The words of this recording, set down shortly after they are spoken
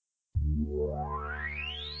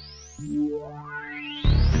Extreme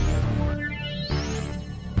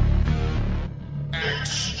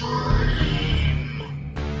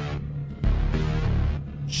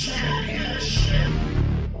Championship.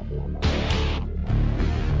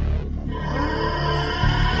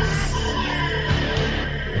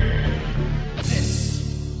 This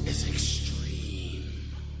is Extreme.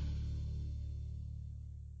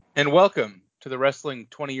 And welcome to the Wrestling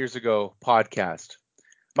 20 Years Ago podcast.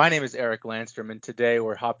 My name is Eric Landstrom, and today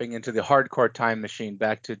we're hopping into the hardcore time machine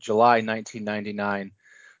back to July 1999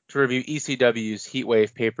 to review ECW's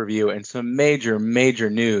Heatwave pay-per-view and some major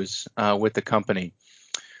news with the company.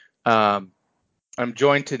 I'm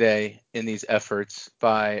joined today in these efforts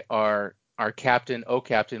by our captain,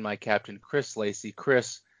 my captain, Chris Lacey.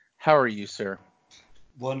 Chris, how are you, sir?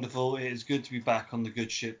 Wonderful. It is good to be back on the good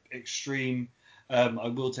ship Extreme. I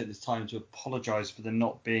will take this time to apologise for there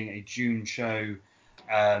not being a June show.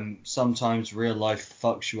 Sometimes real life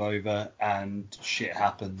fucks you over and shit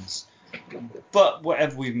happens. But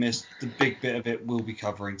whatever we've missed, the big bit of it we'll be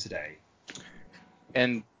covering today.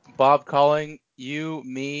 And Bob calling you,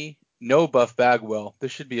 me, no Buff Bagwell.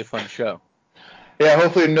 This should be a fun show. Yeah,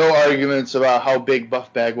 hopefully no arguments about how big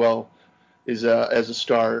Buff Bagwell is as a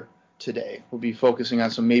star today. We'll be focusing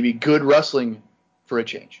on some maybe good wrestling for a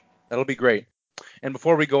change. That'll be great. And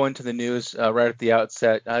before we go into the news right at the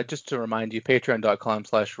outset, just to remind you,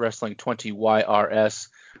 patreon.com/wrestling20YRS.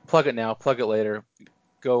 Plug it now, plug it later.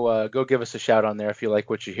 Go give us a shout on there if you like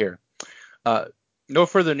what you hear. No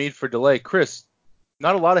further need for delay. Chris,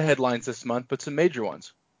 not a lot of headlines this month, but some major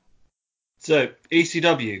ones. So,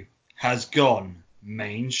 ECW has gone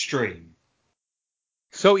mainstream.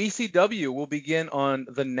 So ECW will begin on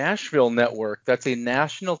the Nashville network. That's a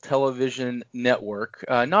national television network,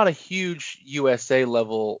 not a huge USA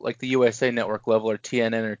level, like the USA network level or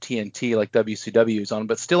TNN or TNT like WCW is on,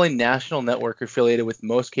 but still a national network affiliated with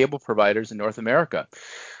most cable providers in North America.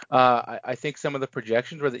 I think some of the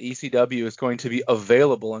projections were that ECW is going to be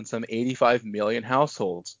available in some 85 million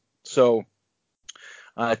households. So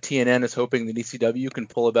TNN is hoping that ECW can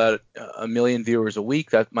pull about 1 million viewers a week.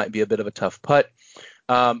 That might be a bit of a tough putt.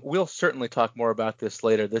 We'll certainly talk more about this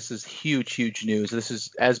later. This is huge news. This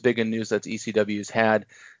is as big a news that ECW's had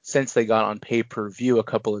since they got on pay-per-view a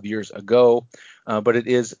couple of years ago. But it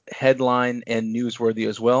is headline and newsworthy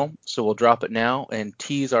as well. So we'll drop it now and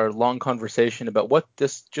tease our long conversation about what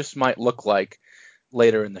this just might look like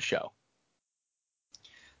later in the show.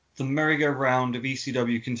 The merry-go-round of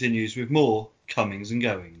ECW continues with more comings and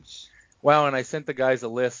goings. Wow, and I sent the guys a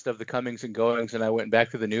list of the comings and goings, and I went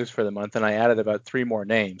back to the news for the month, and I added about 3 more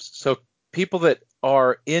names. So people that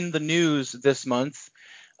are in the news this month,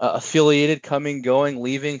 affiliated, coming, going,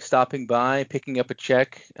 leaving, stopping by, picking up a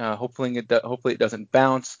check, hopefully it doesn't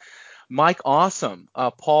bounce. Mike Awesome.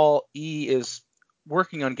 Paul E. is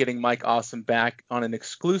working on getting Mike Awesome back on an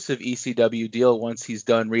exclusive ECW deal once he's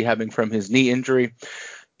done rehabbing from his knee injury.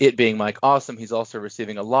 It being Mike Awesome, he's also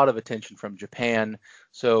receiving a lot of attention from Japan,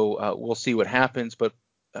 so we'll see what happens. But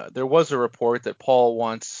there was a report that Paul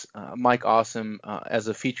wants Mike Awesome as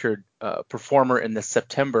a featured performer in the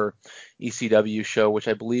September ECW show, which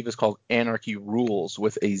I believe is called Anarchy Rules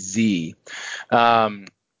with a Z. Tammy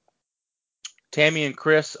and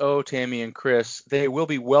Chris, they will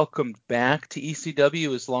be welcomed back to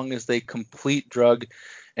ECW as long as they complete drug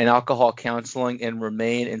and alcohol counseling and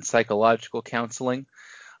remain in psychological counseling.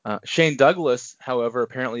 Shane Douglas, however,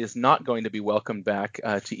 apparently is not going to be welcomed back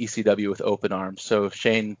to ECW with open arms. So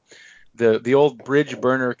Shane, the old bridge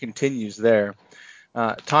burner continues there.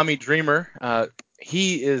 Tommy Dreamer,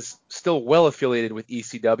 he is still well affiliated with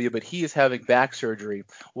ECW, but he is having back surgery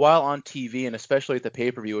while on TV, and especially at the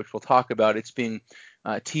pay-per-view, which we'll talk about. It's being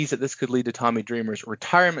teased that this could lead to Tommy Dreamer's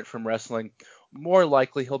retirement from wrestling. More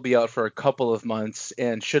likely, he'll be out for a couple of months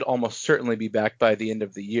and should almost certainly be back by the end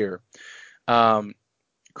of the year.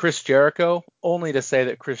 Chris Jericho, only to say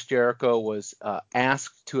that Chris Jericho was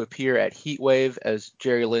asked to appear at Heatwave as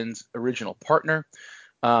Jerry Lynn's original partner.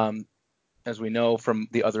 As we know from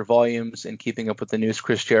the other volumes and keeping up with the news,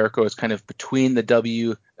 Chris Jericho is kind of between the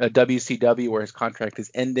WCW, where his contract is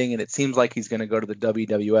ending, and it seems like he's going to go to the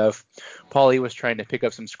WWF. Paulie was trying to pick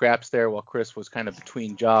up some scraps there while Chris was kind of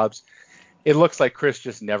between jobs. It looks like Chris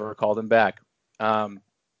just never called him back. 2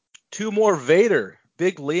 more Vader,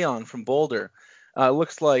 Big Leon from Boulder.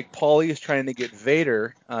 Looks like Paulie is trying to get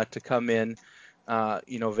Vader to come in.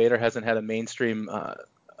 Vader hasn't had a mainstream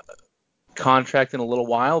contract in a little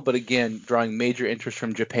while, but again, drawing major interest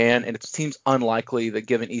from Japan, and it seems unlikely that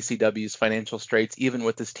given ECW's financial straits, even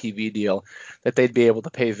with this TV deal, that they'd be able to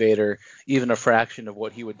pay Vader even a fraction of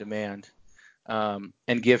what he would demand.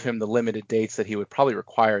 and give him the limited dates that he would probably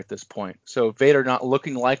require at this point. So Vader not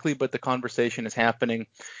looking likely, but the conversation is happening.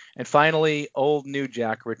 And finally, old New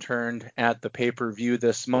Jack returned at the pay-per-view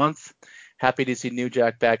this month. Happy to see New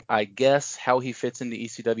Jack back. I guess how he fits into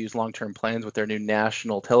ECW's long-term plans with their new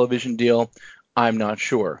national television deal, I'm not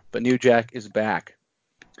sure. But New Jack is back.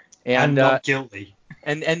 And not guilty.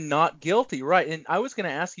 And not guilty, right. And I was going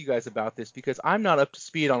to ask you guys about this because I'm not up to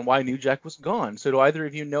speed on why New Jack was gone. So do either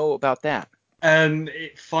of you know about that?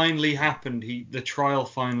 It finally happened. The trial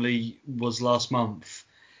finally was last month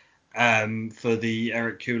for the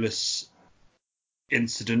Eric Koulis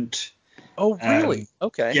incident. Oh, really?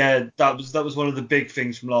 Okay. Yeah, that was one of the big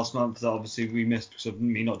things from last month that obviously we missed because of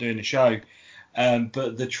me not doing the show.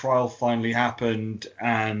 But the trial finally happened,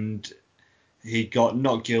 and he got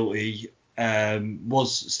not guilty.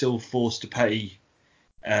 Was still forced to pay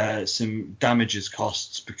some damages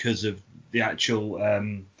costs because of the actual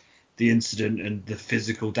the incident and the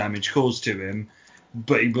physical damage caused to him,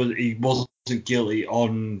 but he wasn't guilty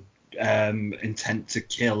on intent to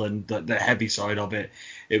kill and the heavy side of it.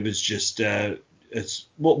 It was just it's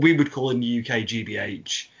what we would call in the UK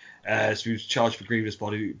GBH. So he was charged for grievous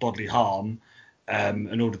bodily harm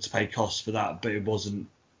in order to pay costs for that, but it wasn't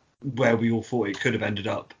where we all thought it could have ended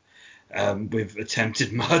up with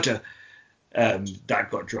attempted murder. That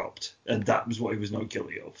got dropped, and that was what he was not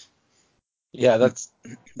guilty of. Yeah,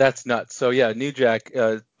 that's nuts. So yeah, New Jack,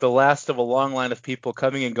 the last of a long line of people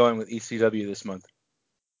coming and going with ECW this month.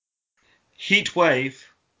 Heat wave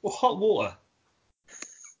or hot water?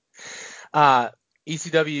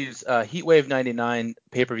 ECW's Heatwave 99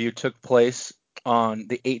 pay-per-view took place on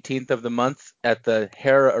the 18th of the month at the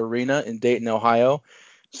Hara Arena in Dayton, Ohio.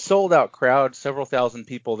 Sold out crowd, several thousand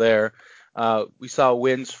people there. We saw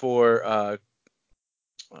wins for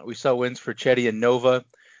Chetty and Nova.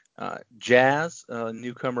 Jazz,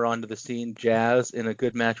 newcomer onto the scene, Jazz in a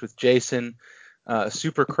good match with Jason.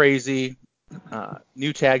 Super Crazy,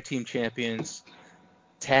 new tag team champions.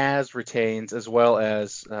 Taz retains, as well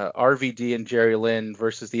as RVD and Jerry Lynn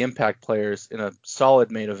versus the Impact players in a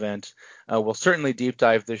solid main event. We'll certainly deep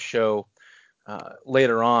dive this show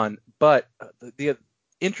later on, but the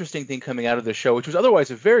interesting thing coming out of the show, which was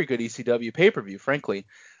otherwise a very good ECW pay-per-view, frankly,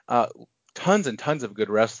 tons and tons of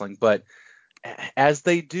good wrestling, but as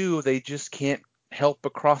they do, they just can't help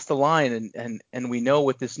but cross the line, and we know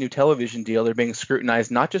with this new television deal, they're being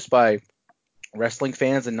scrutinized not just by wrestling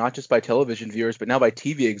fans and not just by television viewers, but now by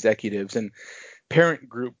TV executives and parent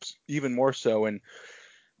groups even more so. And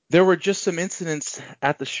there were just some incidents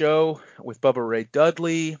at the show with Bubba Ray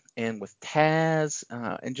Dudley and with Taz,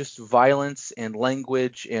 and just violence and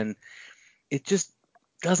language, and it just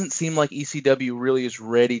doesn't seem like ECW really is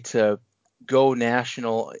ready to go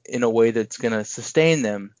national in a way that's going to sustain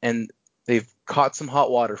them, and they've caught some hot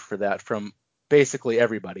water for that from basically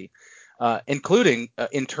everybody, including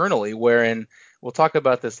internally, wherein we'll talk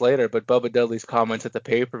about this later, but Bubba Dudley's comments at the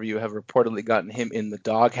pay-per-view have reportedly gotten him in the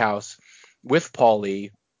doghouse with Paul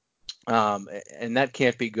Lee, and that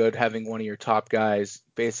can't be good, having one of your top guys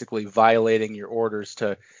basically violating your orders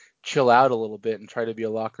to chill out a little bit and try to be a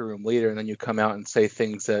locker room leader, and then you come out and say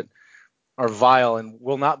things that are vile and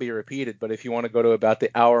will not be repeated. But if you want to go to about the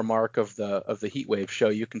hour mark of the Heatwave show,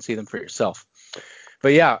 you can see them for yourself.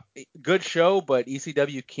 But yeah, good show, but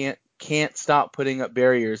ECW can't stop putting up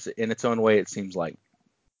barriers in its own way, it seems like.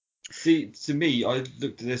 See, to me, I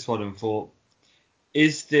looked at this one and thought,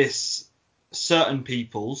 is this certain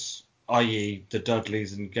people's, i.e. the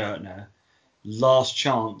Dudleys and Gertner, last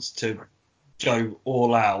chance to go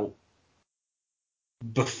all out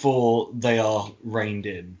before they are reined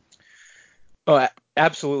in? Oh,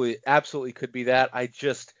 absolutely could be that.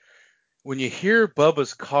 When you hear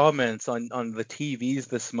Bubba's comments on the TVs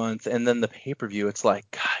this month and then the pay-per-view, it's like,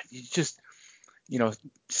 God, you just,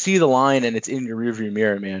 see the line and it's in your rearview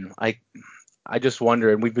mirror, man. I just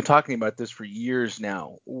wonder, and we've been talking about this for years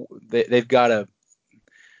now. They've got to,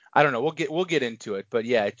 I don't know. We'll get into it, but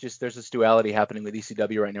yeah, there's this duality happening with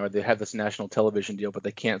ECW right now, where they have this national television deal, but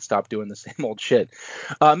they can't stop doing the same old shit.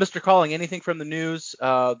 Mr. Calling, anything from the news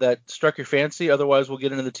that struck your fancy? Otherwise, we'll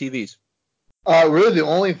get into the TVs. Really, the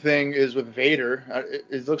only thing is with Vader.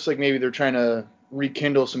 It looks like maybe they're trying to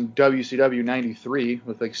rekindle some WCW 93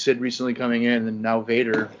 with like Sid recently coming in and now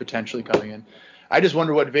Vader potentially coming in. I just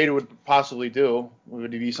wonder what Vader would possibly do.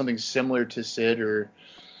 Would it be something similar to Sid, or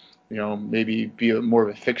maybe be more of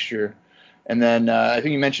a fixture? And then I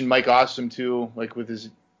think you mentioned Mike Awesome too, like with his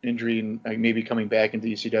injury and like maybe coming back into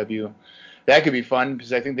ECW. That could be fun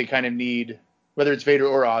because I think they kind of need, whether it's Vader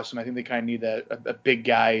or Awesome, I think they kind of need a big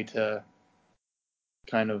guy to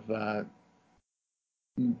kind of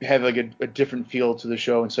have like a different feel to the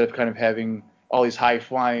show instead of kind of having all these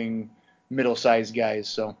high-flying, middle-sized guys.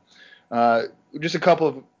 So just a couple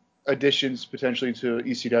of additions potentially to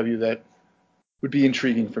ECW that would be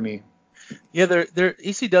intriguing for me. Yeah, their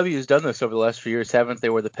ECW has done this over the last few years, haven't they?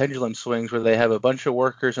 Where the pendulum swings, where they have a bunch of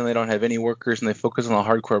workers and they don't have any workers, and they focus on the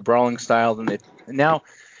hardcore brawling style. And now,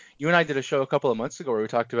 you and I did a show a couple of months ago where we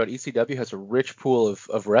talked about ECW has a rich pool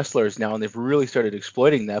of wrestlers now, and they've really started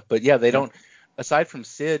exploiting that. But yeah, they don't. Aside from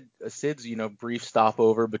Sid's brief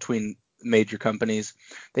stopover between major companies,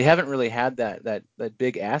 they haven't really had that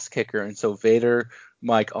big ass kicker. And so Vader,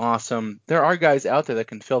 Mike Awesome, there are guys out there that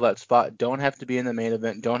can fill that spot. Don't have to be in the main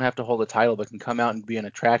event, don't have to hold a title, but can come out and be an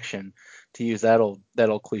attraction, to use that old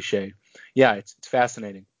cliche. Yeah, it's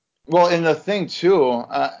fascinating. Well, and the thing too,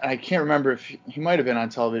 I can't remember if he might have been on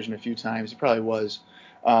television a few times. He probably was.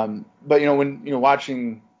 But when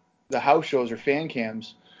watching the house shows or fan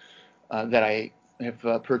cams that I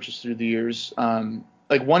have purchased through the years,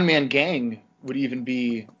 like One Man Gang would even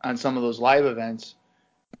be on some of those live events,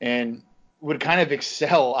 and would kind of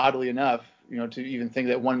excel, oddly enough, to even think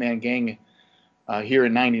that One Man Gang here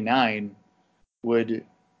in '99 would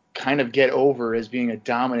kind of get over as being a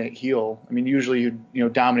dominant heel. I mean, usually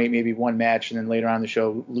you'd dominate maybe one match and then later on in the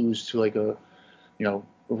show lose to like a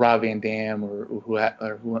Rob Van Dam or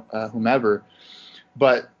whomever.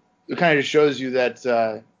 But it kind of just shows you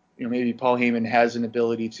that maybe Paul Heyman has an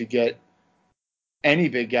ability to get any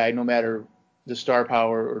big guy, no matter the star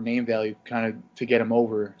power or name value, kind of to get him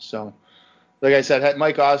over. So, like I said,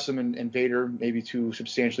 Mike Awesome and Vader, maybe two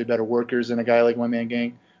substantially better workers than a guy like One Man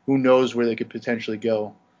Gang. Who knows where they could potentially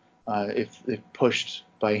go if pushed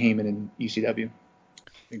by Heyman and ECW.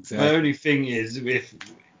 Exactly. The only thing is, if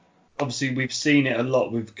obviously we've seen it a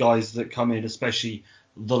lot with guys that come in, especially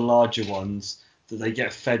the larger ones, that they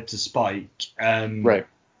get fed to Spike. Right.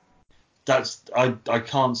 That's I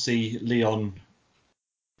can't see Leon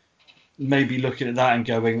maybe looking at that and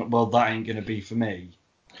going, well, that ain't going to be for me.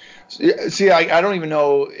 See, I don't even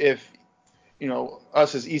know if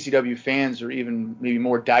us as ECW fans or even maybe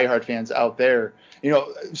more diehard fans out there,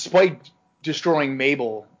 Spike destroying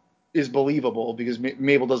Mabel is believable because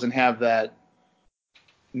Mabel doesn't have that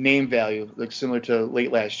name value, like similar to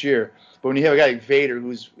late last year. But when you have a guy like Vader,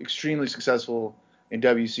 who's extremely successful in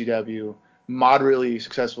WCW, moderately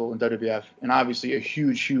successful in WWF, and obviously a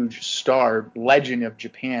huge, huge star, legend of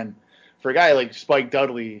Japan, for a guy like Spike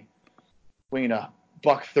Dudley weighing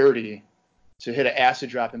 $130 to hit an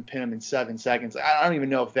acid drop and pin him in 7 seconds, I don't even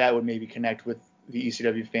know if that would maybe connect with the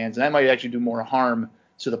ECW fans, and that might actually do more harm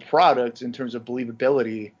to the product in terms of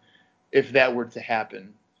believability if that were to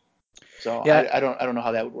happen. So yeah. I don't know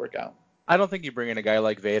how that would work out. I don't think you bring in a guy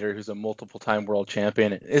like Vader, who's a multiple-time world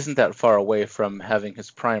champion, isn't that far away from having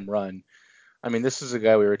his prime run. I mean, this is a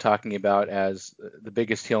guy we were talking about as the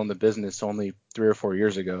biggest heel in the business only 3 or 4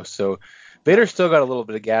 years ago. So Vader's still got a little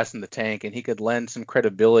bit of gas in the tank, and he could lend some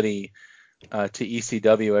credibility to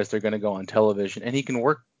ECW as they're going to go on television. And he can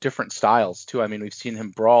work different styles, too. I mean, we've seen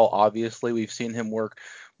him brawl, obviously. We've seen him work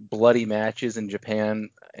bloody matches in Japan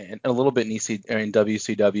and a little bit in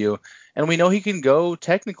WCW. And we know he can go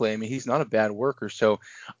technically. I mean, he's not a bad worker. So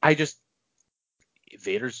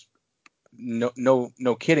Vader's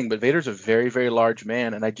no kidding, but Vader's a very, very large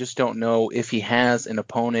man, and I just don't know if he has an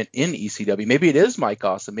opponent in ECW. Maybe it is Mike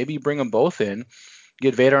Awesome. Maybe you bring them both in,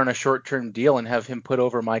 get Vader on a short-term deal, and have him put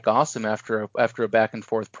over Mike Awesome after a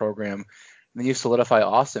back-and-forth program, and then you solidify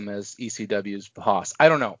Awesome as ECW's boss. I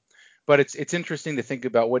don't know, but it's interesting to think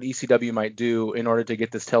about what ECW might do in order to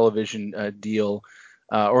get this television deal.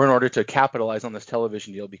 Or in order to capitalize on this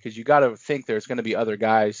television deal, because you got to think there's going to be other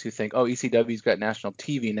guys who think, oh, ECW's got national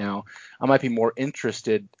TV now. I might be more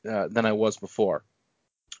interested than I was before.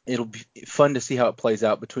 It'll be fun to see how it plays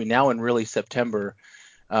out between now and really September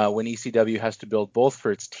when ECW has to build both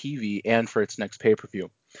for its TV and for its next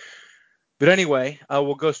pay-per-view. But anyway,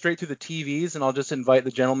 we'll go straight through the TVs, and I'll just invite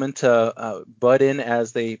the gentlemen to butt in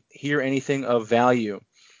as they hear anything of value.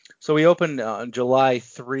 So we opened on July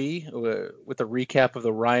 3 with a recap of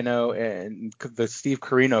the Rhino and the Steve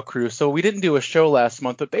Corino crew. So we didn't do a show last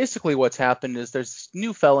month, but basically what's happened is there's this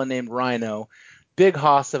new fella named Rhino, big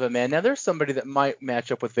hoss of a man. Now there's somebody that might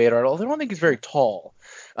match up with Vader, although I don't think he's very tall.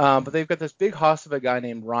 But they've got this big hoss of a guy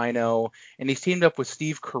named Rhino, and he's teamed up with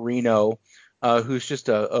Steve Corino, who's just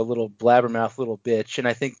a little blabbermouth little bitch. And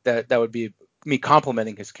I think that would be me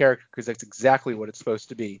complimenting his character, because that's exactly what it's supposed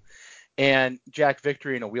to be. And Jack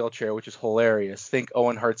Victory in a wheelchair, which is hilarious. Think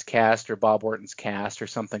Owen Hart's cast or Bob Orton's cast or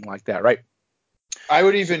something like that, right? I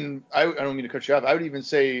would even, I don't mean to cut you off, I would even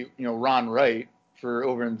say, Ron Wright for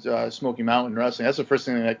over in Smoky Mountain Wrestling. That's the first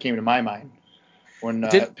thing that came to my mind.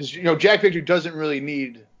 Because Jack Victory doesn't really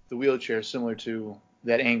need the wheelchair, similar to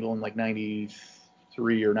that angle in like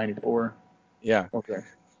 93 or 94. Yeah. Okay.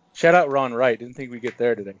 Shout out Ron Wright. Didn't think we'd get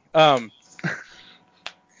there today. Lots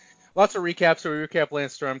of recaps. So we recap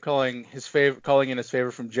Lance Storm calling in his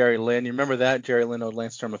favor from Jerry Lynn. You remember that? Jerry Lynn owed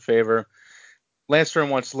Lance Storm a favor. Lance Storm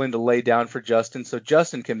wants Lynn to lay down for Justin so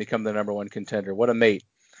Justin can become the number one contender. What a mate.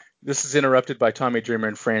 This is interrupted by Tommy Dreamer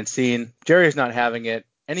and Francine. Jerry's not having it,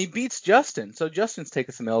 and he beats Justin. So Justin's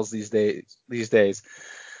taking some L's these days.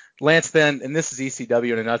 Lance then, and this is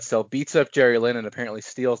ECW in a nutshell, beats up Jerry Lynn and apparently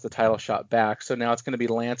steals the title shot back. So now it's going to be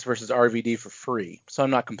Lance versus RVD for free. So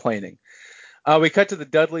I'm not complaining. We cut to the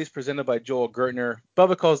Dudleys presented by Joel Gertner.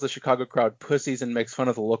 Bubba calls the Chicago crowd pussies and makes fun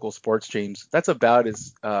of the local sports teams. That's about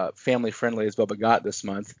as family friendly as Bubba got this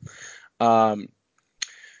month.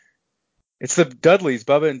 It's the Dudleys,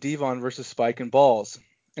 Bubba and Devon versus Spike and Balls.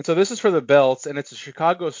 And so this is for the belts, and it's a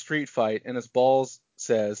Chicago street fight, and as Balls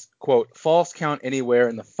says, quote, false count anywhere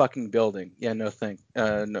in the fucking building. Yeah, no thing.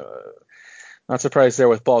 No, not surprised there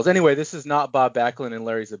with Balls. Anyway, this is not Bob Backlund and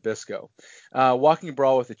Larry Zbyszko. Walking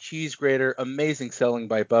brawl with a cheese grater, amazing selling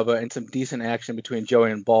by Bubba, and some decent action between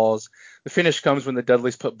Joey and Balls. The finish comes when the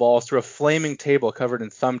Dudleys put Balls through a flaming table covered in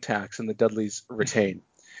thumbtacks, and the Dudleys retain.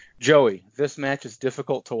 Joey, this match is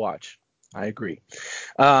difficult to watch. I agree.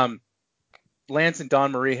 Lance and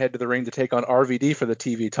Don Marie head to the ring to take on RVD for the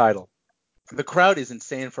TV title. The crowd is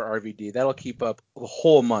insane for RVD. That'll keep up the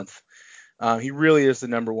whole month. He really is the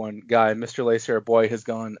number one guy. Mr. Lacer Boy has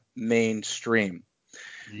gone mainstream.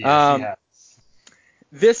 Yes, he has.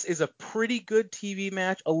 This is a pretty good TV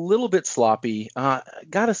match, a little bit sloppy.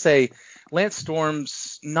 Gotta say, Lance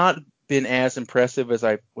Storm's not been as impressive as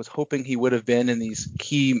I was hoping he would have been in these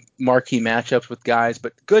key marquee matchups with guys,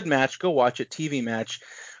 but good match. Go watch it. TV match.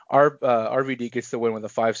 RVD gets the win with a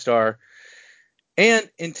 5-star. And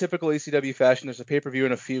in typical ECW fashion, there's a pay-per-view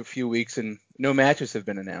in a few weeks, and no matches have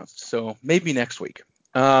been announced. So maybe next week.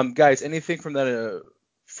 Guys, anything from that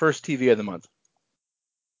first TV of the month?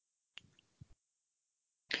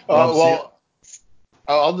 Well,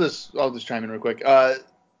 I'll just chime in real quick.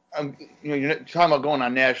 You're talking about going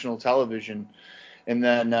on national television, and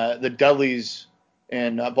then the Dudleys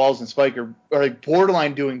and Balls and Spike are like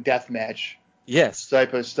borderline doing deathmatch. Yes.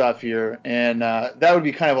 Type of stuff here, and that would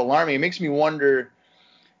be kind of alarming. It makes me wonder,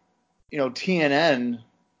 TNN,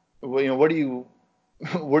 what are you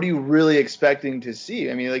really expecting to see?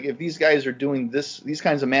 I mean, like if these guys are doing these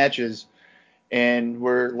kinds of matches, and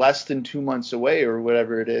we're less than 2 months away or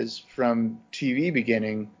whatever it is from TV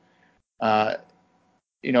beginning, they're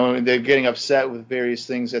getting upset with various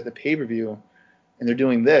things at the pay-per-view, and they're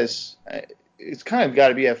doing this. It's kind of got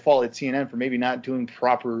to be at fault at TNN for maybe not doing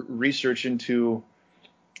proper research into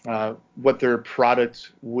what their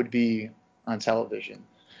product would be on television.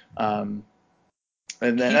 And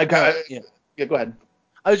then go ahead.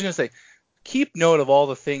 I was going to say, keep note of all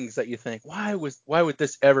the things that you think, why would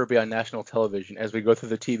this ever be on national television as we go through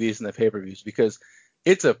the TVs and the pay-per-views, because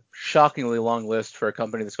it's a shockingly long list for a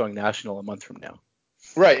company that's going national a month from now.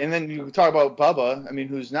 Right, and then you talk about Bubba,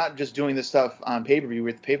 who's not just doing this stuff on pay-per-view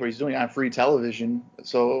with paper, he's doing it on free television.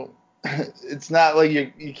 So it's not like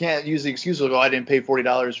you can't use the excuse of, I didn't pay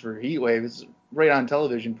 $40 for Heatwave. It's right on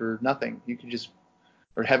television for nothing. You could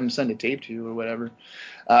or have him send a tape to you or whatever.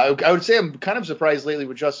 I would say I'm kind of surprised lately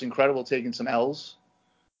with Justin Credible taking some L's,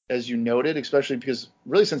 as you noted, especially because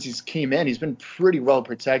really since he's came in, he's been pretty well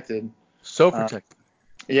protected. So protected.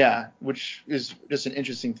 Yeah, which is just an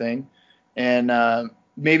interesting thing. And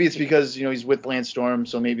maybe it's because he's with Lance Storm,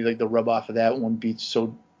 so maybe like the rub off of that won't be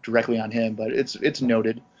so directly on him, but it's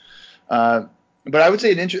noted. But I would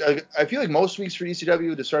say I feel like most weeks for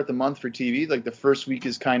ECW to start the month for TV, like the first week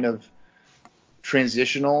is kind of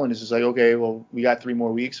transitional, and it's just like, okay, well, we got 3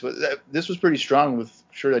 more weeks, but this was pretty strong with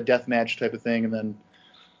a death match type of thing, and then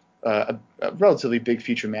a relatively big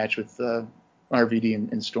feature match with RVD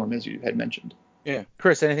and Storm, as you had mentioned. Yeah,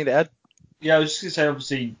 Chris, anything to add? Yeah, I was just gonna say,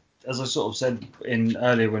 obviously, as I sort of said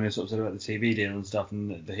earlier when I sort of said about the TV deal and stuff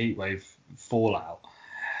and the Heatwave fallout,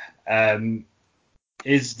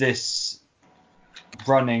 is this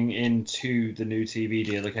running into the new TV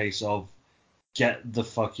deal a case of get the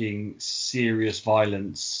fucking serious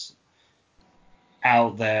violence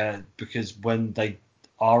out there, because when they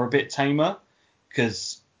are a bit tamer,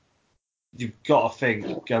 because you've got to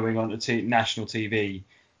think going on to national TV,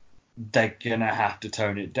 they're gonna have to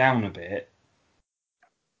tone it down a bit.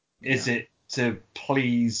 Is it to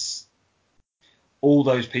please all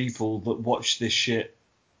those people that watch this shit,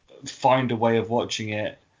 find a way of watching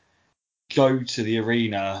it, go to the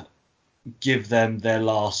arena, give them their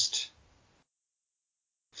last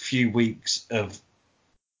few weeks of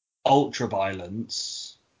ultra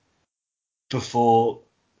violence before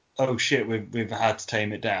oh shit, we've had to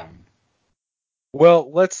tame it down.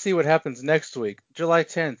 Well, let's see what happens next week. July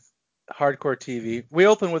 10th, Hardcore TV. We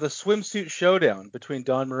open with a swimsuit showdown between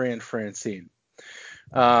Dawn Marie and Francine.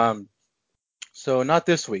 So not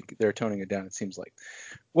this week. They're toning it down, it seems like.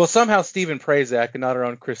 Well, somehow Stephen Prazak and not our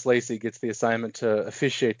own Chris Lacey gets the assignment to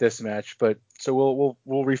officiate this match, but so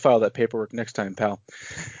we'll refile that paperwork next time, pal.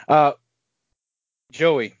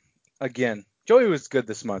 Joey, again. Joey was good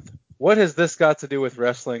this month. What has this got to do with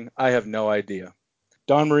wrestling? I have no idea.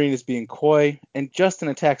 Dawn Marie is being coy, and Justin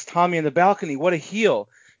attacks Tommy in the balcony. What a heel.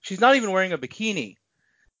 She's not even wearing a bikini.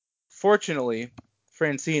 Fortunately,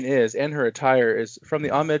 Francine is, and her attire is from the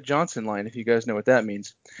Ahmed Johnson line, if you guys know what that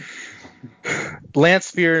means. Lance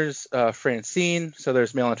spears Francine, so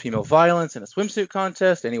there's male and female violence in a swimsuit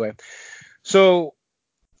contest. Anyway, so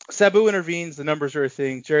Sabu intervenes, the numbers are a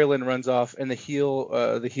thing, Jerry Lynn runs off, and the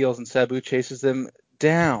heels and Sabu chases them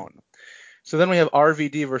down. So then we have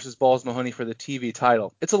RVD versus Balls Mahoney for the TV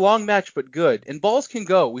title. It's a long match, but good. And Balls can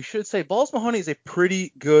go. We should say Balls Mahoney is a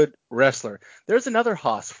pretty good wrestler. There's another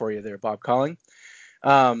hoss for you there, Bob Colling.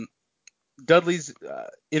 Dudleys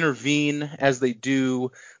intervene as they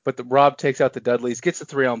do, but Rob takes out the Dudleys, gets the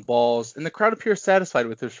 3 on Balls, and the crowd appears satisfied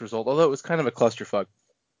with this result, although it was kind of a clusterfuck.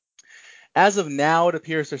 As of now, it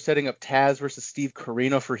appears they're setting up Taz versus Steve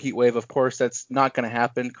Corino for Heatwave. Of course, that's not going to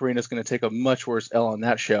happen. Corino's going to take a much worse L on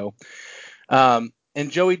that show. And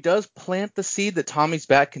Joey does plant the seed that Tommy's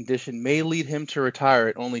back condition may lead him to retire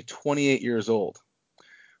at only 28 years old.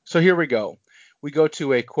 So here we go. We go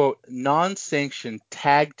to a, quote, non-sanctioned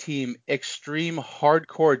tag team extreme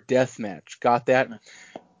hardcore death match. Got that?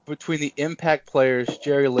 Between the Impact players,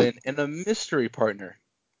 Jerry Lynn, and a mystery partner.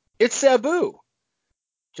 It's Sabu.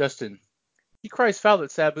 Justin, he cries foul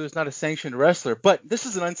that Sabu is not a sanctioned wrestler, but this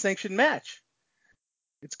is an unsanctioned match.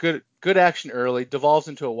 It's good action early, devolves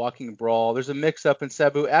into a walking brawl. There's a mix-up, and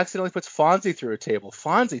Sabu accidentally puts Fonzie through a table.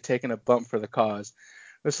 Fonzie taking a bump for the cause.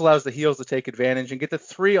 This allows the heels to take advantage and get the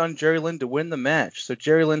 3 on Jerry Lynn to win the match. So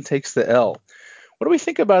Jerry Lynn takes the L. What do we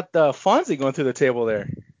think about Fonzie going through the table there?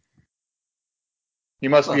 He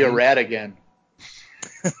must be a rat again.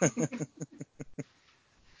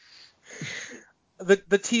 The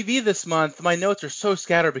TV this month, my notes are so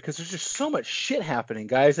scattered because there's just so much shit happening,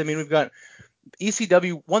 guys. I mean, we've got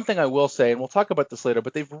ECW. One thing I will say, and we'll talk about this later,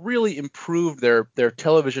 but they've really improved their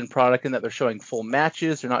television product in that they're showing full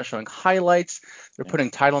matches. They're not showing highlights. They're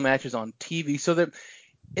putting title matches on TV. So that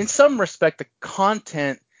in some respect, the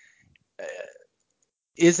content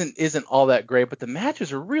isn't all that great, but the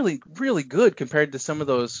matches are really, really good compared to some of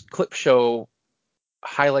those clip show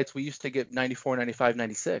highlights we used to get 94, 95,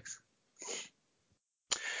 96.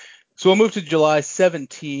 So we'll move to July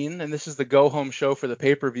 17, and this is the go-home show for the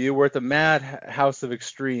pay-per-view. We're at the Madhouse of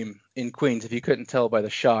Extreme in Queens, if you couldn't tell by the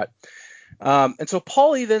shot. And so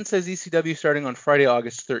Paulie then says ECW starting on Friday,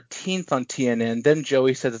 August 13th on TNN. Then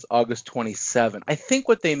Joey says it's August 27th. I think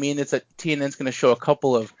what they mean is that TNN's going to show a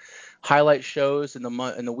couple of highlight shows in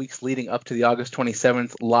the weeks leading up to the August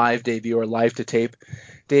 27th live debut or live-to-tape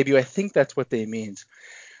debut. I think that's what they means.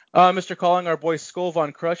 Mr. Calling, our boy Skull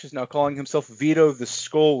Von Crush is now calling himself Vito the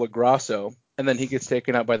Skull Lagrasso, and then he gets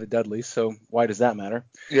taken out by the Dudleys, so why does that matter?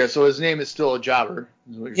 Yeah, so his name is still a jobber.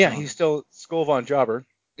 Yeah, he's still Skull Von Jobber.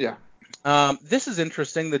 Yeah. This is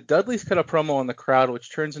interesting. The Dudleys cut a promo on the crowd,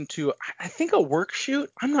 which turns into, I think, a work shoot.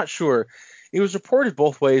 I'm not sure. It was reported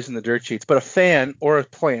both ways in the dirt sheets, but a fan or a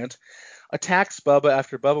plant attacks Bubba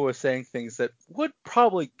after Bubba was saying things that would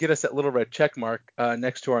probably get us that little red check mark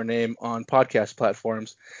next to our name on podcast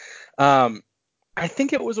platforms. I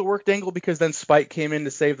think it was a worked angle because then Spike came in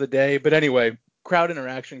to save the day. But anyway, crowd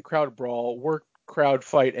interaction, crowd brawl, work crowd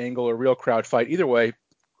fight angle, or real crowd fight. Either way,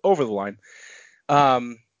 over the line.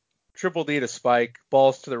 Triple D to Spike,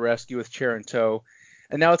 Balls to the rescue with chair and toe.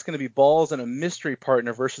 And now it's going to be Balls and a mystery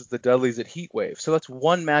partner versus the Dudleys at Heatwave. So that's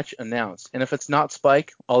one match announced. And if it's not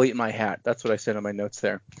Spike, I'll eat my hat. That's what I said in my notes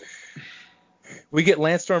there. We get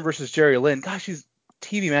Lance Storm versus Jerry Lynn. Gosh, these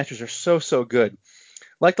TV matches are so good.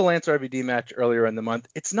 Like the Lance RVD match earlier in the month,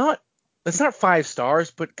 it's not 5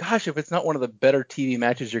 stars, but gosh, if it's not one of the better TV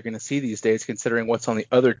matches you're going to see these days, considering what's on the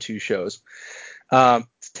other 2 shows. It's a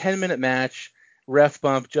 10-minute match, ref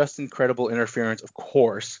bump, just incredible interference, of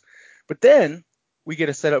course. But then we get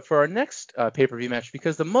a setup for our next pay-per-view match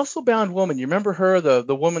because the muscle-bound woman, you remember her,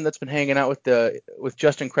 the woman that's been hanging out with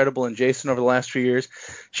Just Incredible and Jason over the last few years,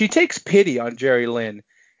 she takes pity on Jerry Lynn,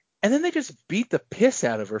 and then they just beat the piss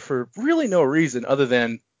out of her for really no reason other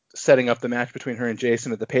than setting up the match between her and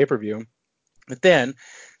Jason at the pay-per-view. But then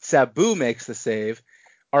Sabu makes the save.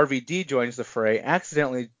 RVD joins the fray,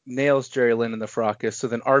 accidentally nails Jerry Lynn in the fracas, so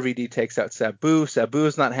then RVD takes out Sabu.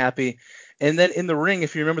 Sabu's not happy, And then in the ring,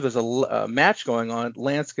 if you remember, there's a match going on.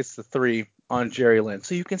 Lance gets the 3 on Jerry Lynn.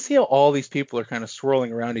 So you can see how all these people are kind of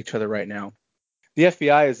swirling around each other right now. The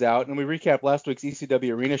FBI is out, and we recap last week's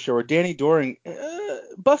ECW Arena show where Danny Doring,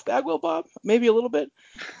 Buff Bagwell, Bob, maybe a little bit.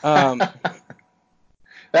 That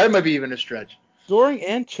might be even a stretch. Doring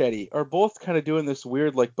and Chetty are both kind of doing this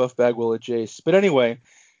weird like Buff Bagwell at Jace. But anyway,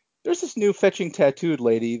 there's this new fetching tattooed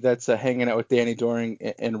lady that's hanging out with Danny Doring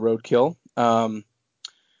and Roadkill. And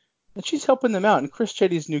she's helping them out. And Chris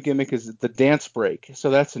Chetty's new gimmick is the dance break. So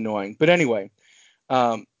that's annoying. But anyway,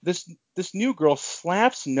 this new girl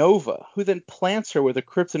slaps Nova, who then plants her with a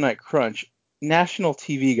kryptonite crunch. National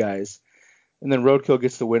TV guys. And then Roadkill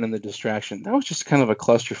gets the win in the distraction. That was just kind of a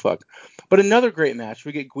clusterfuck. But another great match.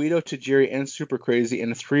 We get Guido, Tajiri, and Super Crazy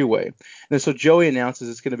in a 3-way. And then so Joey announces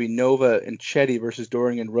it's going to be Nova and Chetty versus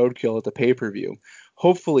Doring and Roadkill at the pay-per-view.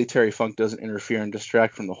 Hopefully Terry Funk doesn't interfere and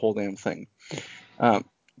distract from the whole damn thing.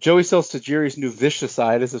 Joey sells Tajiri's new vicious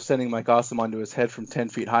side as if sending Mike Awesome onto his head from 10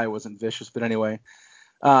 feet high wasn't vicious. But anyway,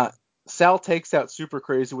 Sal takes out Super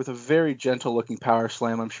Crazy with a very gentle-looking power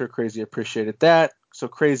slam. I'm sure Crazy appreciated that. So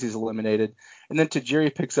Crazy's eliminated. And then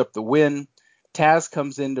Tajiri picks up the win. Taz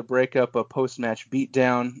comes in to break up a post-match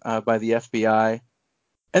beatdown by the FBI.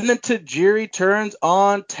 And then Tajiri turns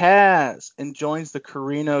on Taz and joins the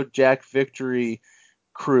Carino Jack Victory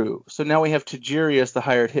crew. So now we have Tajiri as the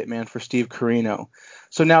hired hitman for Steve Carino.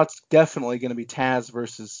 So now it's definitely going to be Taz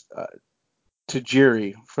versus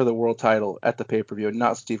Tajiri for the world title at the pay-per-view,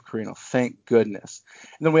 not Steve Carino. Thank goodness.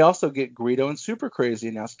 And then we also get Guido and Super Crazy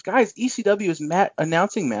announced. Guys, ECW is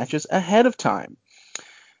announcing matches ahead of time.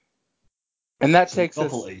 And that takes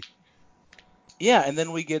us... Yeah, and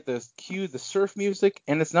then we get the surf music,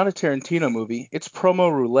 and it's not a Tarantino movie. It's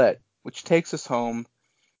Promo Roulette, which takes us home,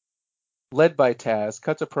 led by Taz,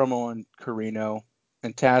 cuts a promo on Carino,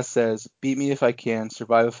 and Taz says, "Beat me if I can,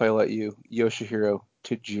 survive if I let you, Yoshihiro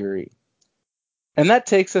Tajiri." And that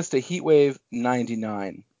takes us to Heatwave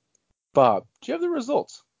 99. Bob, do you have the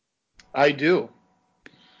results? I do.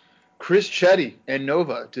 Chris Chetty and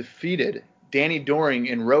Nova defeated Danny Doring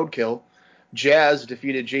and Roadkill. Jazz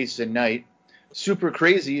defeated Jason Knight. Super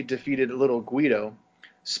Crazy defeated Little Guido.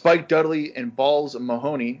 Spike Dudley and Balls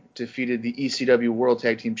Mahoney defeated the ECW World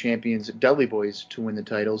Tag Team Champions Dudley Boys to win the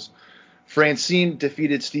titles. Francine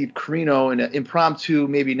defeated Steve Carino in an impromptu,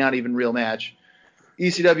 maybe not even real match.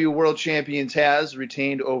 ECW World Champion Taz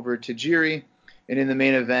retained over Tajiri. And in the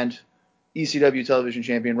main event, ECW Television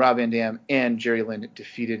Champion Rob Van Dam and Jerry Lynn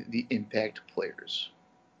defeated the Impact Players.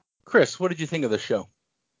 Chris, what did you think of the show?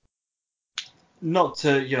 Not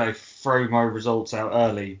to, throw my results out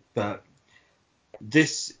early, but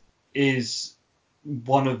this is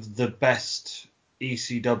one of the best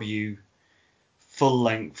ECW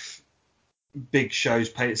full-length big shows,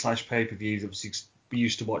 pay-per-views. Obviously, we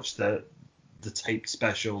used to watch the taped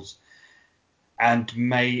specials, and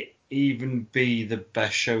may even be the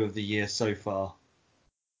best show of the year so far.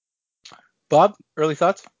 Bob, early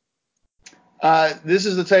thoughts? This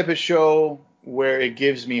is the type of show where it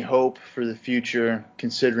gives me hope for the future,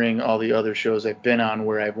 considering all the other shows I've been on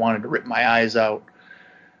where I've wanted to rip my eyes out.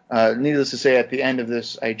 Needless to say, at the end of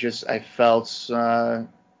this, I felt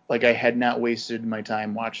like I had not wasted my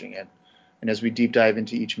time watching it. And as we deep dive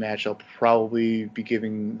into each match, I'll probably be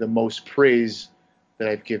giving the most praise that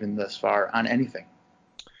I've given thus far on anything.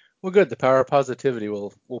 Well, good. The power of positivity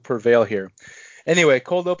will prevail here. Anyway,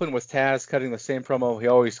 cold open with Taz cutting the same promo he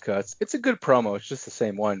always cuts. It's a good promo. It's just the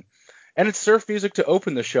same one. And it's surf music to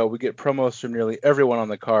open the show. We get promos from nearly everyone on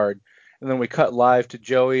the card. And then we cut live to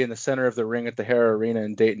Joey in the center of the ring at the Hara Arena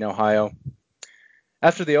in Dayton, Ohio.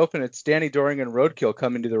 After the open, it's Danny Doring and Roadkill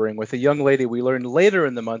coming to the ring with a young lady we learned later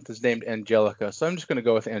in the month is named Angelica. So I'm just going to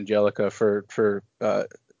go with Angelica for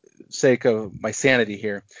sake of my sanity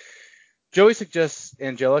here. Joey suggests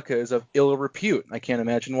Angelica is of ill repute. I can't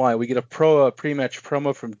imagine why. We get a pre-match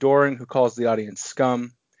promo from Doring, who calls the audience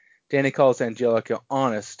scum. Danny calls Angelica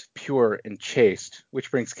honest, pure, and chaste, which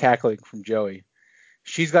brings cackling from Joey.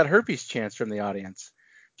 She's got herpes chants from the audience.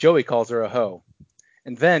 Joey calls her a hoe.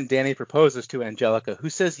 And then Danny proposes to Angelica, who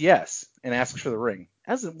says yes and asks for the ring,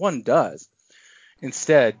 as one does.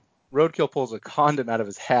 Instead, Roadkill pulls a condom out of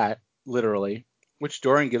his hat, literally, which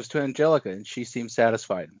Doring gives to Angelica, and she seems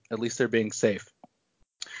satisfied. At least they're being safe.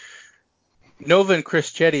 Nova and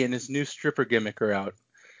Chris Chetty and his new stripper gimmick are out.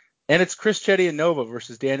 And it's Chris Chetty and Nova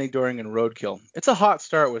versus Danny Doring and Roadkill. It's a hot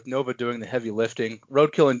start with Nova doing the heavy lifting.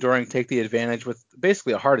 Roadkill and Doring take the advantage with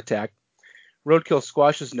basically a heart attack. Roadkill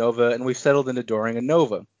squashes Nova, and we've settled into Doring and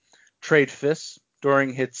Nova. Trade fists.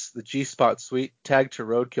 Doring hits the G-spot sweep, tagged to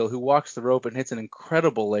Roadkill, who walks the rope and hits an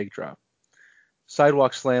incredible leg drop.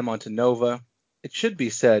 Sidewalk slam onto Nova. it should be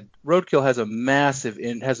said, Roadkill has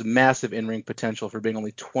massive in-ring potential for being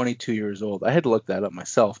only 22 years old. I had to look that up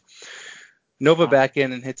myself. Nova back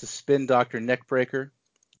in and hits a spin doctor neck breaker.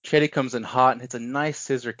 Chetty comes in hot and hits a nice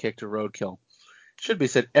scissor kick to Roadkill. It should be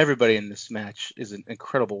said, everybody in this match is an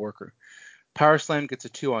incredible worker. Power Slam gets a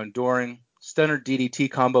 2 on Doring. Stunner DDT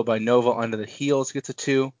combo by Nova onto the heels gets a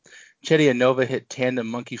 2. Chetty and Nova hit tandem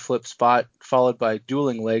monkey flip spot, followed by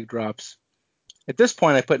dueling leg drops. At this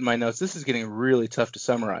point, I put in my notes, this is getting really tough to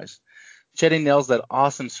summarize. Chetty nails that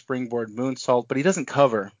awesome springboard moonsault, but he doesn't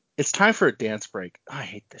cover. It's time for a dance break. I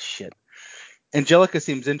hate this shit. Angelica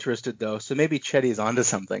seems interested, though, so maybe Chetty is onto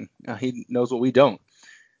something. He knows what we don't.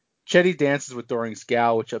 Chetty dances with Doring's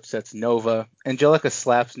gal, which upsets Nova. Angelica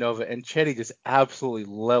slaps Nova, and Chetty just absolutely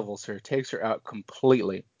levels her, takes her out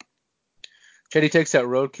completely. Chetty takes out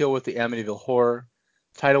Roadkill with the Amityville Horror.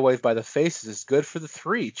 Tidal Wave by the Faces is good for the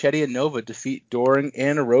 3. Chetty and Nova defeat Doring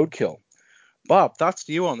and a Roadkill. Bob, thoughts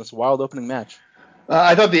to you on this wild opening match?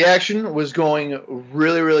 I thought the action was going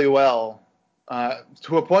really, really well,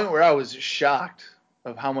 to a point where I was shocked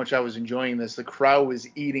of how much I was enjoying this. The crowd was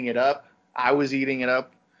eating it up. I was eating it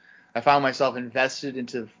up. I found myself invested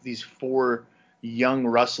into these 4 young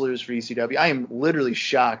wrestlers for ECW. I am literally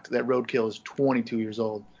shocked that Roadkill is 22 years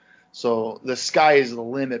old. So the sky is the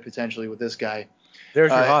limit potentially with this guy. There's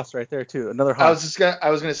your Haas right there too. Another Haas. I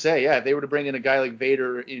was gonna say, yeah, if they were to bring in a guy like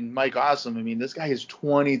Vader in Mike Awesome, I mean, this guy is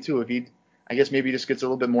 22. I guess maybe he just gets a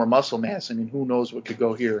little bit more muscle mass. I mean, who knows what could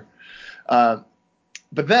go here. But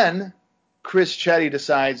then Chris Chetty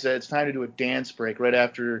decides that it's time to do a dance break right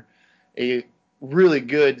after a really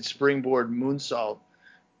good springboard moonsault.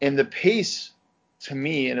 And the pace, to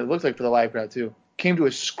me, and it looked like for the live crowd too, came to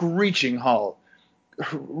a screeching halt.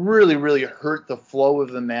 Really, really hurt the flow of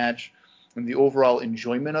the match and the overall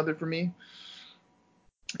enjoyment of it for me.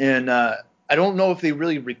 And I don't know if they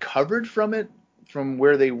really recovered from it, from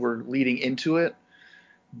where they were leading into it,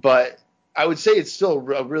 but I would say it's still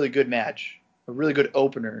a really good match, a really good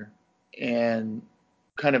opener, and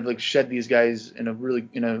kind of like shed these guys in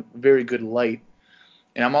a very good light.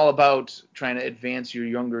 And I'm all about trying to advance your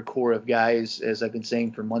younger core of guys, as I've been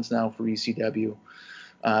saying for months now for ECW.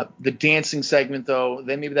 The dancing segment, though,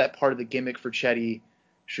 then maybe that part of the gimmick for Chetty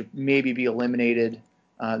should maybe be eliminated.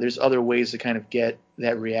 There's other ways to kind of get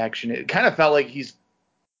that reaction. It kind of felt like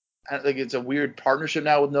it's a weird partnership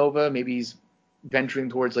now with Nova. Maybe he's venturing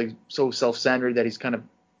towards like so self-centered that he's kind of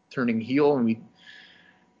turning heel, and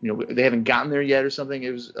they haven't gotten there yet or something.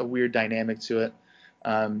 It was a weird dynamic to it.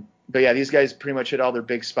 But yeah, these guys pretty much hit all their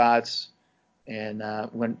big spots and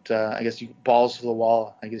went, I guess, balls to the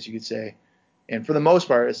wall, I guess you could say. And for the most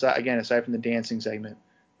part, aside from the dancing segment,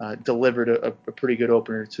 delivered a pretty good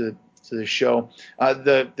opener to the show.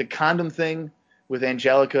 The condom thing with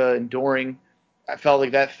Angelica and Doring, I felt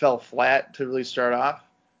like that fell flat to really start off.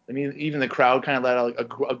 I mean, even the crowd kind of let out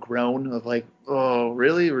a groan of like, oh,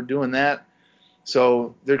 really? We're doing that?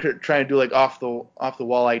 So they're trying to do like off the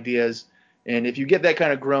wall ideas. And if you get that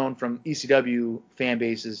kind of groan from ECW fan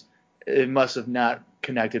bases, it must have not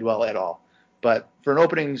connected well at all. But for an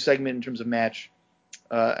opening segment in terms of match,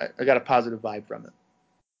 I got a positive vibe from it.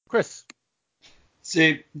 Chris.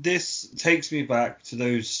 See, this takes me back to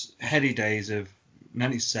those heady days of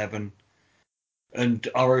 97, and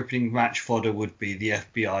our opening match fodder would be the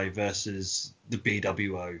FBI versus the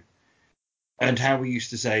BWO. And how we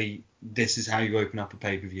used to say, this is how you open up a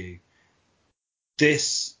pay-per-view.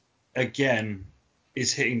 This, again,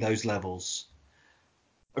 is hitting those levels.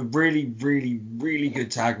 A really, really, really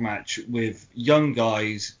good tag match with young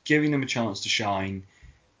guys, giving them a chance to shine.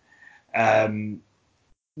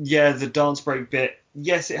 Yeah, the dance break bit,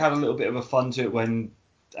 yes, it had a little bit of a fun to it when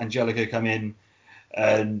Angelica come in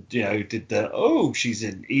and, did the, oh, she's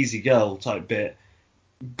an easy girl type bit.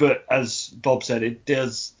 But as Bob said, it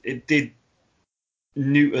did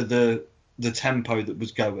neuter the tempo that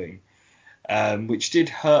was going, which did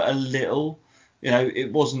hurt a little.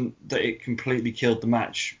 It wasn't that it completely killed the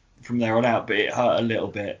match from there on out, but it hurt a little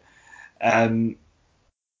bit.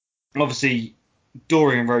 Obviously,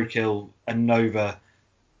 Doring and Roadkill and Nova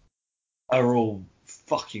are all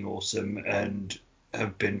fucking awesome and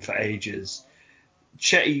have been for ages.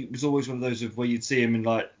 Chetty was always one of those where you'd see him and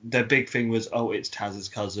like their big thing was, oh, it's Taz's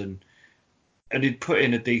cousin, and he'd put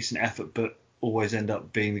in a decent effort, but always end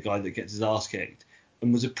up being the guy that gets his ass kicked,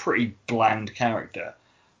 and was a pretty bland character.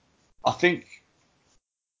 I think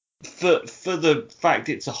for the fact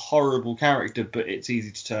it's a horrible character, but it's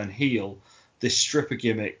easy to turn heel, this stripper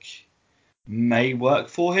gimmick may work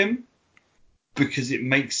for him because it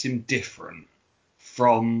makes him different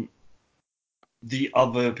from the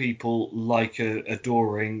other people like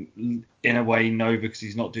adoring. In a way, no, because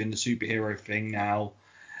he's not doing the superhero thing now.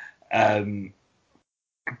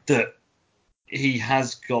 That he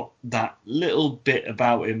has got that little bit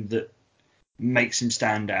about him that makes him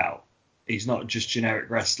stand out. He's not just generic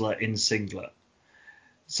wrestler in singlet.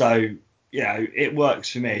 So, it works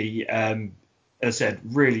for me. As I said,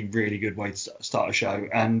 really, really good way to start a show.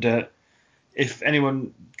 And if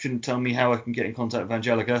anyone can tell me how I can get in contact with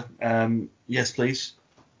Angelica, yes, please.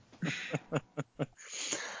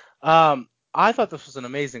 I thought this was an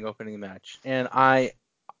amazing opening match, and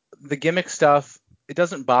the gimmick stuff, it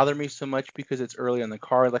doesn't bother me so much because it's early on the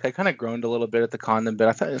card. Like, I kind of groaned a little bit at the condom bit.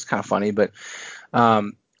 I thought it was kind of funny, but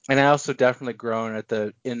and I also definitely groan at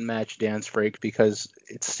the in-match dance break because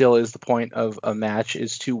it still is the point of a match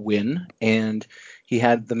is to win, and he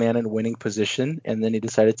had the man in winning position, and then he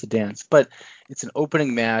decided to dance. But it's an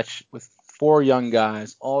opening match with 4 young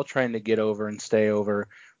guys all trying to get over and stay over.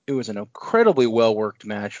 It was an incredibly well-worked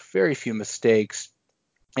match, very few mistakes.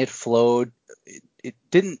 It flowed. It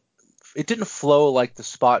didn't flow like the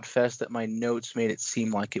spot fest that my notes made it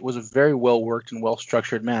seem like. It was a very well-worked and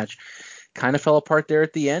well-structured match. Kind of fell apart there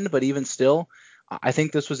at the end, but even still, I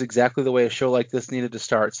think this was exactly the way a show like this needed to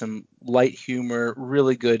start. Some light humor,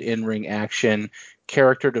 really good in-ring action,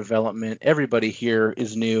 character development. Everybody here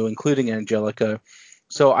is new, including Angelica.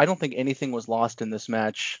 So I don't think anything was lost in this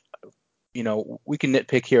match. We can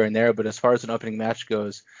nitpick here and there, but as far as an opening match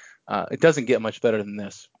goes, it doesn't get much better than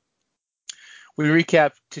this. We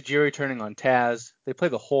recap Tajiri turning on Taz. They play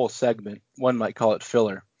the whole segment. One might call it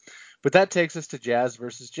filler. But that takes us to Jazz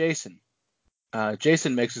versus Jason.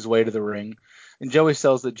 Jason makes his way to the ring, and Joey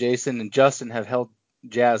sells that Jason and Justin have held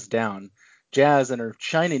Jazz down. Jazz and her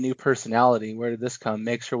shiny new personality, where did this come,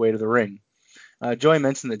 makes her way to the ring. Joey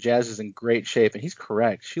mentioned that Jazz is in great shape, and he's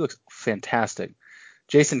correct. She looks fantastic.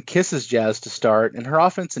 Jason kisses Jazz to start, and her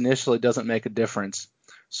offense initially doesn't make a difference.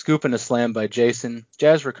 Scoop and a slam by Jason.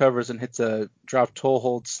 Jazz recovers and hits a drop toe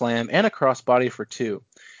hold slam and a crossbody for 2.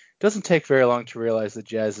 Doesn't take very long to realize that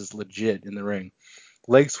Jazz is legit in the ring.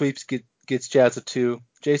 Leg sweeps gets Jazz a 2.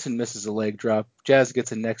 Jason misses a leg drop. Jazz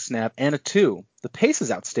gets a neck snap and a 2. The pace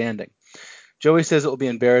is outstanding. Joey says it will be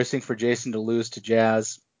embarrassing for Jason to lose to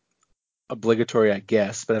Jazz. Obligatory, I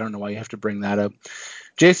guess, but I don't know why you have to bring that up.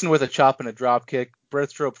 Jason with a chop and a drop kick.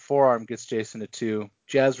 Breaststroke forearm gets Jason a 2.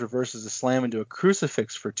 Jazz reverses a slam into a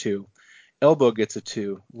crucifix for 2. Elbow gets a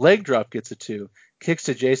 2. Leg drop gets a 2. Kicks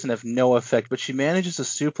to Jason have no effect, but she manages a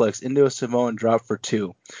suplex into a Samoan drop for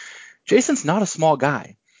 2. Jason's not a small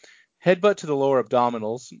guy. Headbutt to the lower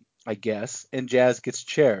abdominals, I guess, and Jazz gets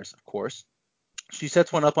chairs, of course. She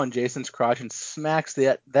sets one up on Jason's crotch and smacks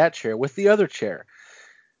that chair with the other chair.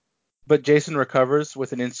 But Jason recovers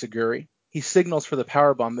with an enziguri. He signals for the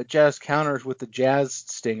powerbomb, but Jazz counters with the Jazz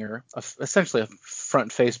Stinger, essentially a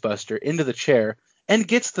front face buster, into the chair, and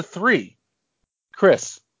gets the 3.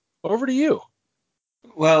 Chris, over to you.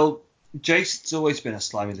 Well, Jason's always been a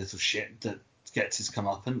slimy little shit that gets his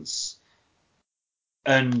comeuppance.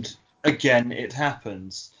 And again, it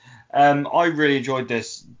happens. I really enjoyed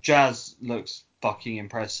this. Jazz looks fucking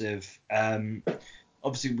impressive.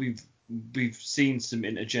 Obviously, we've seen some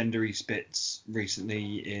intergender spits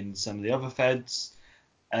recently in some of the other feds,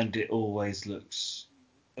 and it always looks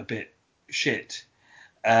a bit shit.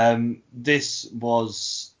 This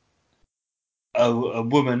was a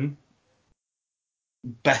woman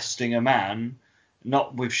besting a man,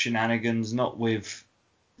 not with shenanigans, not with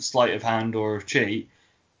sleight of hand or of cheat.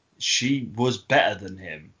 She was better than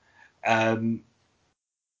him. I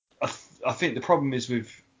think the problem is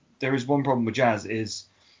there is one problem with Jazz is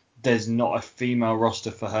there's not a female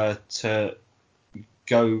roster for her to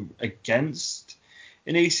go against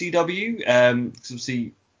in ECW. Because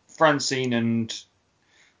obviously Francine and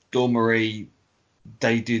Dawn Marie,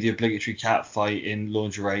 they do the obligatory cat fight in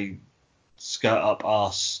lingerie, skirt up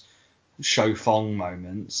ass, show thong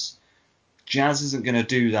moments. Jazz isn't going to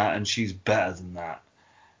do that, and she's better than that.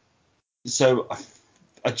 So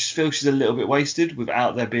I just feel she's a little bit wasted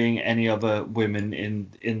without there being any other women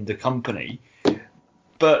in the company.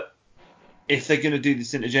 But if they're going to do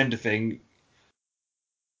this intergender thing,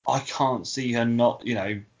 I can't see her not,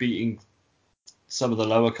 beating some of the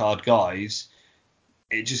lower card guys.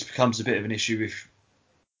 It just becomes a bit of an issue if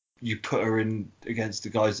you put her in against the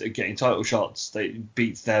guys that are getting title shots. They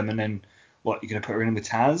beats them, and then what? You're going to put her in with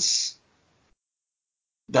Taz?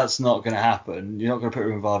 That's not going to happen. You're not going to put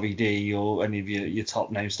her in with RVD or any of your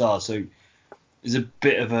top name stars. So there's a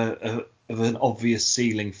bit of an obvious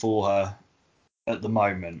ceiling for her at the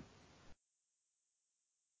moment.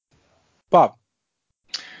 Bob.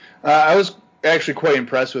 I was actually quite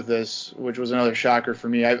impressed with this, which was another shocker for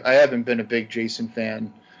me. I haven't been a big Jason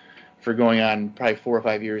fan for going on probably 4 or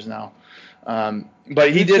 5 years now.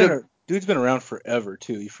 But he did dude's been around forever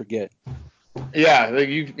too. You forget.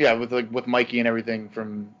 with Mikey and everything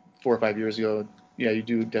from 4 or 5 years ago. Yeah, you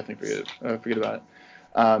do definitely forget about it.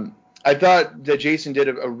 I thought that Jason did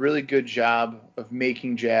a really good job of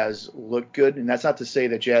making Jazz look good, and that's not to say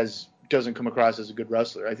that Jazz doesn't come across as a good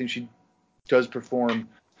wrestler. I think she does perform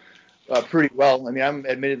pretty well. I mean, I'm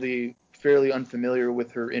admittedly fairly unfamiliar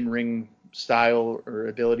with her in-ring style or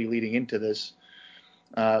ability leading into this,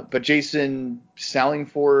 but Jason selling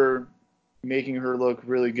for her, making her look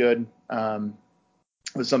really good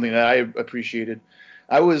was something that I appreciated.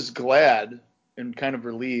 I was glad and kind of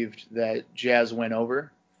relieved that Jazz went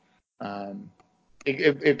over.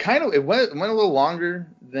 It went a little longer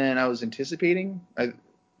than I was anticipating.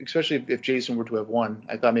 Especially if Jason were to have won,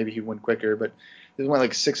 I thought maybe he'd win quicker, but it went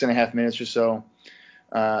like 6.5 minutes or so.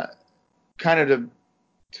 Kind of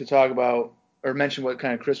to talk about or mention what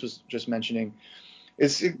kind of Chris was just mentioning,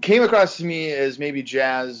 it came across to me as maybe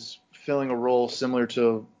Jazz filling a role similar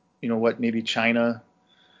to what maybe China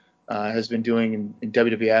has been doing in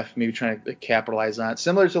WWF, maybe trying to capitalize on it.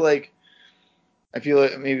 Similar to I feel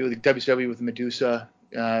like maybe with WCW with Medusa,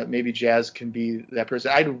 maybe Jazz can be that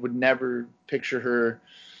person. I would never picture her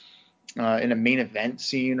in a main event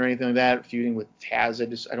scene or anything like that, feuding with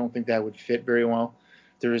Taz. I don't think that would fit very well.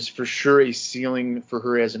 There is for sure a ceiling for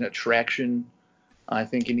her as an attraction, I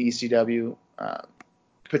think, in ECW.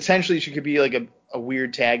 Potentially she could be like a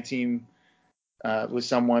weird tag team with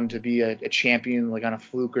someone to be a champion, like on a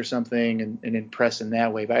Fluke or something, and impress in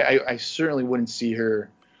that way. But I certainly wouldn't see her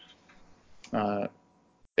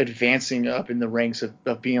advancing up in the ranks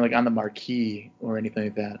of being like on the marquee or anything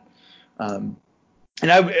like that.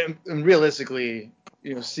 And realistically,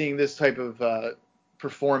 seeing this type of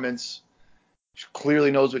performance, she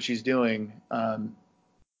clearly knows what she's doing.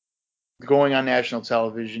 Going on national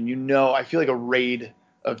television, I feel like a raid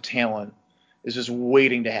of talent is just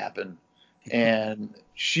waiting to happen. And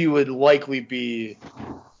she would likely be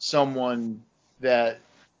someone that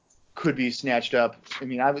could be snatched up. I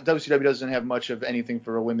mean, WCW doesn't have much of anything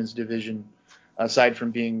for a women's division aside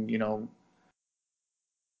from being,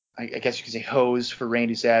 I guess you could say hose for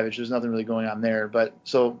Randy Savage. There's nothing really going on there. But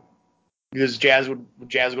so because Jazz go to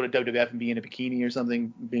WWF and be in a bikini or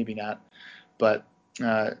something? Maybe not. But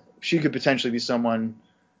she could potentially be someone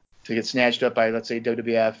to get snatched up by, let's say,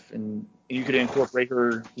 WWF, and you could incorporate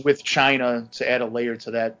her with China to add a layer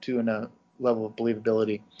to that too, in a level of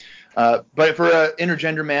believability. But for an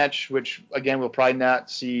intergender match, which again we'll probably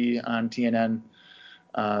not see on TNN,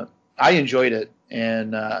 I enjoyed it,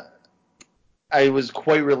 and I was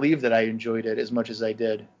quite relieved that I enjoyed it as much as I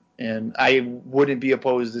did, and I wouldn't be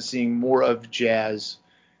opposed to seeing more of Jazz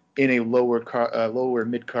in a lower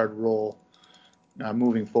mid-card role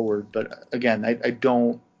moving forward. But again, I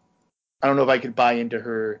don't know if I could buy into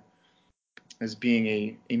her as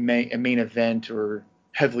being a main event or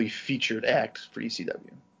heavily featured act for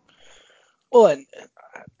ECW. Well, and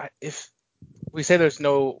if we say there's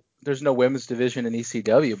no women's division in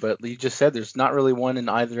ECW, but you just said there's not really one in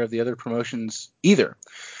either of the other promotions either.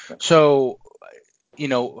 So,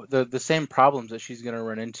 the same problems that she's going to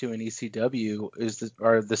run into in ECW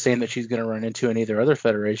are the same that she's going to run into in either other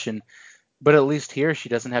federation. But at least here she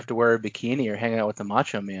doesn't have to wear a bikini or hang out with the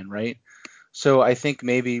Macho Man, right? So I think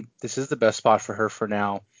maybe this is the best spot for her for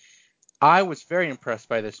now. I was very impressed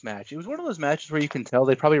by this match. It was one of those matches where you can tell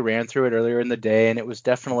they probably ran through it earlier in the day, and it was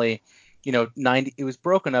definitely, 90. It was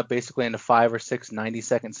broken up basically into 5 or 6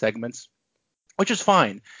 90-second segments, which is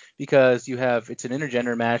fine because it's an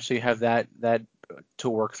intergender match, so you have that to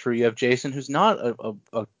work through. You have Jason, who's not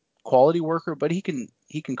a quality worker, but he can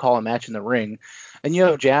call a match in the ring, and you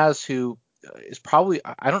have Jazz, who is probably,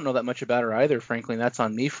 I don't know that much about her either, frankly, and that's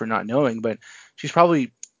on me for not knowing, but she's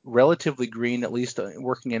probably relatively green, at least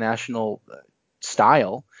working a national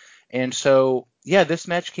style. And so, yeah, this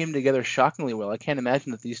match came together shockingly well. I can't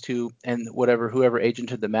imagine that these two and whoever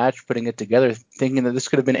agented the match putting it together thinking that this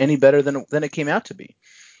could have been any better than it came out to be.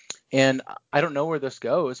 And I don't know where this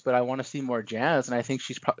goes, but I want to see more Jazz, and I think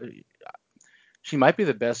she might be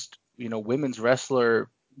the best, women's wrestler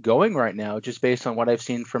going right now, just based on what I've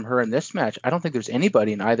seen from her in this match. I don't think there's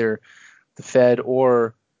anybody in either the Fed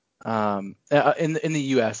or in the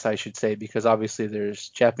U.S., I should say, because obviously there's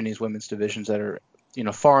Japanese women's divisions that are,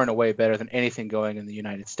 far and away better than anything going in the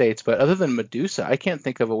United States. But other than Medusa, I can't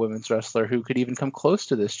think of a women's wrestler who could even come close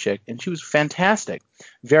to this chick, and she was fantastic,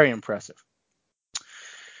 very impressive.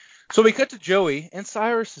 So we cut to Joey, and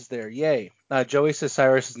Cyrus is there. Yay. Joey says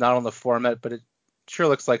Cyrus is not on the format, but it sure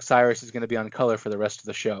looks like Cyrus is going to be on color for the rest of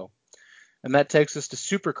the show. And that takes us to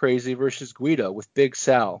Super Crazy versus Guido with Big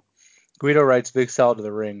Sal. Guido rides Big Sal to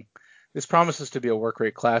the ring. This promises to be a work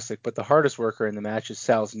rate classic, but the hardest worker in the match is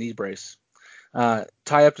Sal's knee brace. Tie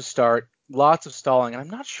up to start, lots of stalling, and I'm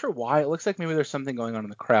not sure why. It looks like maybe there's something going on in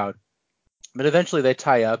the crowd. But eventually they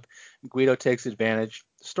tie up, and Guido takes advantage.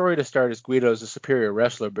 The story to start is Guido is a superior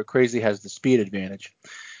wrestler, but Crazy has the speed advantage.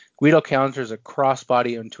 Guido counters a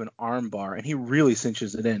crossbody into an arm bar, and he really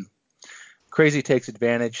cinches it in. Crazy takes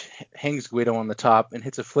advantage, hangs Guido on the top, and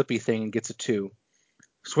hits a flippy thing and gets a 2.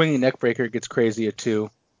 Swinging neckbreaker gets Crazy a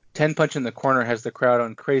 2. 10 punch in the corner has the crowd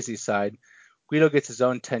on Crazy's side. Guido gets his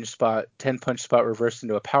own 10 punch spot reversed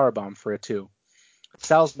into a powerbomb for a 2.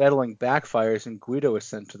 Sal's meddling backfires, and Guido is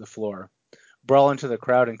sent to the floor. Brawl into the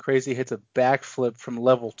crowd, and Crazy hits a backflip from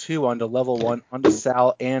level 2 onto level 1 onto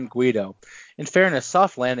Sal and Guido. In fairness,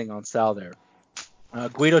 soft landing on Sal there.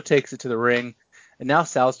 Guido takes it to the ring, and now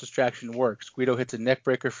Sal's distraction works. Guido hits a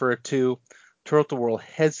neckbreaker for a 2. Tilt-a-whirl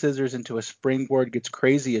head scissors into a springboard gets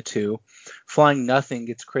Crazy a 2. Flying nothing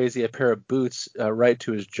gets Crazy a pair of boots right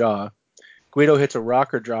to his jaw. Guido hits a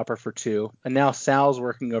rocker dropper for 2, and now Sal's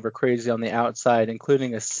working over Crazy on the outside,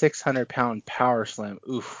 including a 600-pound power slam.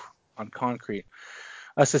 Oof. On concrete.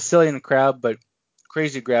 A Sicilian crab, but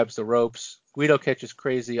Crazy grabs the ropes. Guido catches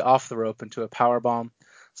Crazy off the rope into a powerbomb.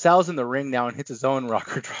 Sal's in the ring now and hits his own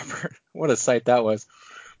rocker dropper. What a sight that was.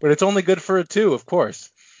 But it's only good for a 2, of course.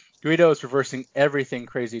 Guido is reversing everything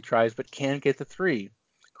Crazy tries, but can't get the 3.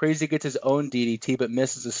 Crazy gets his own DDT, but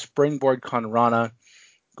misses a springboard Conrana.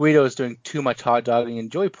 Guido is doing too much hot dogging,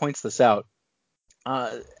 and Joey points this out.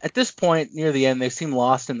 At this point, near the end, they seem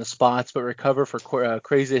lost in the spots, but recover for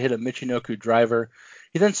Crazy to hit a Michinoku driver.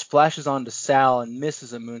 He then splashes onto Sal and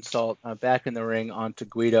misses a moonsault back in the ring onto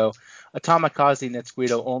Guido. A Tamikaze nets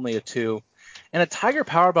Guido only a 2. And a Tiger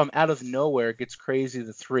Powerbomb out of nowhere gets Crazy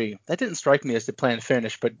the 3. That didn't strike me as the planned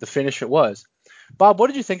finish, but the finish it was. Bob, what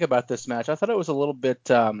did you think about this match? I thought it was a little bit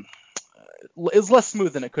it was less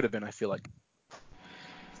smooth than it could have been, I feel like.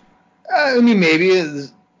 I mean, maybe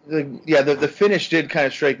the finish did kind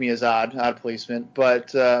of strike me as odd placement,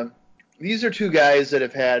 but these are two guys that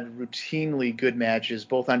have had routinely good matches,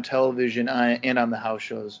 both on television and on the house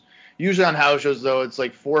shows. Usually on house shows, though, it's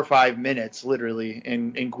like 4 or 5 minutes, literally,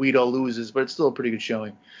 and Guido loses, but it's still a pretty good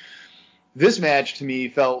showing. This match, to me,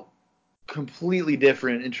 felt completely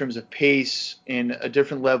different in terms of pace and a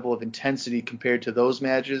different level of intensity compared to those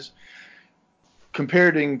matches.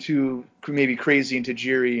 Comparing to maybe Crazy and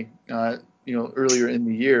Tajiri, earlier in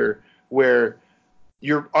the year, where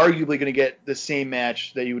you're arguably going to get the same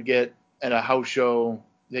match that you would get at a house show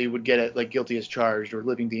that you would get at like Guilty as Charged or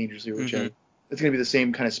Living Dangerously, or whichever. Mm-hmm. It's going to be the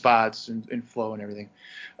same kind of spots and flow and everything.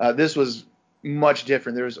 This was much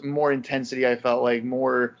different. There was more intensity, I felt like,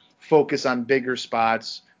 more focus on bigger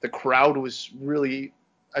spots. The crowd was really,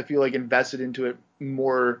 I feel like, invested into it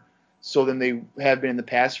more so than they have been in the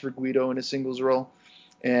past for Guido in a singles role.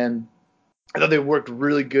 And I thought they worked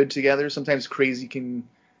really good together. Sometimes Crazy can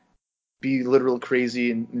be literal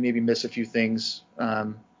crazy and maybe miss a few things.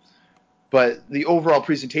 But the overall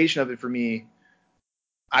presentation of it for me,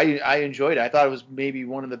 I enjoyed it. I thought it was maybe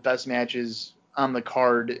one of the best matches on the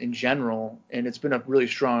card in general, and it's been a really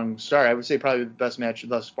strong start. I would say probably the best match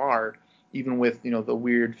thus far, even with the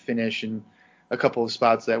weird finish and a couple of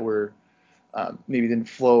spots that were maybe didn't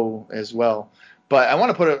flow as well. But I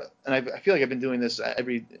want to put and I feel like I've been doing this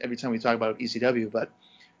every time we talk about ECW, but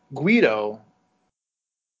Guido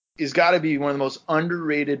has got to be one of the most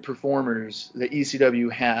underrated performers that ECW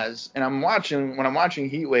has. And when I'm watching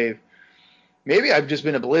Heatwave, maybe I've just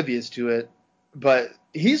been oblivious to it, but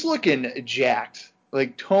he's looking jacked,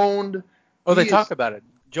 like toned. Oh, they talk about it.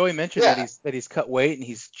 Joey mentioned that he's cut weight and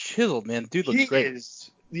he's chiseled, man. Dude looks great.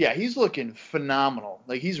 He's looking phenomenal.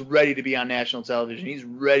 Like, he's ready to be on national television. He's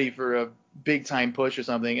ready for a big time push or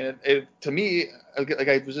something. And it to me, like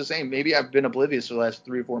I was just saying, maybe I've been oblivious for the last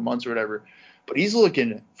 3 or 4 months or whatever, but he's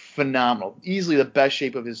looking phenomenal. Easily the best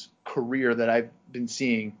shape of his career that I've been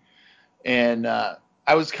seeing. And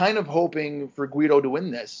I was kind of hoping for Guido to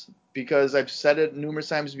win this because I've said it numerous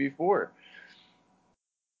times before.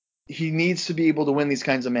 He needs to be able to win these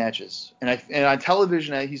kinds of matches, and on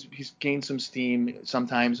television he's gained some steam.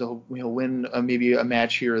 Sometimes he'll win maybe a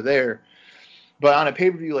match here or there, but on a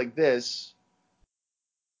pay-per-view like this,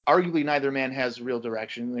 arguably neither man has real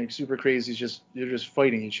direction. Like, Super Crazy they're just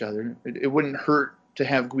fighting each other. It wouldn't hurt to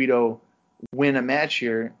have Guido win a match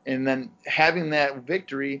here, and then having that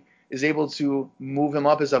victory is able to move him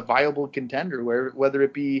up as a viable contender, whether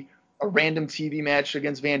it be a random TV match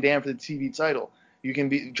against Van Dam for the TV title.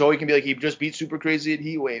 Joey can be like, he just beat Super Crazy at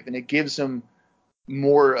Heatwave, and it gives him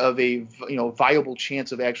more of a viable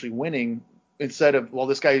chance of actually winning instead of, well,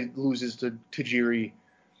 this guy loses to Tajiri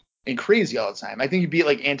and Crazy all the time. I think he beat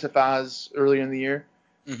like Antifaz earlier in the year,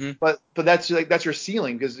 but that's your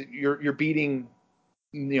ceiling because you're beating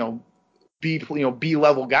B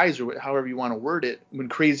level guys or however you want to word it when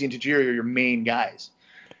Crazy and Tajiri are your main guys,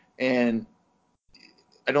 and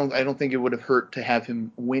I don't think it would have hurt to have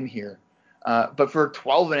him win here, but for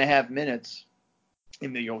 12 and a half minutes,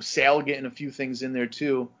 and Sal getting a few things in there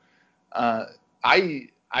too, I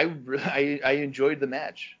enjoyed the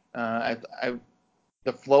match.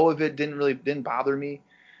 The flow of it didn't bother me,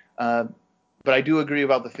 but I do agree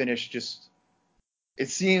about the finish. Just it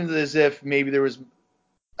seemed as if maybe there was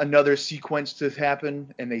another sequence to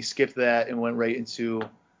happen, and they skipped that and went right into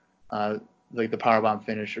like the powerbomb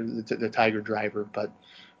finish or the Tiger Driver. But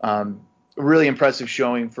a really impressive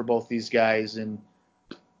showing for both these guys, and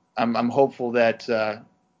I'm hopeful that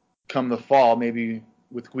come the fall, maybe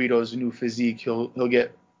with Guido's new physique, he'll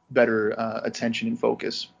get better attention and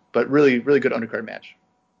focus. But really, really good undercard match.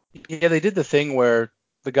 Yeah, they did the thing where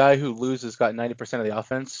the guy who loses got 90% of the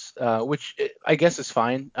offense, which I guess is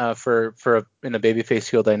fine in a babyface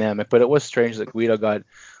heel dynamic. But it was strange that Guido got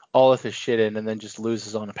all of his shit in and then just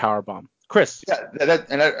loses on a powerbomb. Chris. Yeah,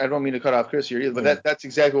 and I don't mean to cut off Chris here either, but that's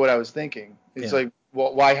exactly what I was thinking. It's like,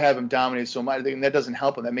 well, why have him dominate so much? And that doesn't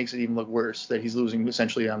help him. That makes it even look worse that he's losing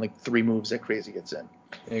essentially on like 3 moves that Crazy gets in.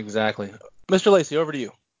 Exactly. Mr. Lacey, over to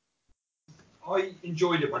you. I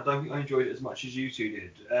enjoyed it, but I don't think I enjoyed it as much as you two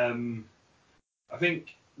did. I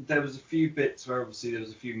think there was a few bits where obviously there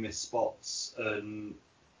was a few missed spots and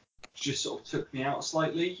just sort of took me out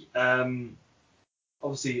slightly.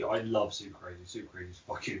 Obviously, I love Super Crazy. Super Crazy is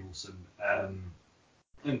fucking awesome.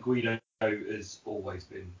 And Guido has always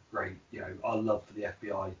been great. Our love for the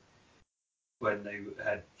FBI when they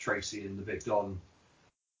had Tracy and the Big Don,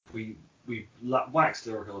 we waxed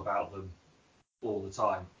lyrical about them all the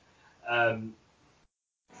time.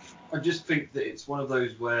 I just think that it's one of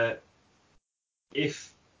those where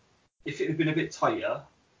if it had been a bit tighter,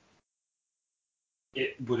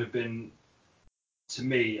 it would have been, to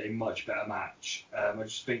me, a much better match. I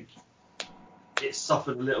just think it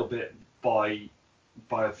suffered a little bit by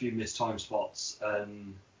a few missed time spots,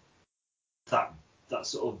 and that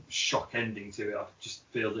sort of shock ending to it. I just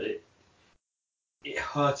feel that it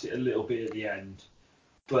hurt it a little bit at the end.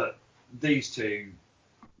 But these two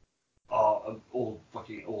are all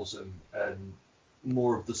fucking awesome, and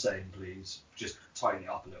more of the same, please. Just tighten it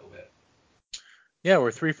up a little bit. Yeah,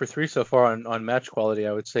 we're 3 for 3 so far on match quality,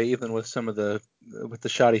 I would say, even with some of the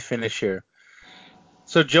shoddy finish here.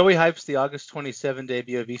 So Joey hypes the August 27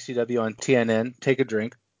 debut of ECW on TNN, Take a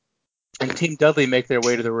Drink, and Team Dudley make their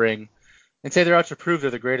way to the ring and say they're out to prove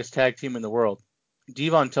they're the greatest tag team in the world.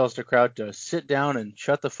 Devon tells the crowd to sit down and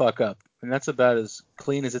shut the fuck up, and that's about as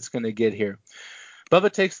clean as it's going to get here.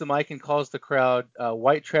 Bubba takes the mic and calls the crowd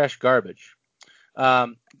white trash garbage.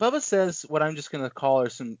 Bubba says what I'm just going to call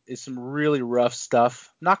is some really rough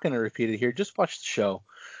stuff. Not going to repeat it here. Just watch the show.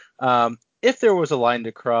 If there was a line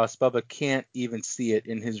to cross, Bubba can't even see it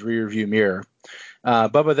in his rearview mirror.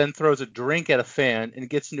 Bubba then throws a drink at a fan and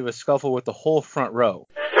gets into a scuffle with the whole front row.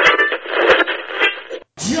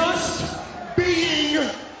 Just being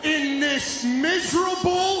in this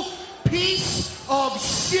miserable piece of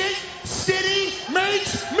shit city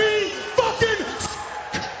makes me fucking...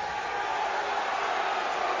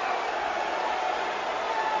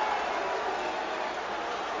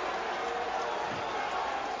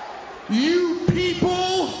 You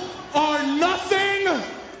people are nothing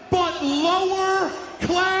but lower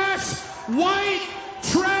class, white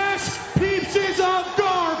trash pieces of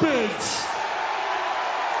garbage.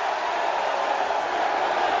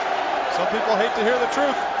 Some people hate to hear the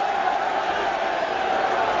truth.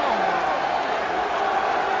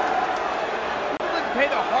 Who wouldn't pay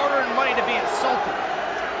the hard-earned money to be insulted?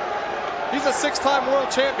 He's a 6-time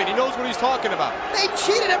world champion. He knows what he's talking about. They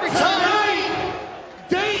cheated every time. Tonight,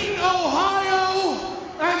 Dayton, Ohio,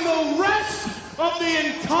 and the rest of the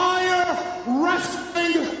entire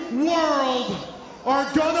wrestling world are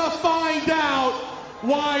gonna find out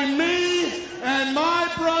why me and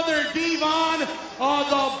my brother Devon are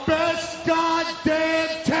the best goddamn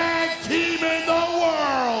tag team in the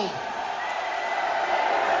world.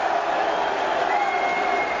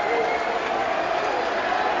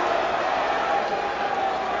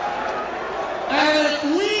 And if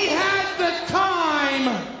we had the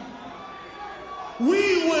time,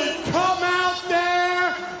 we would come out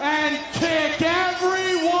there and kick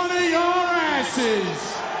every one of your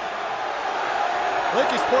asses. I think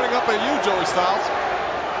he's pointing up at you, Joey Styles.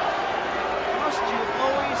 Must you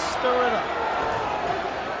always stir it up?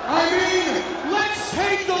 I mean, let's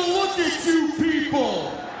take a look at you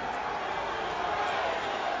people.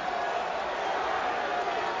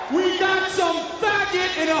 got some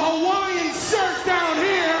faggot in a Hawaiian shirt down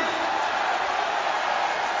here.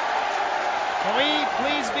 Can we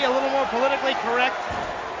please be a little more politically correct?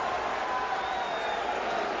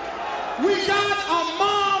 We got a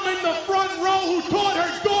mom in the front row who taught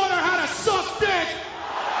her daughter how to suck dick.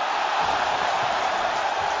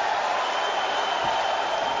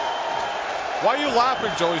 Why are you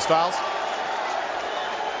laughing, Joey Styles?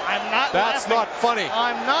 I'm not That's laughing. not funny.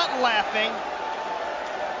 I'm not laughing.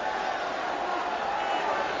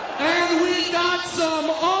 And we got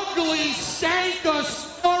some ugly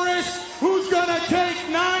Stankosaurus who's gonna take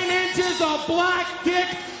 9 inches of black dick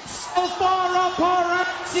so far up her ass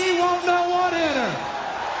she won't know what hit her.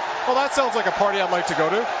 Well, that sounds like a party I'd like to go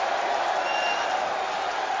to.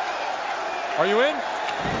 Are you in?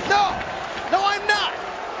 No, I'm not.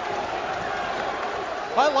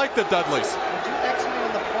 I like the Dudleys. Would you X me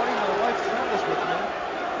in the party? My wife travels with me.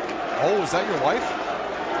 Oh, is that your wife?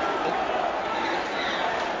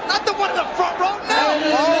 Not the one in the front row, no. And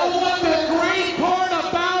you know what the great part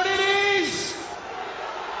about it is?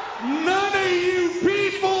 None of you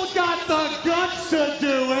people got the guts to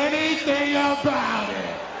do anything about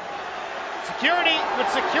it. Would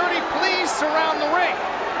security please surround the ring?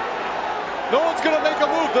 No one's going to make a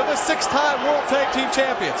move. They're the 6-time World Tag Team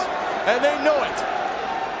Champions. And they know it.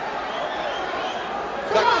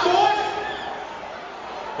 Come on, boy.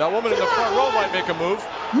 That woman in the front row might make a move.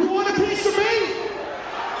 You want a piece of me?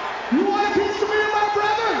 You want a piece of me and my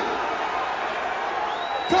brother?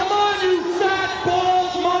 Come on, you fat,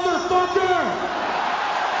 bald motherfucker!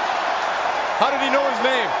 How did he know his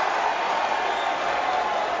name?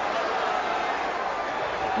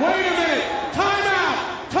 Wait a minute! Time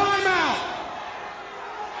out! Time out!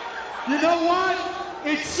 You know what?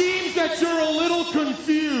 It seems that you're a little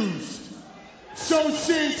confused. So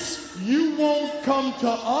since you won't come to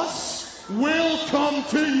us, we'll come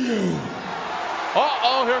to you.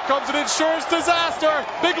 Uh-oh, here comes an insurance disaster.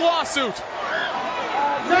 Big lawsuit.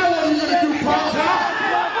 Now what are you gonna do, punk? Huh?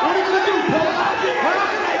 What are you gonna do, punk? Huh?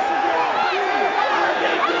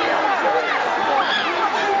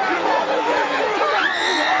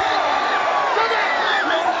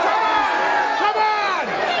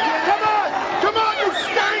 Come on, you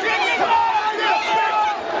stink! Come on!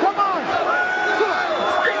 Come on!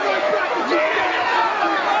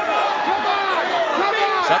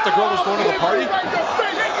 Is that the girl who's going to the party?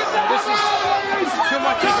 This is too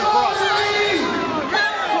much even for us.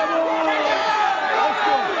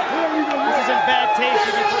 This is in bad taste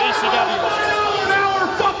even for ECW. Our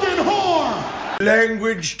fucking whore!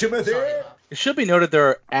 Language, Timothy. It should be noted there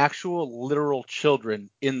are actual literal children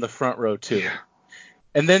in the front row too.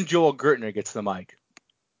 And then Joel Gertner gets the mic.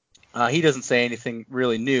 He doesn't say anything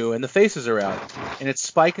really new, and the faces are out. And it's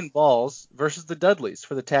Spike and Balls versus the Dudleys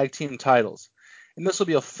for the tag team titles. And this will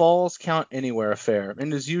be a Falls Count Anywhere affair.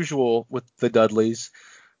 And as usual with the Dudleys,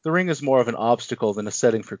 the ring is more of an obstacle than a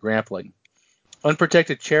setting for grappling.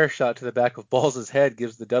 Unprotected chair shot to the back of Balls' head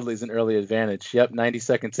gives the Dudleys an early advantage. Yep, 90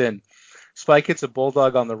 seconds in. Spike hits a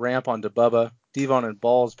bulldog on the ramp onto Bubba. Devon and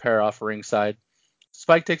Balls pair off ringside.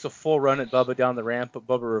 Spike takes a full run at Bubba down the ramp, but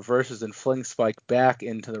Bubba reverses and flings Spike back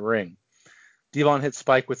into the ring. Devon hits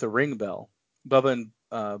Spike with a ring bell. Bubba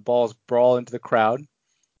and Balls brawl into the crowd.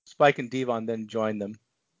 Spike and Devon then join them.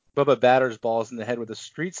 Bubba batters Balls in the head with a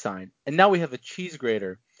street sign. And now we have a cheese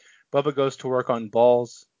grater. Bubba goes to work on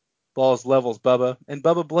Balls. Balls levels Bubba, and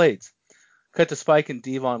Bubba blades. Cut to Spike and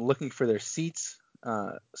Devon looking for their seats.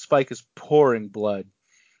 Spike is pouring blood.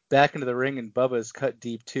 Back into the ring, and Bubba is cut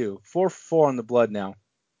deep too. 4-4 on the blood now.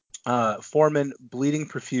 Foreman bleeding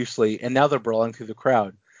profusely, and now they're brawling through the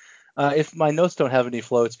crowd. If my notes don't have any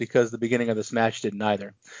flow, it's because the beginning of this match didn't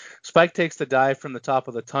either. Spike takes the dive from the top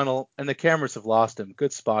of the tunnel, and the cameras have lost him.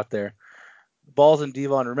 Good spot there. Balls and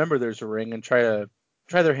Devon remember there's a ring and try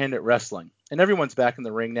their hand at wrestling. And everyone's back in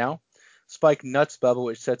the ring now. Spike nuts Bubba,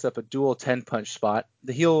 which sets up a dual 10-punch spot.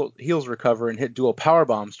 The heels recover and hit dual power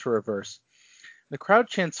bombs to reverse. The crowd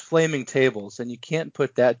chants flaming tables, and you can't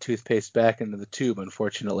put that toothpaste back into the tube,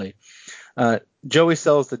 unfortunately. Joey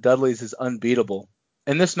sells the Dudleys as unbeatable,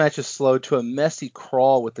 and this match is slowed to a messy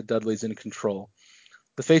crawl with the Dudleys in control.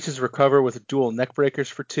 The faces recover with dual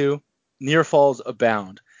neckbreakers for 2. Near falls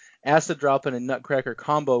abound. Acid drop and a nutcracker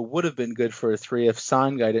combo would have been good for a 3 if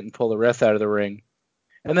Sign Guy didn't pull the ref out of the ring.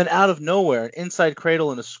 And then out of nowhere, an inside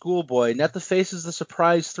cradle and a schoolboy net the faces the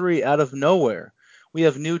surprise 3 out of nowhere. We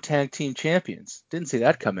have new tag team champions. Didn't see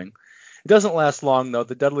that coming. It doesn't last long, though.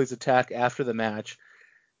 The Dudleys attack after the match.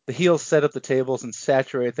 The heels set up the tables and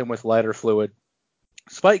saturate them with lighter fluid.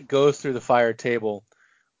 Spike goes through the fire table.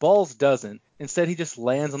 Balls doesn't. Instead, he just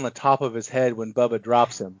lands on the top of his head when Bubba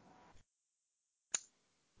drops him.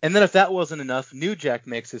 And then if that wasn't enough, New Jack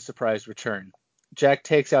makes his surprise return. Jack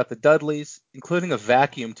takes out the Dudleys, including a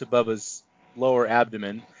vacuum to Bubba's lower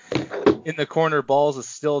abdomen. In the corner, Balls is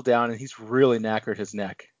still down, and he's really knackered his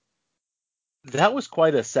neck. That was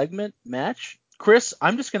quite a segment match. Chris,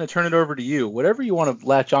 I'm just going to turn it over to you. Whatever you want to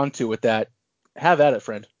latch onto with that, have at it,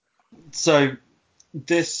 friend. So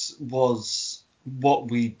this was what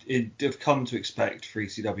we'd have come to expect for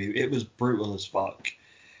ECW. It was brutal as fuck.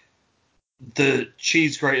 The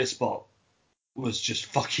cheese grater spot was just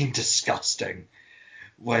fucking disgusting.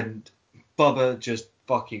 When Bubba just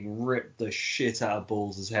fucking ripped the shit out of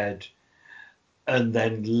Balls' head and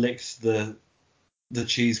then licked the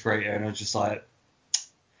cheese grater, and I was just like,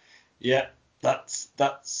 yeah,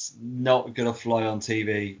 that's not gonna fly on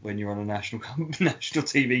TV when you're on a national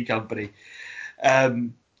TV company.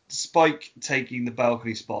 Spike taking the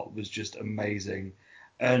balcony spot was just amazing,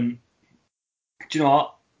 and do you know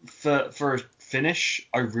what? For a finish,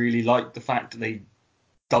 I really liked the fact that they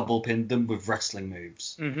double pinned them with wrestling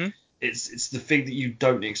moves. Mm-hmm. It's the thing that you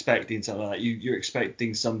don't expect in something like that. You're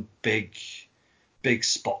expecting some big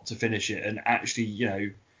spot to finish it, and actually, you know,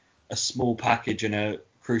 a small package and a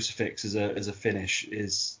crucifix as a finish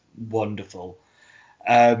is wonderful.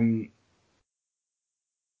 I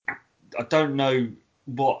don't know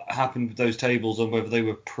what happened with those tables, or whether they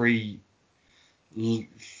were pre-fired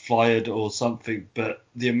or something, but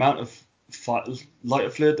the amount of lighter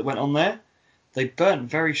fluid that went on there, they burnt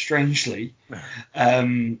very strangely.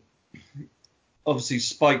 Obviously,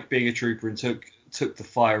 Spike being a trooper and took the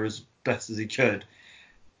fire as best as he could.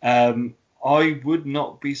 I would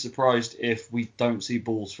not be surprised if we don't see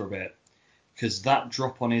Balls for a bit, because that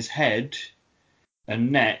drop on his head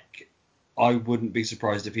and neck, I wouldn't be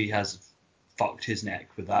surprised if he has fucked his neck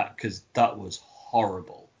with that, because that was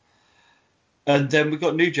horrible. And then we've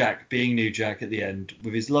got New Jack being New Jack at the end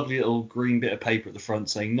with his lovely little green bit of paper at the front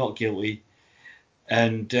saying not guilty,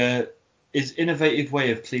 and his innovative way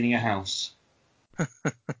of cleaning a house.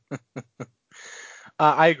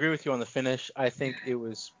 I agree with you on the finish. I think it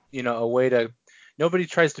was, a way to. Nobody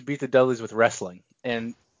tries to beat the Dudleys with wrestling,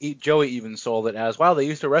 and Joey even sold it as, wow, they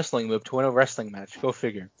used a wrestling move to win a wrestling match. Go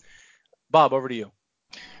figure. Bob, over to you.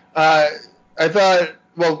 I thought,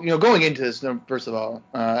 going into this, first of all,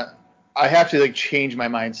 I have to change my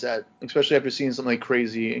mindset, especially after seeing something like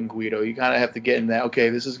Crazy and Guido. You kind of have to get in that, okay,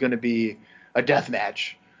 this is going to be a death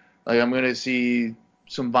match. I'm going to see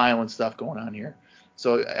some violent stuff going on here.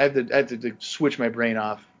 So I had to switch my brain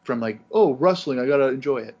off from wrestling, I got to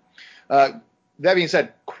enjoy it. That being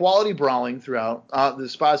said, quality brawling throughout. The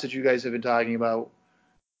spots that you guys have been talking about,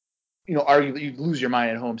 arguably you'd lose your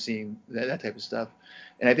mind at home seeing that type of stuff.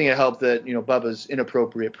 And I think it helped that, Bubba's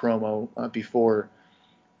inappropriate promo before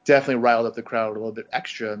definitely riled up the crowd a little bit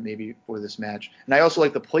extra maybe for this match. And I also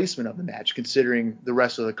like the placement of the match considering the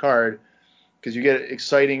rest of the card, because you get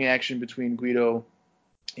exciting action between Guido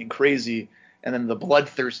and Crazy, and then the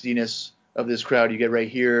bloodthirstiness of this crowd you get right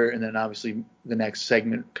here, and then obviously the next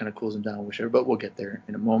segment kind of cools them down, but we'll get there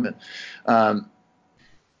in a moment. I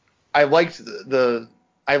liked the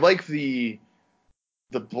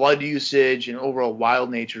blood usage and overall wild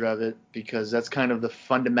nature of it, because that's kind of the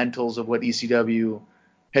fundamentals of what ECW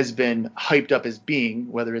has been hyped up as being,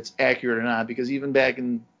 whether it's accurate or not, because even back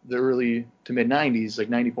in the early to mid 90s, like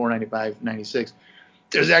 94, 95, 96,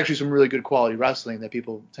 there's actually some really good quality wrestling that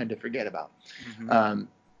people tend to forget about. Mm-hmm.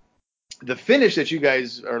 The finish that you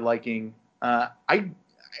guys are liking, I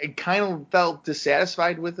kind of felt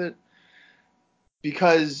dissatisfied with it,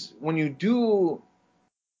 because when you do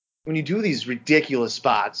these ridiculous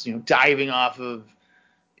spots, diving off of,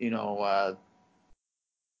 the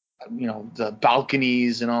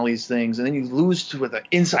balconies and all these things, and then you lose with an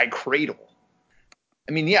inside cradle.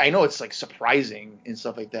 I mean, yeah, I know it's surprising and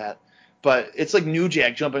stuff like that, but it's like New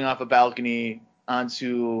Jack jumping off a balcony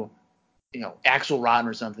onto, Axel Rotten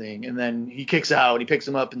or something, and then he kicks out, he picks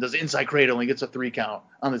him up and does the inside cradle, and he gets a 3 count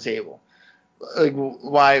on the table.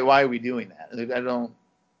 Why are we doing that? I don't.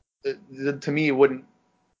 To me, it wouldn't.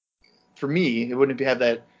 For me, it wouldn't have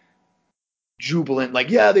that jubilant,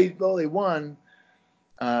 they won.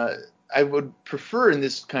 I would prefer in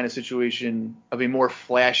this kind of situation of a more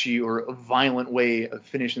flashy or a violent way of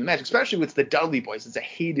finishing the match, especially with the Dudley Boys. It's a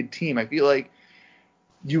hated team. I feel like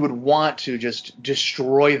you would want to just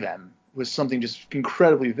destroy them with something just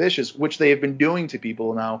incredibly vicious, which they have been doing to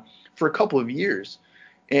people now for a couple of years.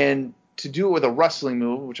 And to do it with a wrestling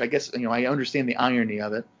move, which I guess, I understand the irony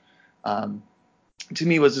of it, to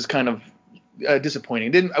me was just kind of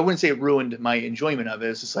disappointing. I wouldn't say it ruined my enjoyment of it.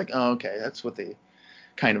 It's just okay, that's what they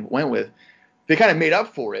kind of went with. They kind of made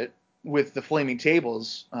up for it with the flaming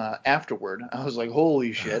tables afterward. I was like,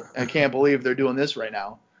 holy shit, I can't believe they're doing this right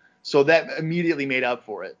now. So that immediately made up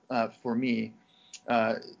for it for me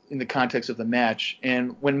in the context of the match.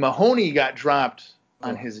 And when Mahoney got dropped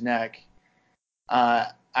on his neck,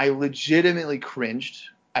 I legitimately cringed.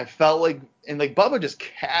 I felt like Bubba just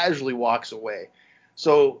casually walks away.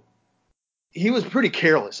 So he was pretty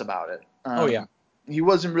careless about it. He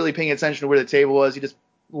wasn't really paying attention to where the table was. He just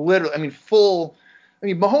literally,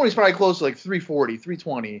 Mahoney's probably close to like 340,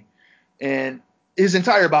 320. And his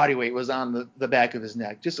entire body weight was on the back of his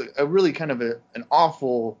neck. Just a really kind of an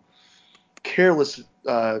awful, careless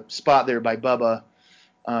spot there by Bubba.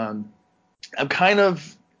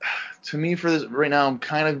 To me for this right now, I'm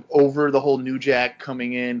kind of over the whole New Jack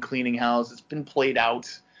coming in, cleaning house. It's been played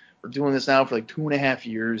out. We're doing this now for like 2.5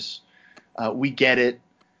 years. We get it.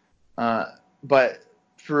 But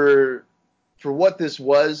for what this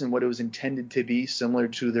was and what it was intended to be, similar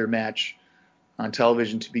to their match on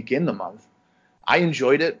television to begin the month, I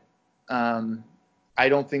enjoyed it. I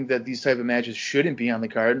don't think that these type of matches shouldn't be on the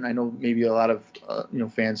card, and I know maybe a lot of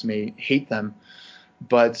fans may hate them,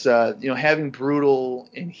 but having brutal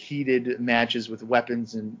and heated matches with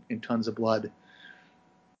weapons and tons of blood,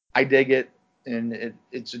 I dig it, and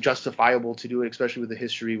it's justifiable to do it, especially with the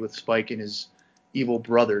history with Spike and his evil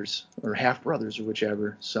brothers or half brothers or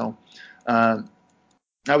whichever. So I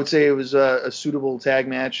would say it was a suitable tag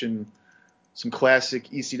match and some classic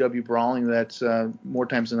ECW brawling that more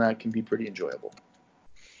times than not can be pretty enjoyable.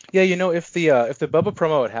 Yeah, if the Bubba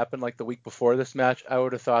promo had happened like the week before this match, I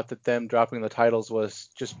would have thought that them dropping the titles was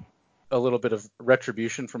just a little bit of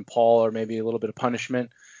retribution from Paul, or maybe a little bit of punishment,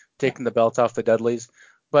 taking the belts off the Dudleys.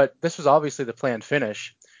 But this was obviously the planned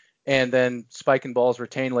finish, and then Spike and Balls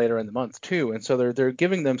retain later in the month too, and so they're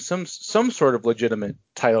giving them some sort of legitimate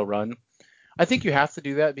title run. I think you have to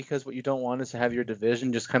do that because what you don't want is to have your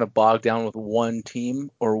division just kind of bogged down with one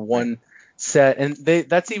team or one set. And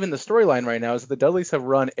that's even the storyline right now, is that the Dudleys have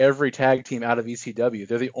run every tag team out of ECW.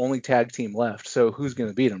 They're the only tag team left. So who's going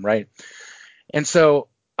to beat them, right? And so,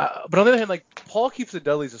 but on the other hand, like, Paul keeps the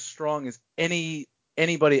Dudleys as strong as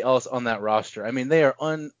anybody else on that roster. I mean, they are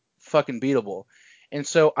unfucking beatable. And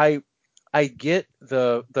so I get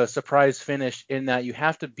the surprise finish in that you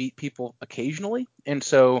have to beat people occasionally. And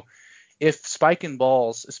so if Spike and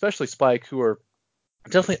Balls, especially Spike, who are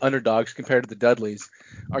definitely underdogs compared to the Dudleys,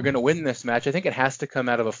 are going to win this match, I think it has to come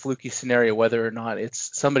out of a fluky scenario, whether or not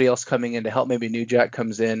it's somebody else coming in to help. Maybe New Jack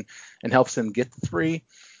comes in and helps them get the 3.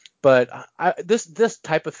 But this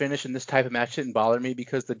type of finish and this type of match didn't bother me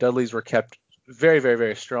because the Dudleys were kept very, very,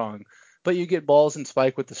 very strong. But you get Balls and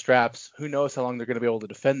Spike with the straps. Who knows how long they're going to be able to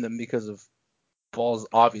defend them because of Balls'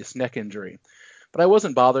 obvious neck injury. But I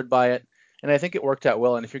wasn't bothered by it. And I think it worked out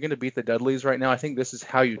well. And if you're going to beat the Dudleys right now, I think this is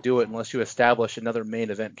how you do it, unless you establish another main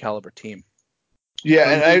event caliber team. Yeah,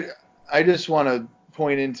 and I just want to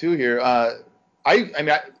point in too here.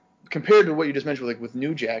 Compared to what you just mentioned with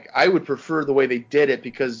New Jack, I would prefer the way they did it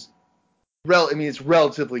because, it's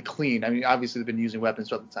relatively clean. I mean, obviously they've been using weapons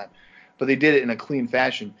throughout the time, but they did it in a clean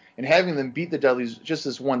fashion. And having them beat the Dudleys just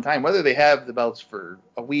this one time, whether they have the belts for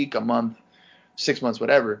a week, a month, 6 months,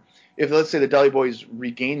 whatever, if let's say the Dudley Boys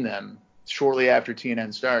regain them shortly after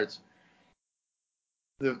TNN starts,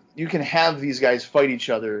 you can have these guys fight each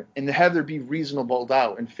other and have there be reasonable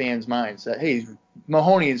doubt in fans' minds that, hey,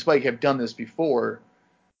 Mahoney and Spike have done this before.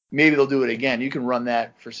 Maybe they'll do it again. You can run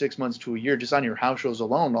that for 6 months to a year just on your house shows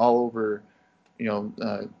alone, all over,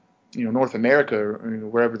 North America or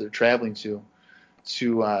wherever they're traveling to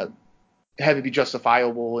have it be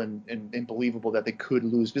justifiable and believable that they could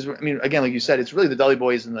lose. Because, again, like you said, it's really the Dudley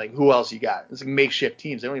Boys and like who else you got. It's like makeshift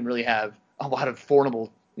teams. They don't even really have a lot of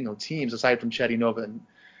formidable teams aside from Chetty Nova and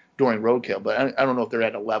Dorian Roadkill. But I don't know if they're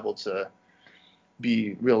at a level to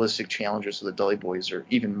be realistic challengers to the Dudley Boys or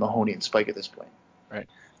even Mahoney and Spike at this point. Right.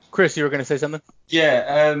 Chris, you were going to say something?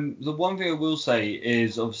 Yeah. The one thing I will say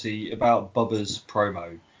is obviously about Bubba's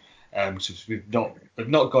promo. So we've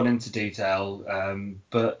not gone into detail,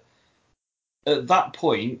 but at that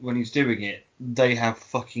point when he's doing it, they have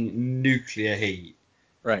fucking nuclear heat.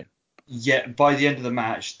 Right. Yet by the end of the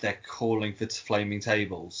match, they're calling for flaming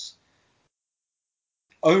tables.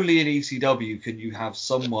 Only in ECW can you have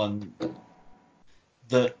someone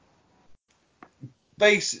that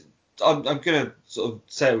I'm going to sort of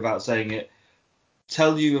say it without saying it,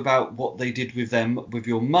 tell you about what they did with them, with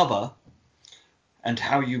your mother, and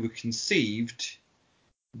how you were conceived,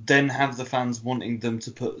 then have the fans wanting them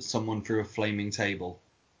to put someone through a flaming table.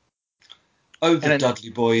 Oh, the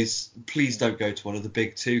Dudley Boys, please don't go to one of the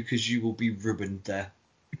big two because you will be ruined there.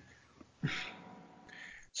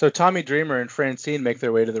 So Tommy Dreamer and Francine make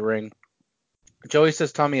their way to the ring. Joey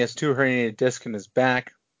says Tommy has 2 herniated discs in his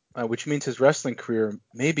back, which means his wrestling career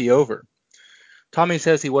may be over. Tommy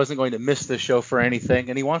says he wasn't going to miss this show for anything,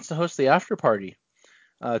 and he wants to host the after party.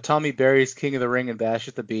 Tommy buries King of the Ring and Bash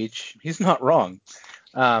at the beach. He's not wrong.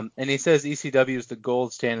 And he says ECW is the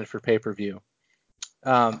gold standard for pay-per-view.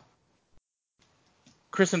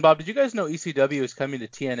 Chris and Bob, did you guys know ECW is coming to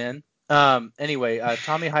TNN? Anyway,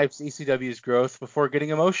 Tommy hypes ECW's growth before getting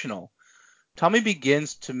emotional. Tommy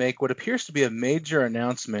begins to make what appears to be a major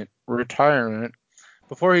announcement, retirement,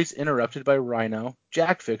 before he's interrupted by Rhino,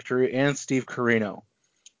 Jack Victory, and Steve Corino.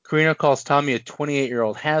 Corino calls Tommy a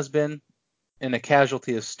 28-year-old has-been and a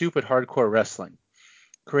casualty of stupid hardcore wrestling.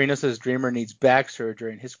 Corino says Dreamer needs back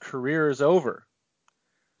surgery and his career is over.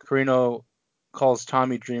 Corino calls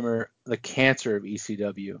Tommy Dreamer the cancer of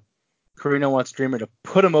ECW. Corino wants Dreamer to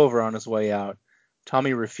put him over on his way out.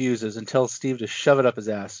 Tommy refuses and tells Steve to shove it up his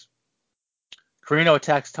ass. Corino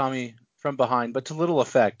attacks Tommy from behind, but to little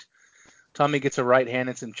effect. Tommy gets a right hand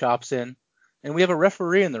and some chops in, and we have a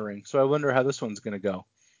referee in the ring, so I wonder how this one's going to go.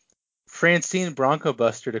 Francine Bronco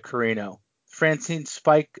Buster to Corino. Francine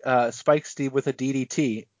spikes Steve with a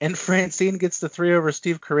DDT, and Francine gets the 3 over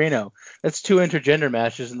Steve Corino. That's 2 intergender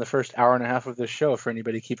matches in the first hour and a half of this show for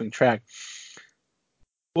anybody keeping track.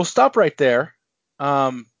 We'll stop right there.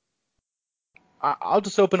 I'll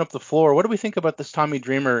just open up the floor. What do we think about this Tommy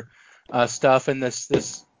Dreamer stuff and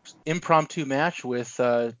this impromptu match with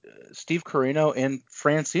Steve Corino and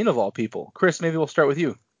Francine of all people? Chris, maybe we'll start with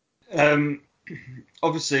you.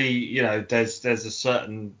 Obviously, you know, there's a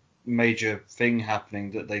certain major thing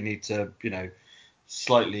happening that they need to, you know,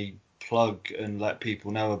 slightly plug and let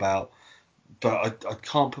people know about, but I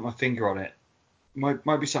can't put my finger on it.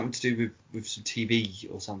 Might be something to do with some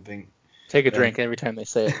TV or something. Take a drink every time they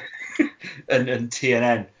say it. and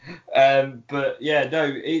TNN. But yeah,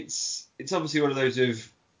 no, it's obviously one of those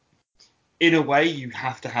of, in a way, you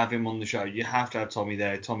have to have him on the show. You have to have Tommy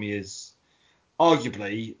there. Tommy is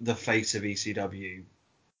arguably the face of ECW.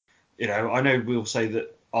 You know, I know we'll say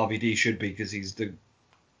that RVD should be because he's the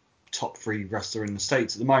top 3 wrestler in the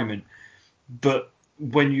States at the moment. But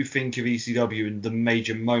when you think of ECW and the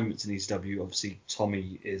major moments in ECW, obviously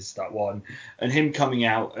Tommy is that one. And him coming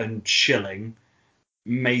out and shilling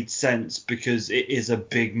made sense because it is a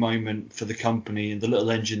big moment for the company and the little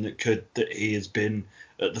engine that he has been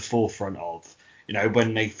at the forefront of. You know,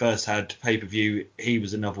 when they first had pay-per-view, he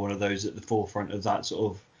was another one of those at the forefront of that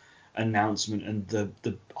sort of announcement and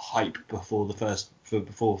the hype before first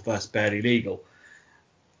Barely Legal.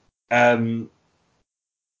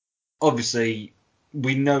 Obviously,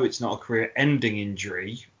 we know it's not a career-ending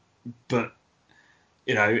injury, but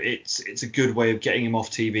you know, it's a good way of getting him off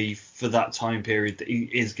TV for that time period that he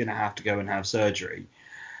is going to have to go and have surgery.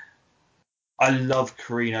 I love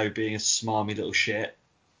Corino being a smarmy little shit.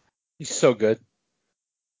 He's so good.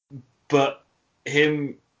 But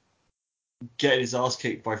him getting his ass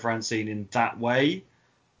kicked by Francine in that way,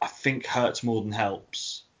 I think hurts more than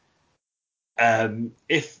helps.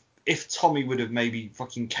 If Tommy would have maybe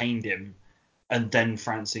fucking caned him and then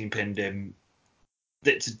Francine pinned him,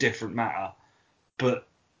 it's a different matter. But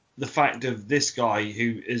the fact of this guy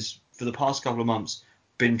who is, for the past couple of months,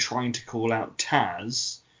 been trying to call out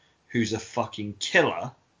Taz, who's a fucking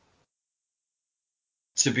killer,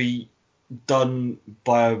 to be done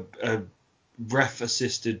by a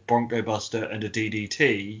ref-assisted Bronco Buster and a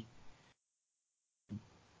DDT,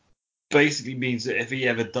 basically means that if he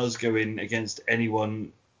ever does go in against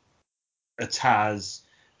anyone, a Taz,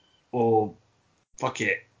 or fuck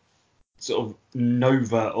it, sort of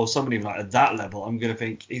Nova or somebody like at that level, I'm going to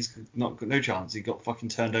think he's not got no chance. He got fucking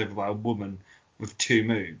turned over by a woman with 2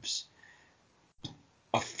 moves.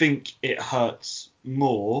 I think it hurts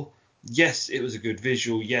more. Yes, it was a good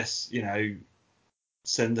visual. Yes, you know,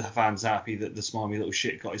 send the fans happy that the smarmy little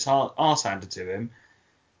shit got his arse handed to him.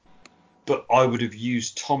 But I would have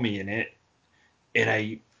used Tommy in it in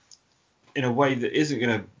a way that isn't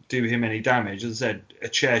going to do him any damage. As I said, a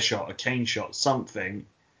chair shot, a cane shot, something.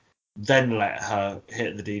 Then let her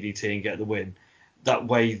hit the DDT and get the win. That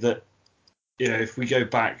way that, you know, if we go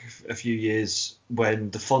back a few years when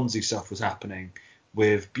the Fonzie stuff was happening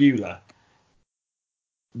with Beulah,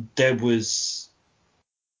 there was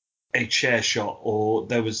a chair shot or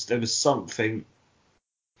there was something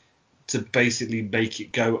to basically make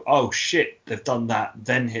it go, oh shit, they've done that,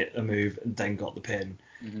 then hit a move and then got the pin.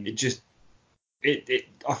 Mm-hmm.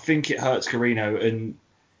 I think it hurts Corino, and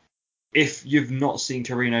if you've not seen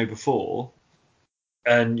Corino before,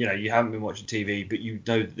 and you know you haven't been watching TV, but you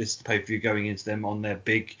know that this is the pay-per-view going into them on their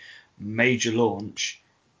big major launch,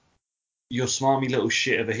 your smarmy little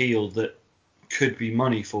shit of a heel that could be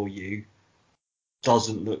money for you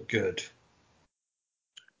doesn't look good.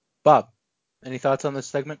 Bob, any thoughts on this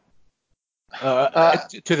segment? To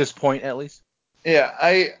this point, at least. Yeah,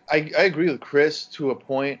 I agree with Chris to a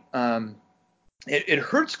point. It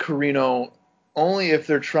hurts Carino only if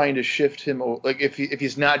they're trying to shift him, like if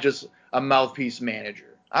he's not just a mouthpiece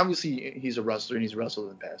manager. Obviously, he's a wrestler and he's wrestled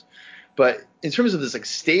in the past. But in terms of this like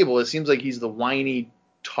stable, it seems like he's the whiny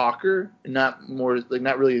talker, and not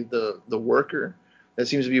really the worker. That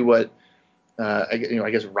seems to be what I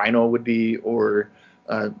guess Rhino would be, or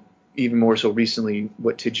even more so recently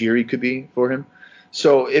what Tajiri could be for him.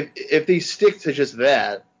 So if they stick to just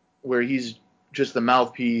that, where he's just the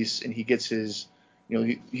mouthpiece and he gets his,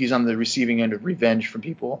 he's on the receiving end of revenge from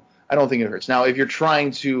people, I don't think it hurts. Now, if you're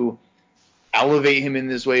trying to elevate him in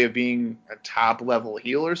this way of being a top level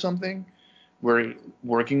heel or something, where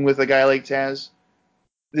working with a guy like Taz,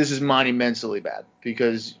 this is monumentally bad,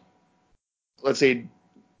 because let's say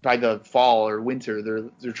by the fall or winter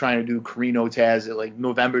they're trying to do Carino Taz at like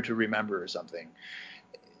November to Remember or something.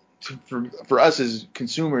 For us as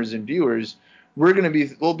consumers and viewers,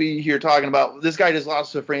 we'll be here talking about this guy just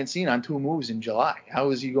lost to Francine on 2 moves in July.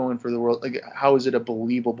 How is he going for the world? Like, how is it a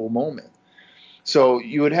believable moment? So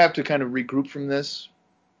you would have to kind of regroup from this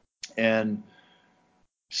and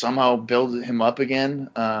somehow build him up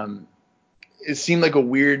again. It seemed like a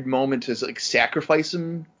weird moment to like sacrifice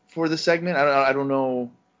him for the segment. I don't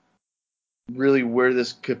know really where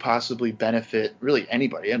this could possibly benefit really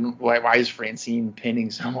anybody. And why is Francine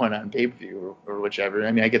pinning someone on pay-per-view or whichever?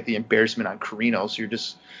 I mean, I get the embarrassment on Carino, so you're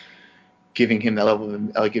just giving him that level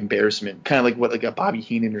of like embarrassment, kind of like what like a Bobby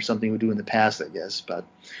Heenan or something would do in the past, I guess. But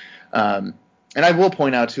and I will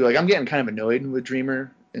point out too, like I'm getting kind of annoyed with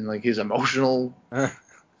Dreamer and like his emotional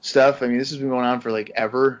stuff. I mean, this has been going on for like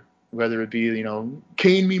ever, whether it be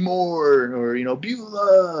Cane Me More or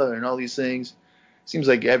Beulah and all these things. Seems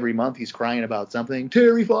like every month he's crying about something.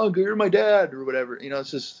 Terry Funk, you're my dad, or whatever.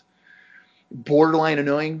 It's just borderline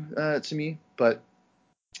annoying to me. But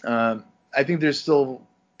I think there's still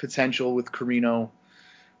potential with Carino.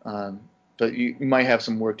 But you might have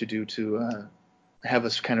some work to do to have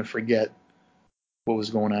us kind of forget what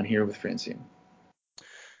was going on here with Francine.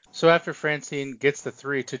 So after Francine gets the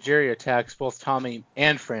 3, Tajiri attacks both Tommy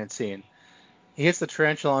and Francine. He hits the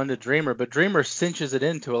tarantula onto Dreamer, but Dreamer cinches it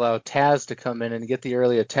in to allow Taz to come in and get the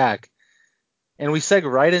early attack. And we seg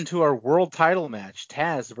right into our world title match,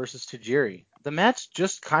 Taz versus Tajiri. The match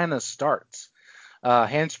just kind of starts.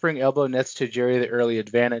 Handspring elbow nets Tajiri the early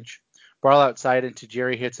advantage. Brawl outside, and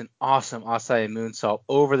Tajiri hits an awesome Asai moonsault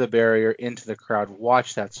over the barrier into the crowd.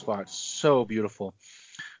 Watch that spot. So beautiful.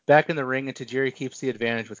 Back in the ring, and Tajiri keeps the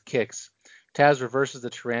advantage with kicks. Taz reverses the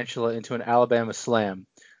tarantula into an Alabama slam.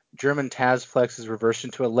 German Tazplex is reversed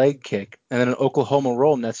into a leg kick, and then an Oklahoma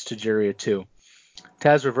roll nets Tajiri a 2.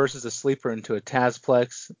 Taz reverses a sleeper into a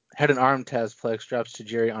Tazplex. Head and arm Tazplex drops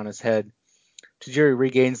Tajiri on his head. Tajiri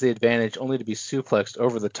regains the advantage, only to be suplexed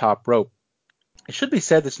over the top rope. It should be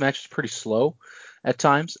said this match is pretty slow at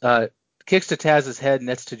times. Kicks to Taz's head,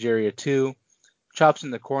 nets Tajiri a 2. Chops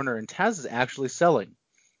in the corner, and Taz is actually selling.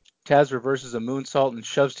 Taz reverses a moonsault and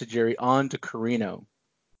shoves Tajiri onto Carino.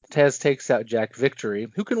 Taz takes out Jack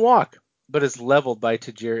Victory, who can walk, but is leveled by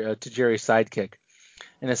Tajiri's sidekick.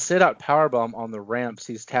 And a sit-out powerbomb on the ramp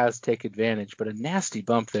sees Taz take advantage, but a nasty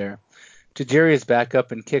bump there. Tajiri is back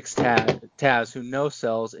up and kicks Taz, who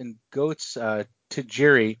no-sells, and goats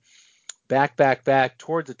Tajiri back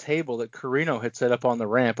towards a table that Carino had set up on the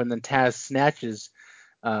ramp, and then Taz snatches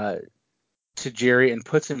Tajiri and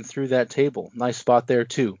puts him through that table. Nice spot there,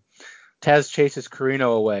 too. Taz chases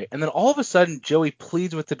Carino away, and then all of a sudden Joey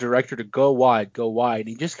pleads with the director to go wide. And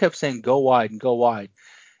he just kept saying go wide.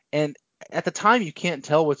 And at the time you can't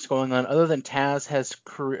tell what's going on other than Taz has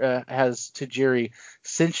Tajiri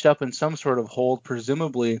cinched up in some sort of hold,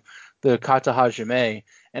 presumably the Kata Hajime,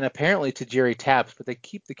 and apparently Tajiri taps, but they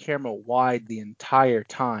keep the camera wide the entire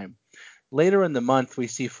time. Later in the month we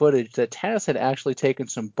see footage that Taz had actually taken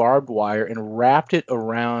some barbed wire and wrapped it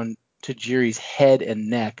around Tajiri's head and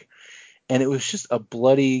neck. And it was just a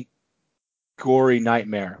bloody, gory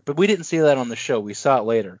nightmare. But we didn't see that on the show. We saw it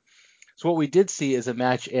later. So what we did see is a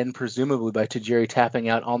match end, presumably by Tajiri tapping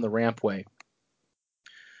out on the rampway.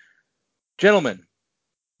 Gentlemen,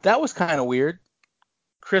 that was kind of weird.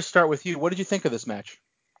 Chris, start with you. What did you think of this match?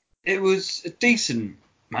 It was a decent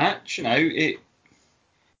match. It's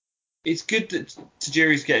good that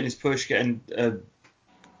Tajiri's getting his push, getting a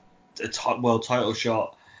world title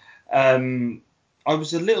shot. I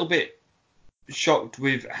was a little bit shocked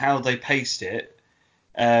with how they paced it.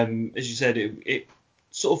 As you said, it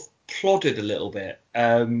sort of plodded a little bit,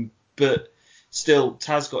 but still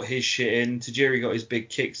Taz got his shit in, Tajiri got his big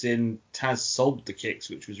kicks in, Taz sold the kicks,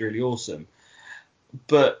 which was really awesome.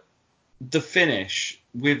 But the finish,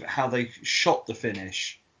 with how they shot the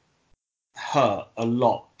finish, hurt a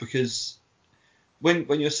lot, because when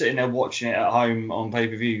you're sitting there watching it at home on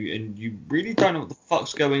pay-per-view and you really don't know what the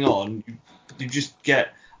fuck's going on, you just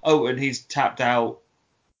get, oh, and he's tapped out,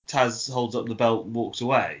 Taz holds up the belt and walks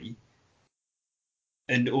away,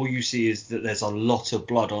 and all you see is that there's a lot of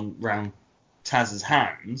blood around Taz's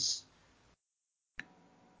hands.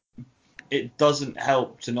 It doesn't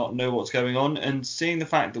help to not know what's going on, and seeing the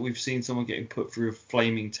fact that we've seen someone getting put through a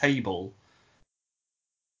flaming table,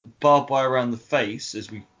 barbed wire around the face, as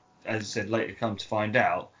I said, later come to find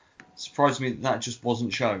out, surprised me that just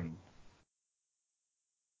wasn't shown.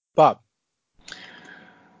 Bob.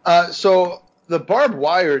 So the barbed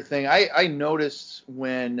wire thing, I noticed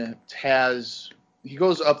when Taz, he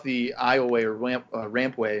goes up the aisleway or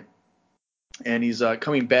rampway, and he's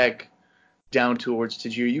coming back down towards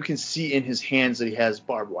Tajiri. You can see in his hands that he has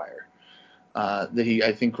barbed wire that he,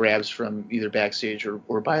 I think, grabs from either backstage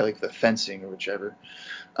or by like the fencing or whichever.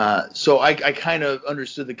 So I kind of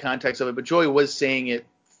understood the context of it, but Joey was saying it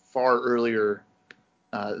far earlier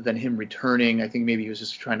than him returning. I think maybe he was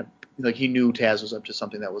just trying to, like, he knew Taz was up to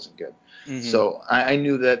something that wasn't good. Mm-hmm. So I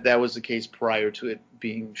knew that was the case prior to it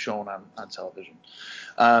being shown on television.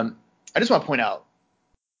 I just want to point out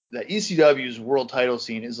that ECW's world title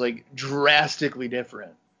scene is like drastically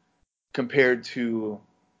different compared to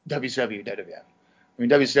WCW, WWF. I mean,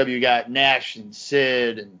 WCW got Nash and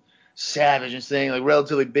Sid and Savage and saying like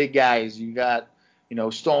relatively big guys. You got,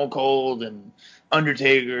 Stone Cold and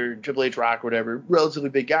Undertaker, Triple H, Rock, whatever, relatively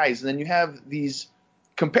big guys. And then you have these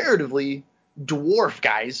comparatively dwarf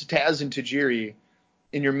guys, Taz and Tajiri,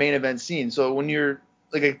 in your main event scene. So when you're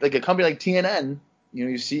like a company like TNN,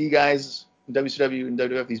 you see guys in WCW and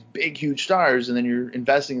WWF, these big, huge stars, and then you're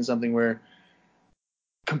investing in something where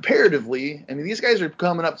comparatively, I mean, these guys are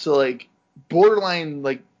coming up to like borderline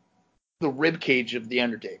like the rib cage of The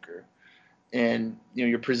Undertaker. And,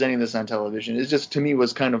 you're presenting this on television. It just, to me,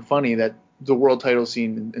 was kind of funny that the world title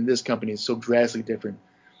scene in this company is so drastically different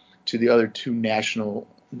to the other two national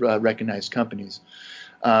recognized companies.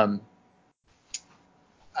 I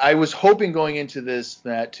was hoping going into this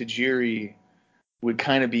that Tajiri would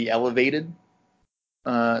kind of be elevated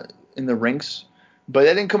in the ranks, but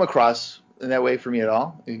that didn't come across in that way for me at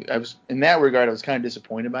all. I was, in that regard, I was kind of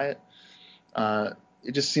disappointed by it.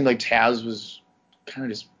 It just seemed like Taz was kind of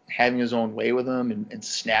just having his own way with him and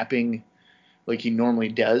snapping like he normally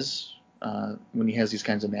does when he has these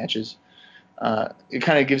kinds of matches. It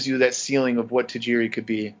kind of gives you that ceiling of what Tajiri could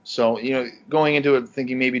be. So, going into it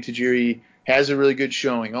thinking maybe Tajiri has a really good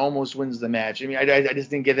showing, almost wins the match. I mean, I just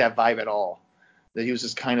didn't get that vibe at all, that he was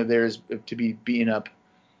just kind of there to be beaten up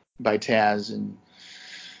by Taz. And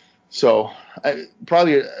so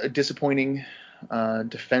probably a disappointing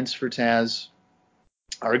defense for Taz,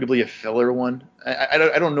 arguably a filler one. I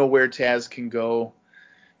don't know where Taz can go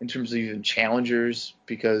in terms of even challengers,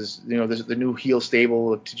 because there's the new heel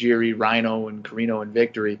stable of Tajiri, Rhino, and Carino and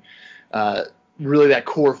Victory. Really, that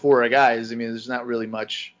core four of guys. I mean, there's not really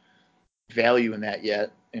much value in that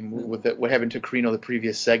yet. And with what happened to Carino the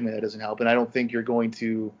previous segment, that doesn't help. And I don't think you're going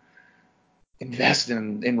to invest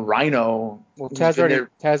in Rhino. Well, Taz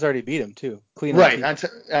already beat him too. Clean right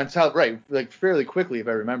on top, right, like fairly quickly if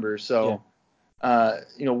I remember. So,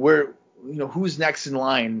 who's next in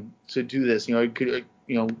line to do this? It could.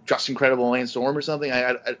 Justin Credible and Lance Storm or something,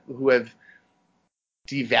 who have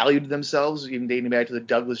devalued themselves, even dating back to the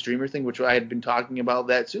Douglas Dreamer thing, which I had been talking about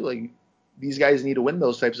that too. Like, these guys need to win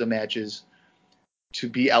those types of matches to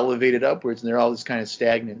be elevated upwards, and they're all just kind of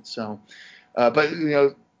stagnant. So, but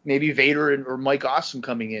maybe Vader or Mike Awesome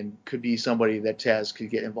coming in could be somebody that Taz could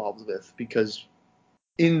get involved with, because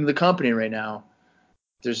in the company right now,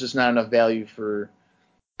 there's just not enough value for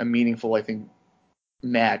a meaningful, I think,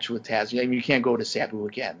 match with Taz. I mean, you can't go to Sabu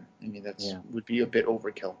again. I mean, would be a bit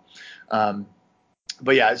overkill.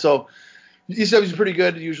 But yeah, so ECW is pretty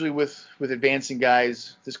good usually with advancing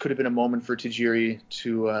guys. This could have been a moment for Tajiri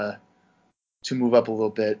to move up a little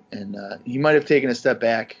bit, and he might have taken a step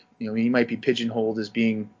back. He might be pigeonholed as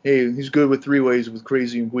being, hey, he's good with three-ways with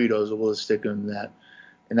Crazy and Guido, so we'll just stick him in that.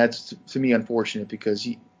 And that's, to me, unfortunate, because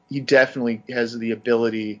he definitely has the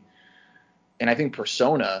ability and I think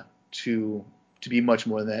persona to be much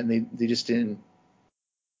more than that, and they just didn't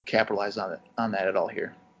capitalize on that at all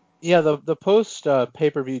here. Yeah, the post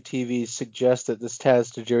pay-per-view TV suggests that this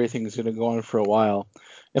Taz Tajiri thing is going to go on for a while.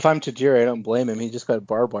 If I'm Tajiri, I don't blame him. He just got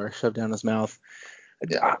barbed wire shoved down his mouth.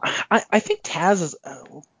 I think Taz is.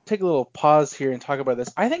 We'll take a little pause here and talk about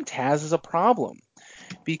this. I think Taz is a problem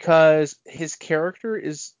because his character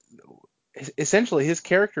is essentially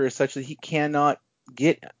such that he cannot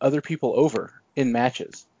get other people over in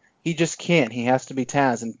matches. He just can't. He has to be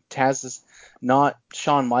Taz, and Taz is not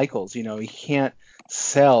Shawn Michaels. You know, he can't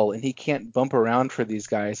sell, and he can't bump around for these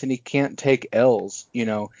guys, and he can't take L's. You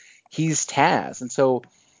know, he's Taz, and so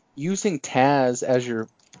using Taz as your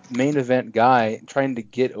main event guy, trying to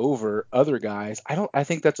get over other guys, I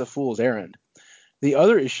think that's a fool's errand. The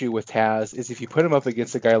other issue with Taz is if you put him up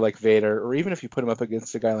against a guy like Vader, or even if you put him up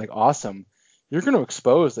against a guy like Awesome, you're going to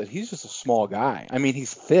expose that he's just a small guy. I mean,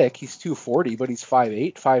 he's thick, he's 240, but he's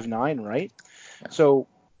 5'8", 5'9", right? So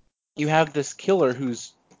you have this killer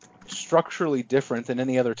who's structurally different than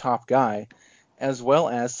any other top guy, as well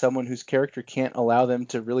as someone whose character can't allow them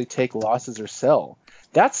to really take losses or sell.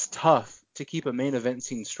 That's tough to keep a main event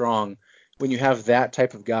scene strong when you have that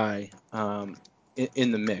type of guy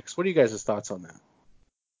in the mix. What are you guys' thoughts on that?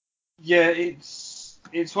 Yeah, it's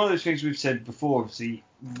one of those things we've said before. Obviously,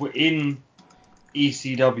 in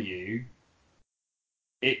ECW,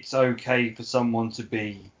 it's okay for someone to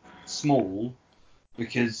be small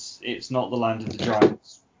because it's not the land of the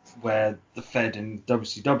giants where the Fed and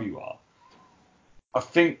WCW are. I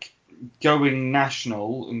think going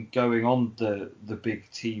national and going on the big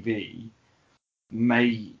TV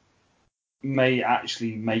may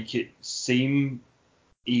actually make it seem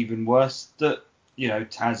even worse that, you know,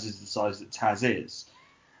 Taz is the size that Taz is.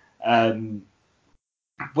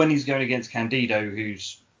 When he's going against Candido,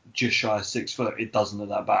 who's just shy of 6 foot, it doesn't look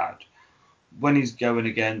that bad. When he's going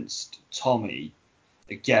against Tommy,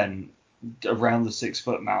 again, around the 6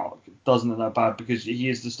 foot mark, it doesn't look that bad because he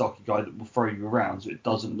is the stocky guy that will throw you around, so it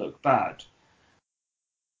doesn't look bad.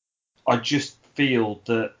 I just feel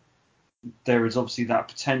that there is obviously that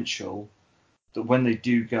potential that when they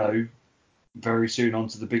do go very soon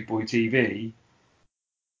onto the big boy TV,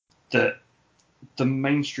 that the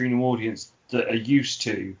mainstream audience that are used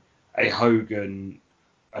to a Hogan,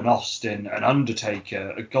 an Austin, an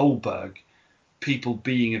Undertaker, a Goldberg, people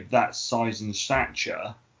being of that size and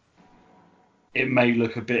stature, it may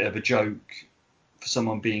look a bit of a joke for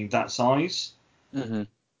someone being that size. Mm-hmm.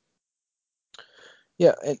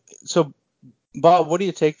 Yeah, and so Bob, what do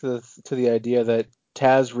you take to the idea that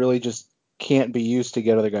Taz really just can't be used to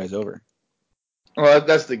get other guys over? Well,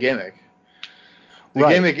 that's the gimmick. The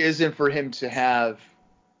Right. gimmick isn't for him to have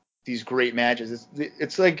these great matches.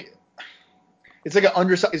 It's like an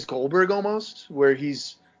undersized Goldberg almost, where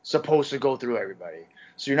he's supposed to go through everybody.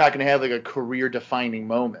 So you're not going to have like a career-defining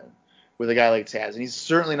moment with a guy like Taz, and he's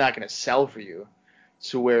certainly not going to sell for you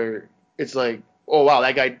to where it's like, oh wow,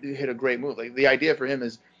 that guy hit a great move. Like the idea for him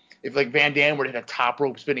is if like Van Dam were to hit a top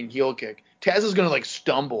rope spinning heel kick, Taz is going to like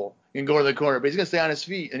stumble and go to the corner, but he's going to stay on his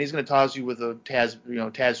feet and he's going to toss you with a Taz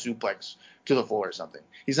suplex to the floor or something.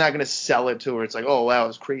 He's not going to sell it to where it's like, oh wow,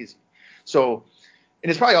 it's crazy. So, and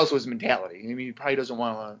it's probably also his mentality. I mean, he probably doesn't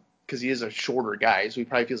want to, because he is a shorter guy, so he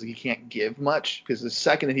probably feels like he can't give much, because the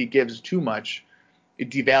second that he gives too much, it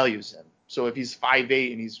devalues him. So if he's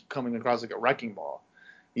 5'8" and he's coming across like a wrecking ball,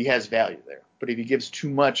 he has value there. But if he gives too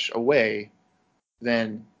much away,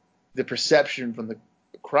 then the perception from the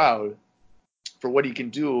crowd for what he can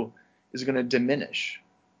do is going to diminish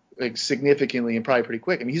like significantly and probably pretty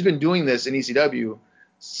quick. I mean, he's been doing this in ECW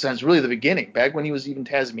since really the beginning, back when he was even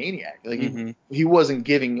Tasmaniac. Like he wasn't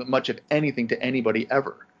giving much of anything to anybody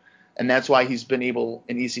ever. And that's why he's been able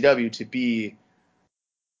in ECW to be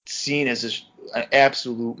seen as an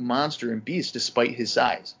absolute monster and beast despite his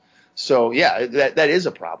size. So yeah, that is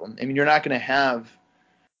a problem. I mean, you're not going to have,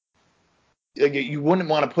 like, you wouldn't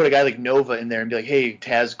want to put a guy like Nova in there and be like, hey,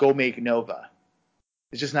 Taz, go make Nova.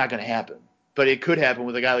 It's just not going to happen. But it could happen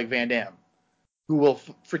with a guy like Van Dam, who will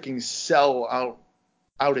freaking sell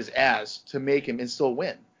out his ass to make him and still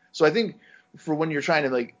win. So I think for when you're trying to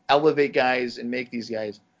like elevate guys and make these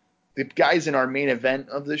guys, the guys in our main event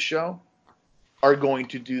of this show are going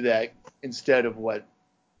to do that instead of what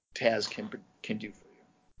Taz can do for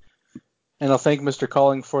you. And I'll thank Mr.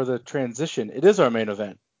 Calling for the transition. It is our main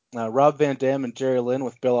event. Rob Van Dam and Jerry Lynn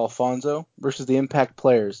with Bill Alfonso versus the Impact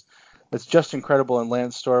Players. That's Just Incredible and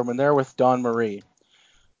Lance Storm, and they're with Don Marie.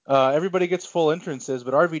 Everybody gets full entrances,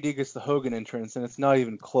 but RVD gets the Hogan entrance, and it's not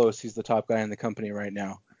even close. He's the top guy in the company right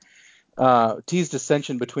now. Teased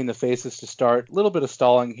dissension between the faces to start. A little bit of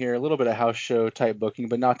stalling here, a little bit of house show type booking,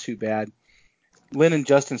 but not too bad. Lynn and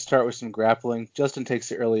Justin start with some grappling. Justin takes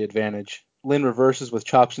the early advantage. Lynn reverses with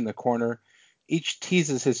chops in the corner. Each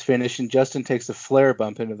teases his finish, and Justin takes a flare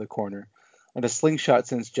bump into the corner. And a slingshot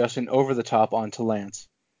sends Justin over the top onto Lance.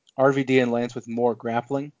 RVD and Lance with more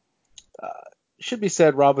grappling. Should be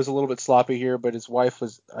said, Rob was a little bit sloppy here, but his wife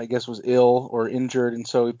was ill or injured, and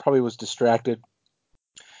so he probably was distracted.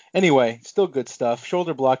 Anyway, still good stuff.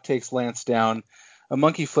 Shoulder block takes Lance down. A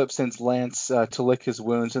monkey flip sends Lance to lick his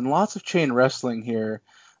wounds, and lots of chain wrestling here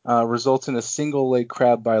results in a single leg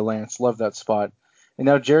crab by Lance. Love that spot. And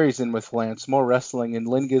now Jerry's in with Lance. More wrestling, and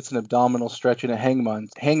Lynn gets an abdominal stretch in a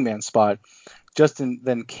hangman spot. Justin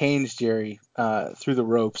then canes Jerry through the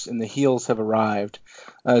ropes, and the heels have arrived.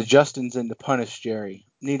 Justin's in to punish Jerry.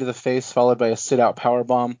 Knee to the face, followed by a sit-out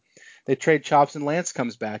powerbomb. They trade chops, and Lance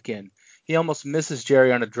comes back in. He almost misses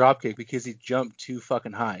Jerry on a dropkick because he jumped too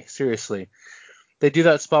fucking high. Seriously. They do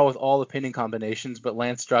that spot with all the pinning combinations, but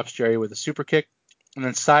Lance drops Jerry with a super kick. And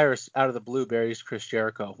then Cyrus, out of the blue, buries Chris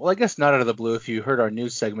Jericho. Well, I guess not out of the blue if you heard our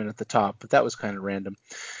news segment at the top, but that was kind of random.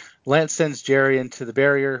 Lance sends Jerry into the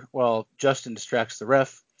barrier while Justin distracts the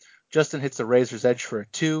ref. Justin hits the Razor's Edge for a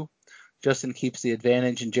 2. Justin keeps the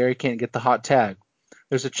advantage, and Jerry can't get the hot tag.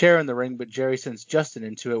 There's a chair in the ring, but Jerry sends Justin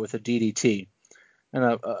into it with a DDT. And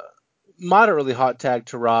a moderately hot tag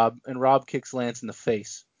to Rob, and Rob kicks Lance in the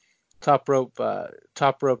face. Top rope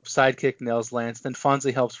sidekick nails Lance. Then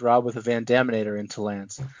Fonzie helps Rob with a Van Daminator into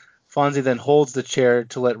Lance. Fonzie then holds the chair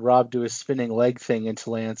to let Rob do his spinning leg thing into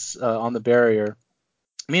Lance on the barrier.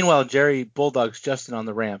 Meanwhile, Jerry bulldogs Justin on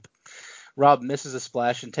the ramp. Rob misses a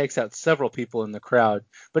splash and takes out several people in the crowd,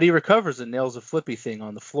 but he recovers and nails a flippy thing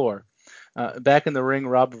on the floor. Back in the ring,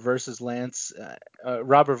 Rob reverses a Lance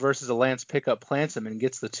pickup, plants him, and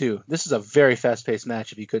gets the 2. This is a very fast-paced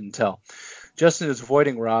match, if you couldn't tell. Justin is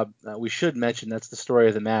avoiding Rob. We should mention that's the story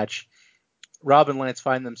of the match. Rob and Lance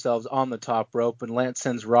find themselves on the top rope, and Lance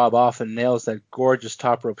sends Rob off and nails that gorgeous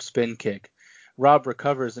top rope spin kick. Rob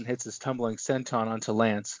recovers and hits his tumbling senton onto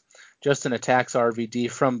Lance. Justin attacks RVD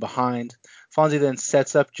from behind. Fonzie then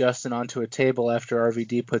sets up Justin onto a table after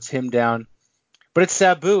RVD puts him down. But it's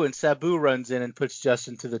Sabu, and Sabu runs in and puts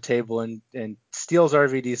Justin to the table and steals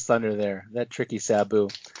RVD's thunder there. That tricky Sabu.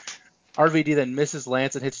 RVD then misses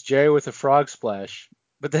Lance and hits Jerry with a frog splash.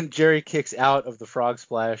 But then Jerry kicks out of the frog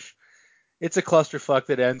splash. It's a clusterfuck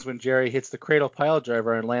that ends when Jerry hits the cradle pile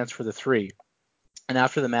driver on Lance for the 3. And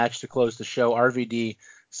after the match to close the show, RVD,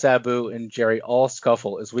 Sabu, and Jerry all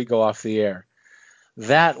scuffle as we go off the air.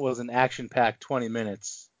 That was an action-packed 20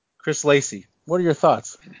 minutes. Chris Lacey, what are your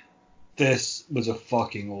thoughts? This was a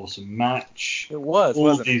fucking awesome match. It was,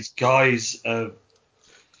 wasn't it?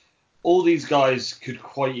 All these guys could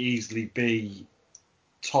quite easily be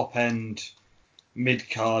top-end,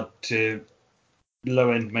 mid-card to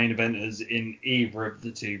low-end main eventers in either of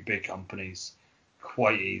the 2 big companies.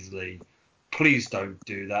 Quite easily. Please don't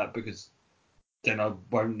do that, because then I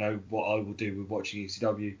won't know what I will do with watching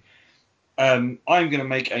ECW. I'm going to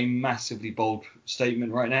make a massively bold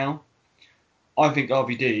statement right now. I think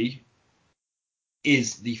RVD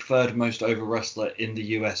is the 3rd most over wrestler in the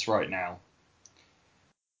US right now.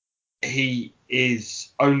 He is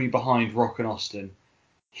only behind Rock and Austin.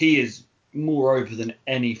 He is more over than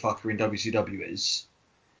any fucker in WCW is.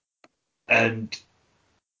 And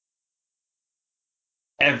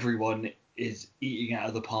everyone is eating out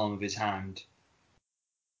of the palm of his hand.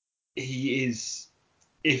 He is,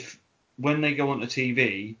 when they go onto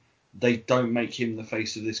TV, they don't make him the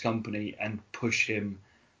face of this company and push him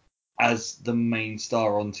as the main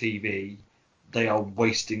star on TV, they are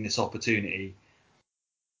wasting this opportunity.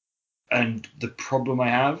 And the problem I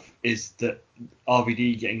have is that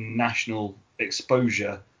RVD getting national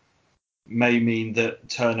exposure may mean that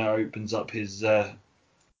Turner opens up his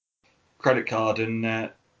credit card and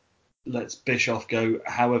lets Bischoff go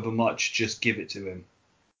however much, just give it to him.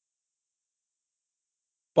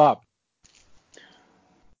 Bob.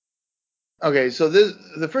 Okay, so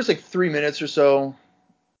the first 3 minutes or so,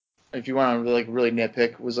 if you want to really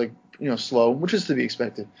nitpick, was slow, which is to be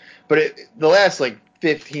expected. But the last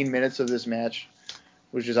 15 minutes of this match,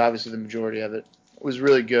 which is obviously the majority of it, was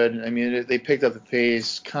really good. I mean, they picked up the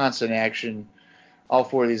pace, constant action. All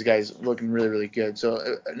 4 of these guys looking really, really good.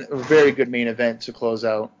 So a very good main event to close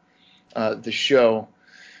out the show.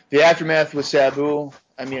 The aftermath with Sabu,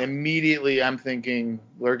 I mean, immediately I'm thinking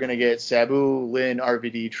we're going to get Sabu, Lynn,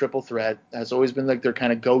 RVD, triple threat. That's always been their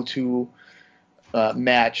kind of go-to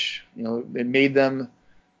match. It made them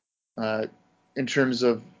in terms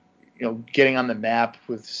of getting on the map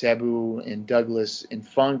with Sabu and Douglas and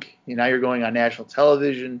Funk. Now you're going on national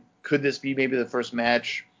television. Could this be maybe the first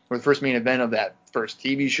match or the first main event of that first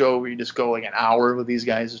TV show where you just go an hour with these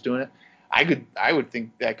guys just doing it? I would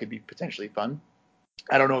think that could be potentially fun.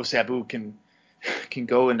 I don't know if Sabu can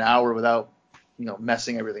go an hour without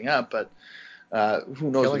messing everything up, but who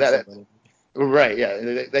knows? Killing That somebody. Right,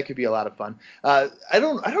 yeah, that could be a lot of fun. I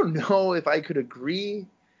don't know if I could agree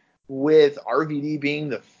with RVD being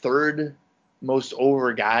the 3rd most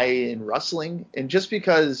over guy in wrestling, and just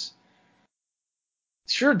because,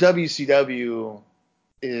 sure, WCW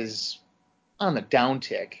is on the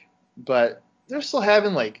downtick, but they're still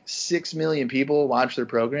having like 6 million people watch their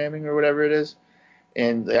programming or whatever it is,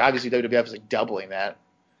 and obviously WWF is like doubling that.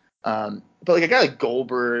 But like a guy like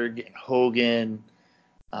Goldberg and Hogan,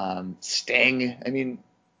 Sting, I mean,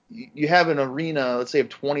 you have an arena, let's say of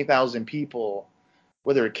 20,000 people,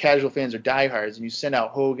 whether they're casual fans or diehards, and you send out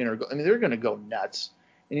Hogan I mean, they're going to go nuts.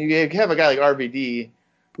 And you have a guy like RVD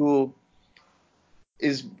who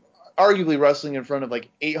is arguably wrestling in front of like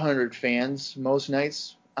 800 fans most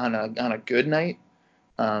nights on a good night.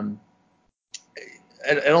 I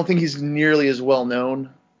don't think he's nearly as well known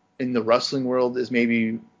in the wrestling world as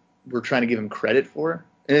maybe we're trying to give him credit for.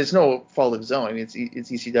 And it's no fault of his own. I mean, it's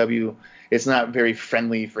ECW. It's not very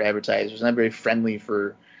friendly for advertisers. It's not very friendly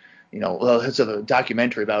for, it's a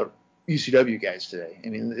documentary about ECW guys today. I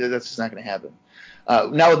mean, that's just not going to happen.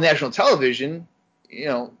 Now with national television,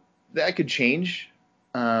 that could change.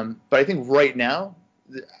 But I think right now,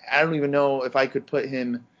 I don't even know if I could put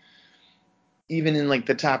him even in like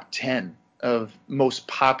the top 10 of most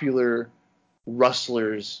popular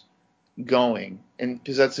wrestlers going. And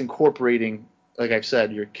because that's incorporating, like I've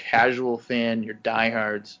said, your casual fan, your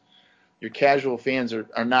diehards. Your casual fans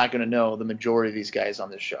are not going to know the majority of these guys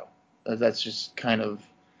on this show. That's just kind of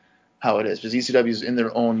how it is. Because ECW is in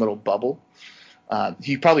their own little bubble.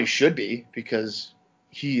 He probably should be, because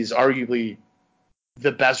he's arguably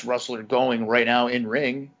the best wrestler going right now in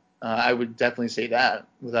ring. I would definitely say that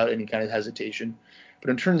without any kind of hesitation.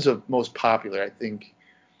 But in terms of most popular, I think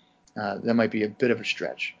that might be a bit of a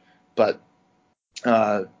stretch. But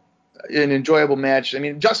an enjoyable match. I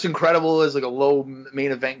mean, Justin Credible is like a low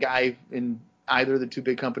main event guy in either of the two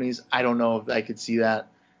big companies. I don't know if I could see that.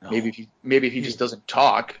 No. Maybe if he just doesn't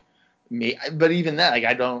talk. But even that, like,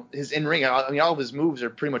 I don't. His in ring. I mean, all of his moves are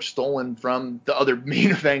pretty much stolen from the other main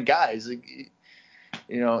event guys. Like,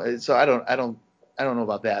 so I don't know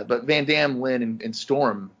about that. But Van Dam, Lynn, and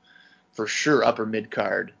Storm for sure upper mid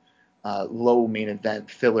card, low main event,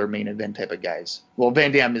 filler main event type of guys. Well,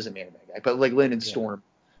 Van Dam is a main event guy, but like Lynn and Storm.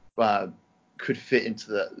 Could fit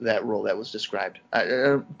into that role that was described.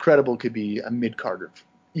 Credible could be a mid-carder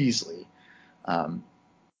easily.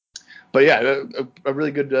 But yeah, a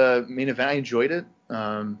really good main event. I enjoyed it.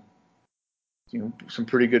 Some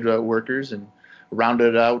pretty good workers, and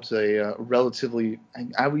rounded out a relatively,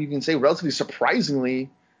 I would even say relatively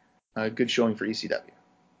surprisingly good showing for ECW.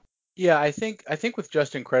 Yeah, I think with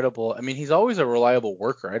Justin Credible, I mean, he's always a reliable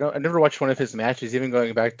worker. I never watched one of his matches, even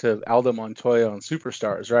going back to Aldo Montoya on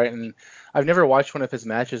Superstars, right? And I've never watched one of his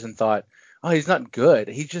matches and thought, oh, he's not good.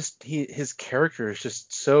 His character is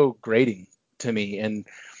just so grating to me, and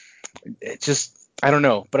it just, I don't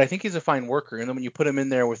know. But I think he's a fine worker, and then when you put him in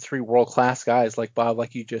there with three world-class guys like Bob,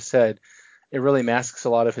 like you just said, it really masks a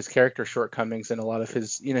lot of his character shortcomings and a lot of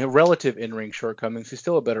his, relative in-ring shortcomings. He's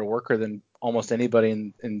still a better worker than almost anybody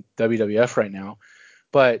in WWF right now.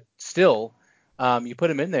 But still, you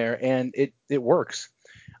put him in there and it works.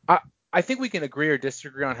 I think we can agree or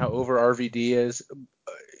disagree on how over RVD is,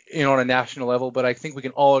 on a national level, but I think we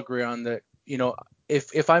can all agree on that,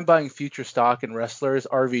 if I'm buying future stock in wrestlers,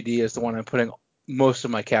 RVD is the one I'm putting most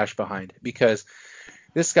of my cash behind, because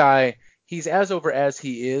this guy, he's as over as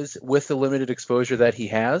he is with the limited exposure that he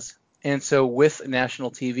has. And so with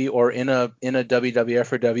national TV or in a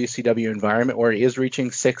WWF or WCW environment where he is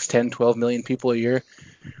reaching 6, 10, 12 million people a year,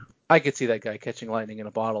 I could see that guy catching lightning in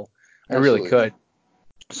a bottle. I really could.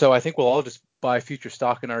 So I think we'll all just buy future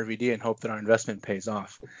stock in RVD and hope that our investment pays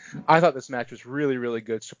off. I thought this match was really, really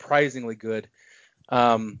good, surprisingly good.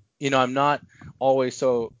 I'm not always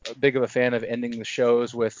so big of a fan of ending the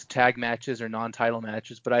shows with tag matches or non-title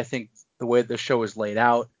matches, but I think the way the show was laid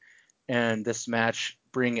out and this match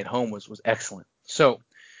bringing it home was excellent. So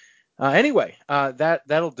anyway,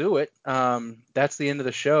 that'll do it. That's the end of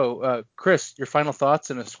the show. Chris, your final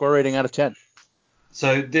thoughts and a score rating out of 10.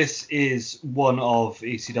 So this is one of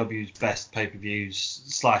ECW's best pay-per-views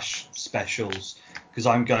 / specials, because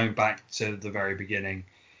I'm going back to the very beginning.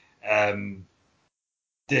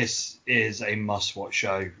 This is a must-watch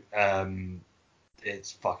show.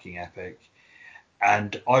 It's fucking epic.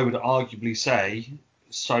 And I would arguably say,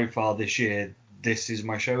 so far this year, this is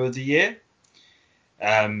my show of the year.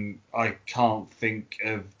 I can't think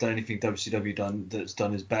of anything WCW that's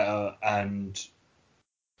done is better. And,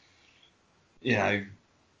 the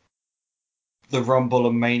Rumble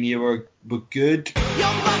and Mania were good. You're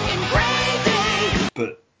fucking crazy!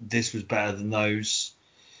 But this was better than those.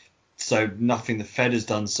 So nothing the Fed has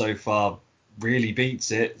done so far really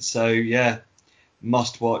beats it. So, yeah,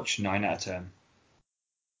 must watch, 9 out of 10.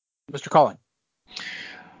 Mr. Collin.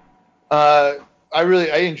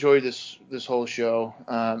 I enjoyed this whole show.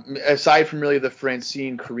 Aside from really the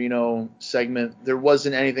Francine Carino segment, there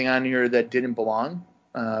wasn't anything on here that didn't belong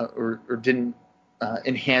or didn't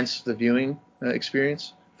enhance the viewing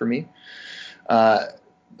experience for me.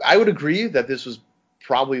 I would agree that this was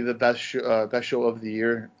probably the best show of the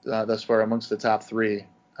year thus far amongst the top three,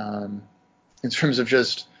 in terms of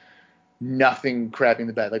just nothing crapping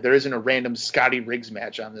the bed. Like, there isn't a random Scotty Riggs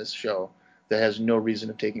match on this show that has no reason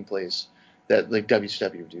of taking place that like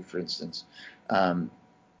WCW would do, for instance. I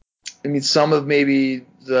mean, some of maybe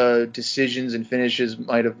the decisions and finishes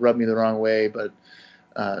might have rubbed me the wrong way, but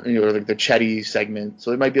like the Chetty segment.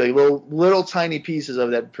 So it might be like little tiny pieces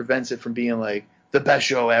of that prevents it from being like the best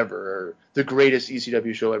show ever or the greatest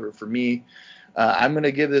ECW show ever for me. I'm going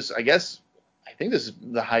to give this, I think this is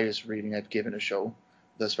the highest rating I've given a show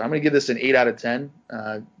thus far. I'm going to give this an 8 out of 10.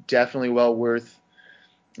 Definitely well worth,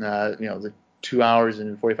 the 2 hours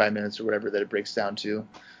and 45 minutes or whatever that it breaks down to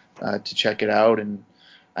check it out. And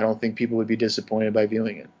I don't think people would be disappointed by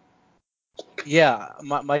viewing it. Yeah,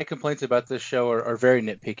 my complaints about this show are very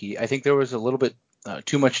nitpicky. I think there was a little bit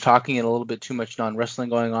too much talking and a little bit too much non-wrestling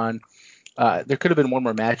going on. There could have been one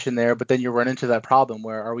more match in there, but then you run into that problem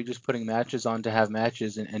where are we just putting matches on to have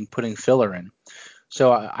matches and putting filler in?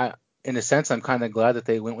 So I in a sense, I'm kind of glad that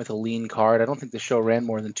they went with a lean card. I don't think the show ran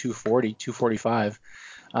more than 240, 245.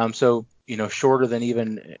 So, shorter than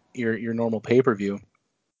even your normal pay-per-view.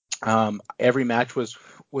 Every match was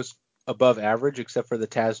above average except for the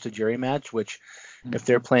Taz to Jerry match, which if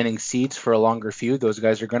they're planting seeds for a longer feud, those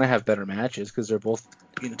guys are going to have better matches because they're both,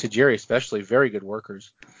 to Jerry especially, very good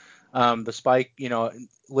workers. The Spike,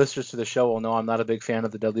 listeners to the show will know I'm not a big fan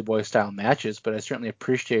of the Dudley Boy style matches, but I certainly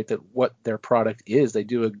appreciate that what their product is. They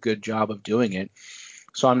do a good job of doing it.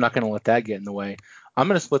 So I'm not going to let that get in the way. I'm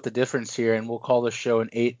going to split the difference here, and we'll call this show an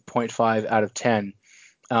 8.5 out of 10.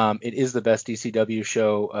 It is the best ECW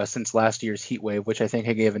show since last year's Heatwave, which I think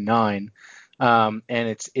I gave a 9. And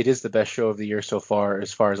it is the best show of the year so far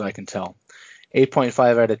as I can tell.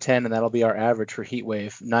 8.5 out of 10, and that'll be our average for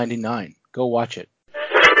Heatwave, 99. Go watch it.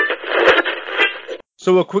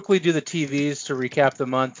 So we'll quickly do the TVs to recap the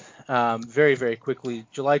month very, very quickly.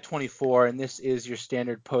 July 24, and this is your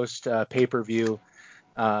standard post pay-per-view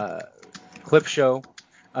clip show.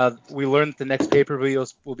 We learned that the next pay-per-view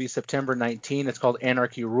will be September 19. It's called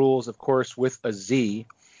Anarchy Rules, of course, with a Z.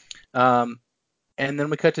 And then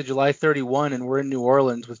we cut to July 31, and we're in New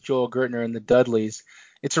Orleans with Joel Gertner and the Dudleys.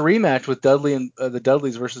 It's a rematch with Dudley and the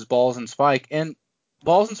Dudleys versus Balls and Spike, and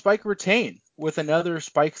Balls and Spike retain with another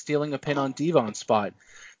Spike stealing a pin on Devon's spot.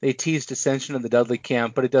 They teased ascension of the Dudley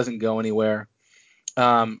camp, but it doesn't go anywhere.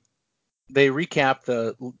 They recap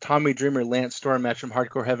the Tommy Dreamer Lance Storm match from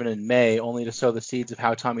Hardcore Heaven in May, only to sow the seeds of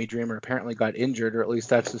how Tommy Dreamer apparently got injured, or at least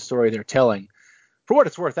that's the story they're telling. For what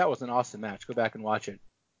it's worth, that was an awesome match. Go back and watch it.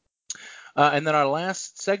 And then our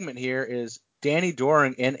last segment here is Danny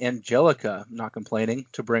Doring and Angelica, not complaining,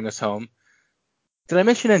 to bring us home. Did I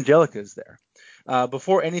mention Angelica's there?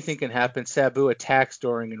 Before anything can happen, Sabu attacks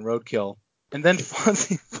Doring and Roadkill, and then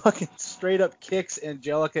Fonzie fucking straight up kicks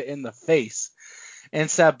Angelica in the face. And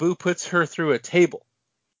Sabu puts her through a table.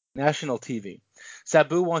 National TV.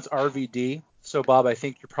 Sabu wants RVD, so Bob, I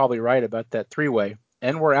think you're probably right about that three-way.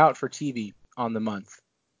 And we're out for TV on the month.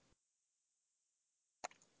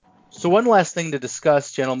 So one last thing to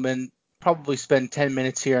discuss, gentlemen. Probably spend 10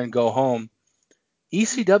 minutes here and go home.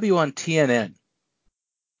 ECW on TNN.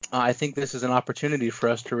 I think this is an opportunity for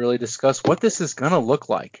us to really discuss what this is going to look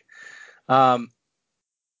like.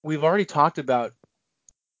 We've already talked about,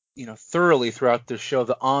 thoroughly throughout the show,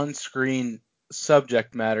 the on-screen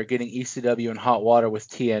subject matter, getting ECW in hot water with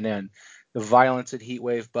TNN. The violence at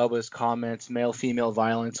Heatwave, Bubba's comments, male-female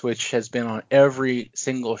violence, which has been on every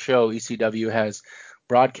single show ECW has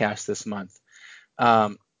broadcast this month.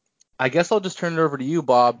 I guess I'll just turn it over to you,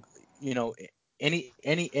 Bob. Any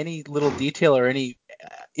little detail or any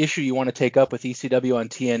issue you want to take up with ECW on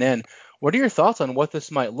TNN. What are your thoughts on what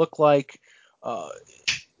this might look like?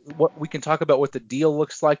 What we can talk about what the deal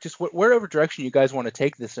looks like, just wherever direction you guys want to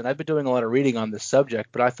take this. And I've been doing a lot of reading on this subject,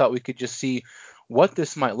 but I thought we could just see what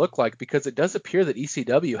this might look like because it does appear that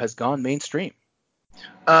ECW has gone mainstream.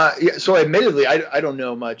 So admittedly, I don't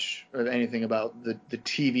know much of anything about the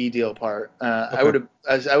TV deal part. Okay.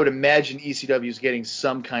 I would imagine ECW is getting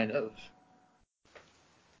some kind of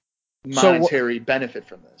monetary benefit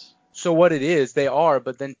from this. So what it is, they are,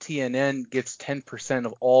 but then TNN gets 10%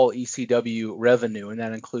 of all ECW revenue, and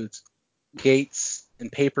that includes gates and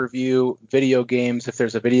pay-per-view, video games, if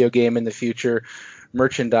there's a video game in the future,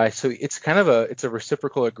 merchandise. So it's kind of it's a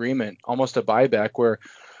reciprocal agreement, almost a buyback where,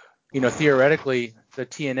 theoretically the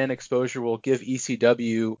TNN exposure will give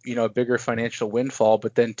ECW, a bigger financial windfall,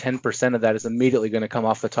 but then 10% of that is immediately going to come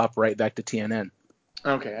off the top right back to TNN.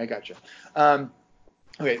 Okay, I gotcha.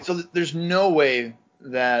 Okay, so there's no way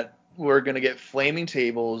that we're going to get flaming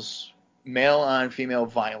tables, male on female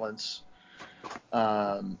violence,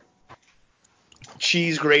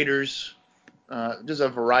 cheese graters, just a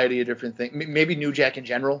variety of different things. Maybe New Jack in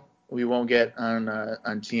general we won't get on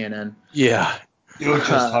TNN. Yeah. You're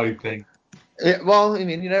just hoping. Well, I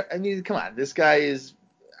mean, come on. This guy is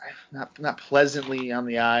not pleasantly on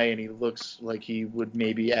the eye, and he looks like he would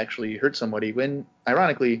maybe actually hurt somebody when,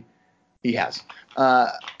 ironically, he has.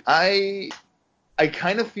 I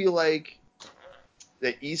kind of feel like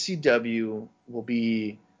the ECW will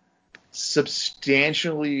be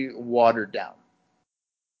substantially watered down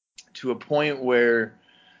to a point where,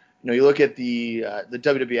 you look at the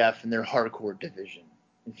WWF and their hardcore division,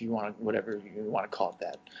 if you want, whatever you want to call it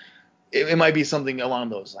that. It might be something along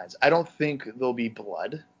those lines. I don't think there'll be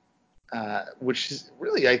blood, which is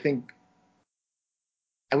really, I think,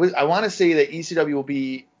 I want to say that ECW will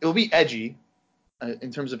be edgy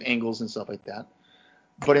in terms of angles and stuff like that.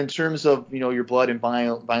 But in terms of, your blood and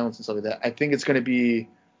violence and stuff like that, I think it's going to be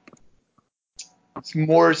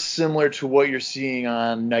more similar to what you're seeing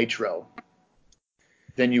on Nitro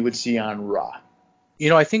than you would see on Raw.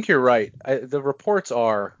 I think you're right. The reports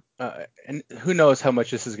are, and who knows how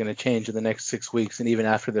much this is going to change in the next 6 weeks and even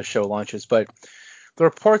after the show launches, but the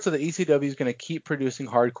reports are that ECW is going to keep producing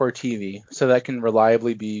hardcore TV so that can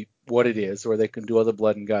reliably be what it is, or they can do other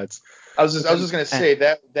blood and guts. I was just going to say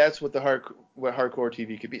that's what what hardcore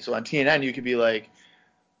TV could be. So on TNN you could be like,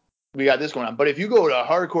 we got this going on. But if you go to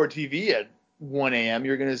hardcore TV at 1 a.m.,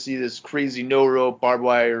 you're going to see this crazy no rope barbed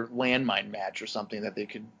wire landmine match or something that they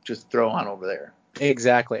could just throw on over there.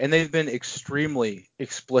 Exactly, and they've been extremely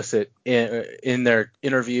explicit in their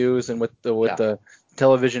interviews and with the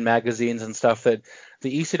television magazines and stuff that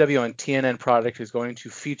the ECW and TNN product is going to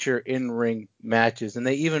feature in-ring matches. And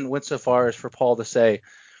they even went so far as for Paul to say,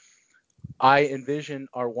 I envision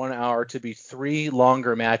our 1 hour to be 3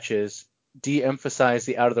 longer matches, de-emphasize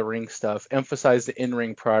the out-of-the-ring stuff, emphasize the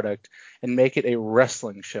in-ring product, and make it a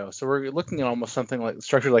wrestling show. So we're looking at almost something like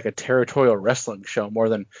structured like a territorial wrestling show more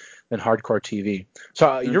than hardcore TV.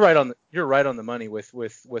 So you're right on the money with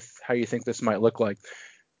how you think this might look like.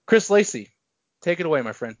 Chris Lacey, take it away,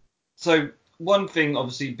 my friend. So one thing,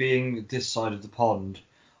 obviously, being this side of the pond,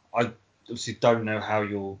 I obviously don't know how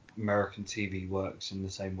your American TV works in the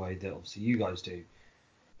same way that obviously you guys do.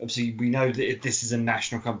 Obviously, we know that if this is a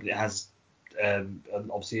national company that has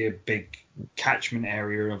obviously a big catchment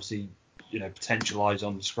area and obviously potential eyes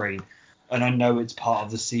on the screen, and I know it's part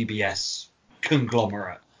of the CBS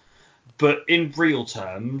conglomerate. But in real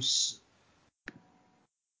terms,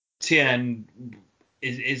 TNN,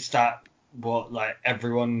 is that what, like,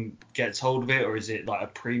 everyone gets hold of it, or is it like a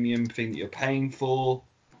premium thing that you're paying for?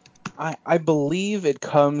 I believe it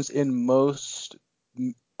comes in most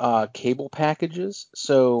cable packages,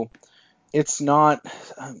 so it's not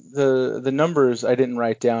the numbers I didn't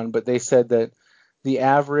write down, but they said that the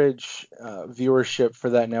average viewership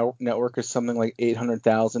for that network is something like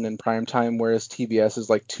 800,000 in prime time, whereas TBS is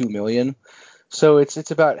like 2 million. So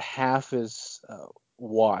it's about half as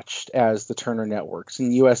watched as the Turner networks, and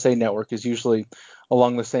the USA network is usually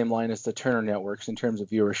along the same line as the Turner networks in terms of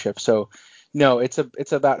viewership. So no, it's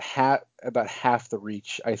about half the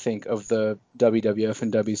reach, I think, of the WWF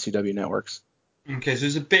and WCW networks. Okay, so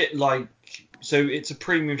it's a bit like, so it's a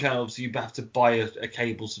premium channel, so you have to buy a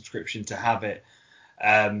cable subscription to have it,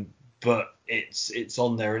 but it's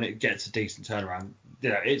on there and it gets a decent turnaround.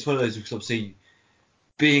 It's one of those, because obviously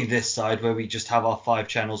being this side where we just have our 5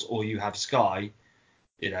 channels, or you have Sky,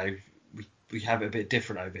 we have it a bit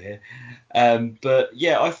different over here. But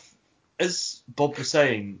yeah, as Bob was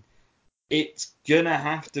saying, it's gonna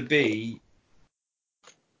have to be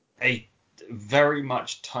a very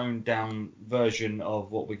much toned down version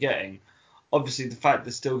of what we're getting. Obviously, the fact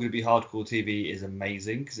there's still going to be hardcore TV is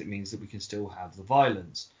amazing, because it means that we can still have the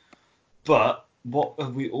violence. But what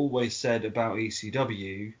have we always said about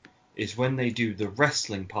ECW is when they do the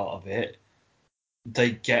wrestling part of it,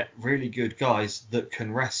 they get really good guys that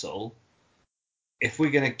can wrestle. If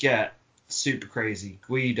we're going to get Super Crazy,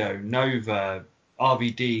 Guido, Nova,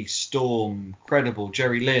 RVD, Storm, Credible,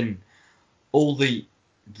 Jerry Lynn, all the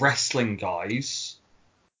wrestling guys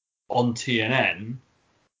on TNN,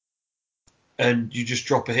 and you just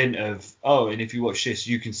drop a hint of, and if you watch this,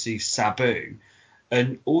 you can see Sabu,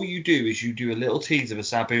 and all you do is you do a little tease of a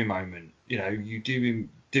Sabu moment. You do him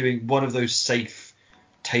doing one of those safe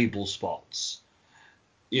table spots,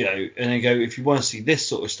 and then go, if you want to see this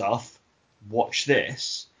sort of stuff, watch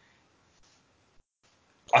this.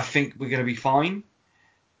 I think we're going to be fine.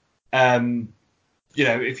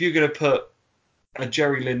 If you're going to put a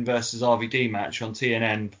Jerry Lynn versus RVD match on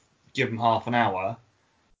TNN, give them half an hour,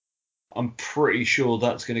 I'm pretty sure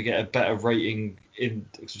that's going to get a better rating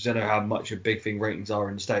because I don't know how much a big thing ratings are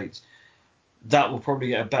in the States. That will probably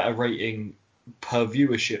get a better rating per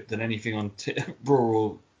viewership than anything on Raw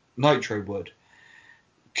or Nitro would.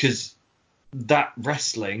 Because that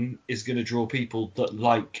wrestling is going to draw people that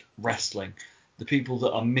like wrestling. The people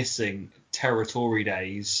that are missing territory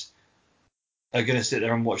days are going to sit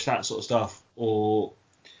there and watch that sort of stuff, or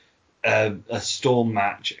a Storm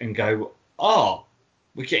match and go,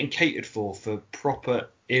 we're getting catered for proper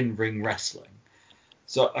in-ring wrestling.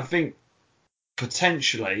 So I think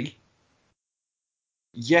potentially,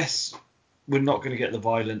 yes, we're not going to get the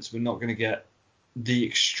violence, we're not going to get the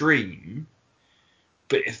extreme,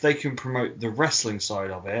 but if they can promote the wrestling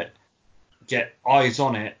side of it, get eyes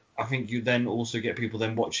on it, I think you then also get people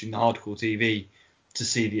then watching the hardcore TV to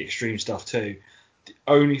see the extreme stuff too. The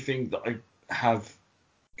only thing that I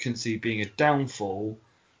can see being a downfall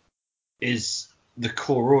is the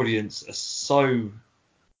core audience are so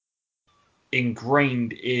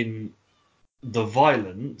ingrained in the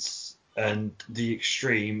violence and the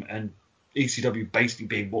extreme, and ECW basically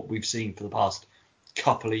being what we've seen for the past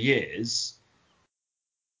couple of years,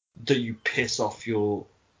 that you piss off your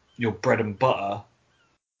bread and butter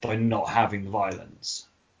by not having the violence.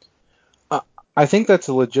 I think that's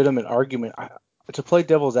a legitimate argument. To play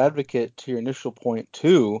devil's advocate to your initial point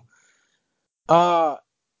too,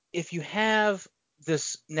 if you have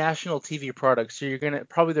this national TV product, so you're gonna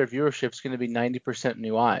probably their viewership's going to be 90%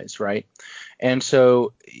 new eyes, right? And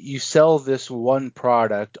so you sell this one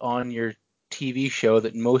product on your TV show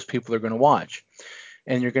that most people are going to watch,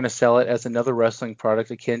 and you're going to sell it as another wrestling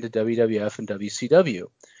product akin to WWF and WCW.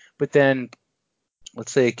 But then,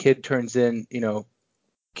 let's say a kid turns in,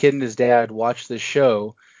 kid and his dad watch this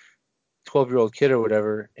show, 12-year-old kid or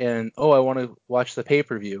whatever, and I want to watch the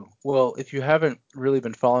pay-per-view. Well, if you haven't really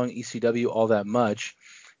been following ECW all that much,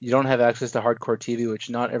 you don't have access to hardcore TV, which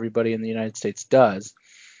not everybody in the United States does,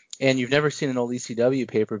 and you've never seen an old ECW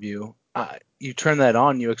pay-per-view, you turn that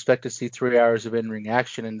on, you expect to see 3 hours of in-ring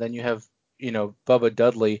action, and then you have, Bubba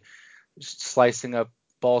Dudley slicing up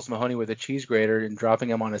Balls Mahoney with a cheese grater and dropping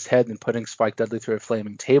him on his head and putting Spike Dudley through a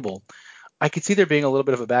flaming table. I could see there being a little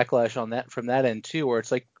bit of a backlash on that from that end too, where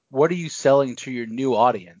it's like, what are you selling to your new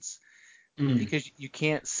audience? Because you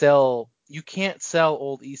can't sell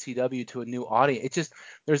old ECW to a new audience. It's just,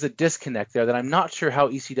 there's a disconnect there that I'm not sure how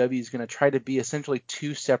ECW is going to try to be essentially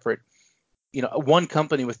two separate, one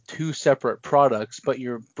company with two separate products, but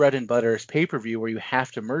your bread and butter is pay-per-view where you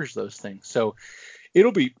have to merge those things. So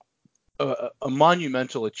it'll be a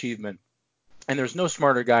monumental achievement. And there's no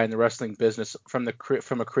smarter guy in the wrestling business from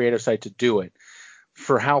a creative side to do it.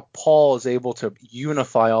 For how Paul is able to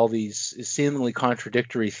unify all these seemingly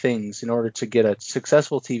contradictory things in order to get a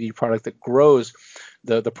successful TV product that grows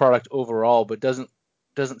the product overall, but doesn't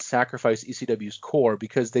sacrifice ECW's core,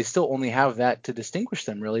 because they still only have that to distinguish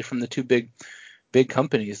them really from the two big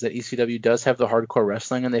companies. That ECW does have the hardcore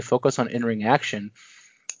wrestling and they focus on in-ring action,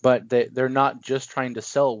 but they're not just trying to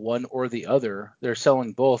sell one or the other. They're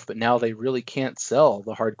selling both, but now they really can't sell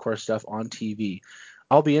the hardcore stuff on TV.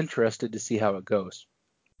 I'll be interested to see how it goes.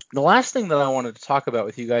 The last thing that I wanted to talk about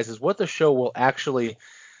with you guys is what the show will actually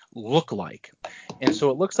look like. And so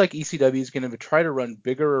it looks like ECW is going to try to run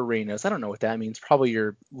bigger arenas. I don't know what that means. Probably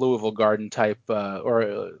your Louisville Garden type,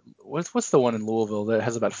 or what's the one in Louisville that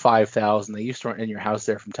has about 5,000? They used to run in your house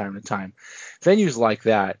there from time to time. Venues like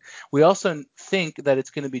that. We also think that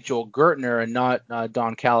it's going to be Joel Gertner and not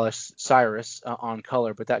Don Callis Cyrus on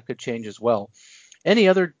color, but that could change as well. Any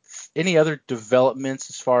other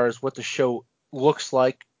developments as far as what the show looks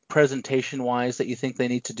like presentation wise that you think they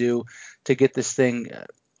need to do to get this thing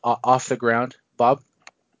off the ground, Bob?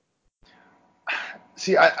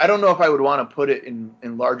 See, I don't know if I would want to put it in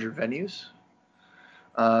larger venues.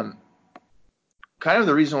 Kind of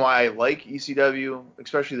the reason why I like ECW,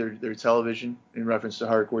 especially their television in reference to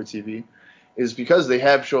hardcore TV, is because they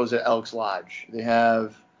have shows at Elks Lodge. They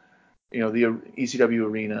have, the ECW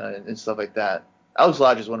arena and stuff like that. Elks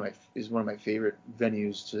Lodge is one of my favorite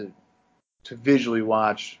venues to visually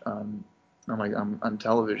watch on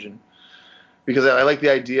television, because I like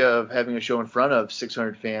the idea of having a show in front of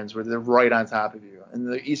 600 fans where they're right on top of you, and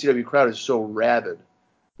the ECW crowd is so rabid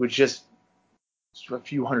with just a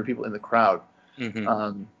few hundred people in the crowd.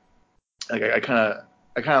 Mm-hmm. I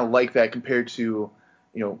kind of like that compared to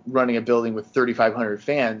running a building with 3,500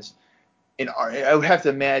 fans, and I would have to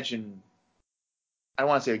imagine, I don't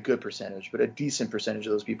want to say a good percentage, but a decent percentage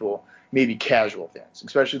of those people may be casual fans,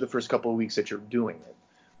 especially the first couple of weeks that you're doing it.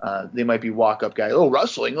 They might be walk-up guys. Oh,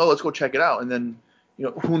 wrestling. Oh, let's go check it out. And then,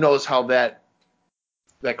 who knows how that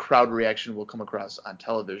crowd reaction will come across on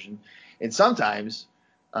television. And sometimes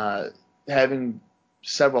having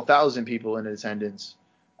several thousand people in attendance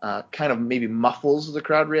kind of maybe muffles the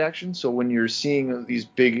crowd reaction. So when you're seeing these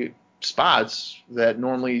big spots that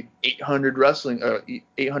normally 800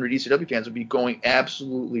 ECW fans would be going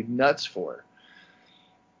absolutely nuts for,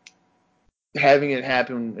 having it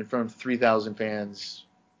happen in front of 3,000 fans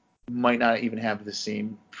might not even have the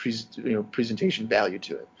same presentation value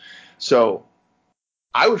to it. So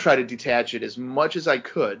I would try to detach it as much as I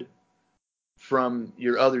could from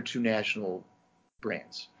your other two national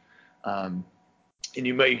brands. And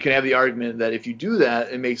you can have the argument that if you do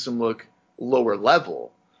that, it makes them look lower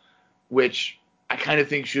level, which I kind of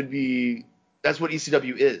think should be. That's what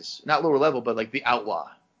ECW is, not lower level, but like the outlaw.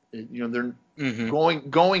 They're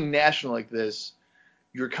going national like this.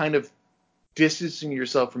 You're kind of distancing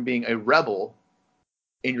yourself from being a rebel,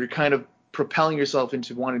 and you're kind of propelling yourself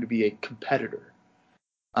into wanting to be a competitor.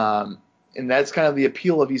 And that's kind of the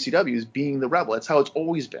appeal of ECW, is being the rebel. That's how it's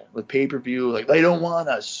always been with pay-per-view. Like, they don't want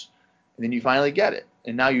us. And then you finally get it.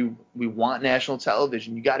 And now we want national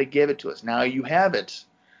television. You got to give it to us. Now you have it.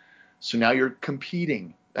 So now you're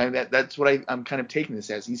competing. And that's what I'm kind of taking this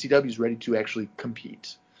as. ECW is ready to actually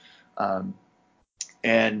compete.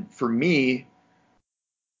 And for me,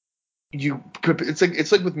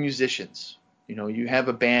 it's like with musicians. You have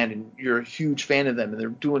a band and you're a huge fan of them and they're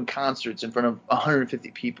doing concerts in front of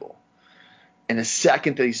 150 people. And the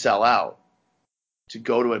second they sell out to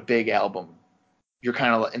go to a big album, you're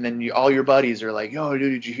kind of, and then all your buddies are like, "Yo,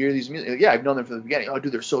 dude, did you hear these music?" Yeah, I've known them from the beginning. "Oh,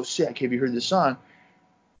 dude, they're so sick. Have you heard this song?"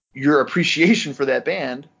 Your appreciation for that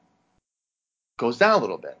band goes down a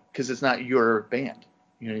little bit because it's not your band.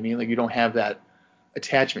 You know what I mean? Like, you don't have that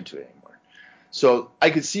attachment to it anymore. So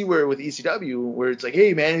I could see where with ECW, where it's like,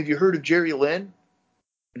 "Hey, man, have you heard of Jerry Lynn?"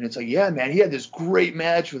 And it's like, "Yeah, man, he had this great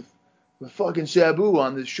match with fucking Sabu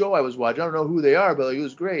on this show I was watching. I don't know who they are, but like, it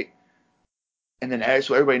was great." And then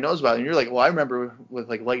so everybody knows about it. And you're like, "Well, I remember with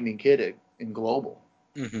like Lightning Kid in Global."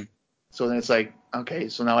 Mm-hmm. So then it's like, okay,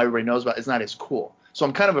 so now everybody knows about it. It's not as cool. So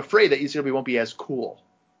I'm kind of afraid that ECW won't be as cool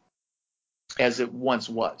as it once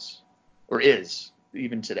was or is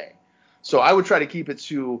even today. So I would try to keep it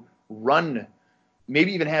to run,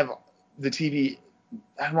 maybe even have the TV,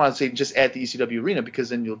 I don't want to say just at the ECW arena because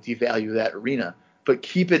then you'll devalue that arena, but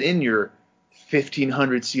keep it in your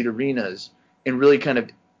 1,500 seat arenas and really kind of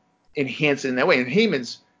enhance it in that way. And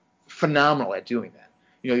Heyman's phenomenal at doing that.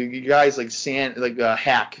 You guys like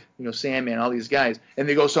Hack, Sandman, all these guys, and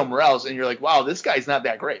they go somewhere else, and you're like, wow, this guy's not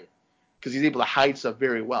that great because he's able to hide stuff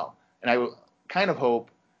very well. And I kind of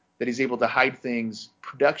hope that he's able to hide things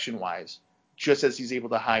production-wise, just as he's able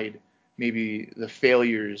to hide maybe the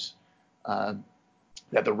failures that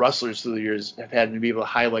the wrestlers through the years have had to be able to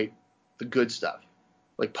highlight the good stuff,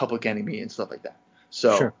 like Public Enemy and stuff like that.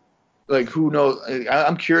 So, sure. Like, who knows?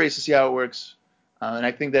 I'm curious to see how it works, and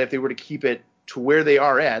I think that if they were to keep it to where they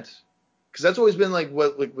are at, because that's always been like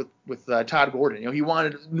what with Todd Gordon. He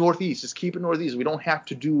wanted Northeast, just keep it Northeast. We don't have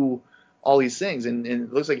to do all these things, and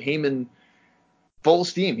it looks like Heyman, full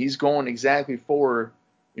steam. He's going exactly for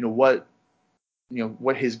what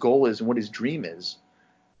his goal is and what his dream is.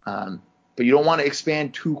 But you don't want to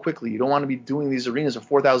expand too quickly. You don't want to be doing these arenas of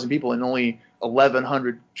 4,000 people and only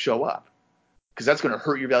 1,100 show up, because that's going to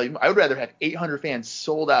hurt your value. I would rather have 800 fans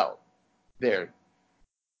sold out there.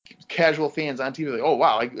 Casual fans on TV like, "Oh,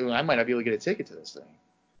 wow, I might not be able to get a ticket to this thing."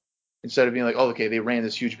 Instead of being like, "Oh, okay, they ran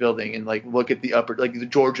this huge building and like look at the upper, like the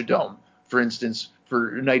Georgia Dome, for instance,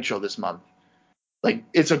 for Nitro this month. Like,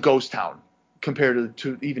 it's a ghost town compared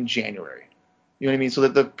to even January." You know what I mean? So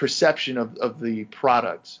that the perception of the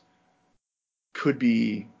product could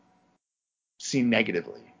be seen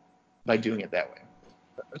negatively by doing it that way.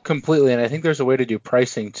 Completely, and I think there's a way to do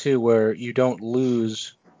pricing too, where you don't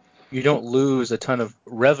lose a ton of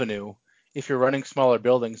revenue if you're running smaller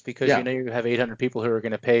buildings, because you have 800 people who are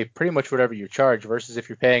going to pay pretty much whatever you charge, versus if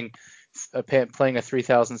you're playing a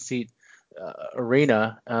 3,000 seat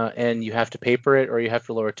arena and you have to paper it, or you have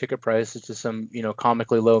to lower ticket prices to some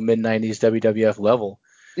comically low mid-90s WWF level.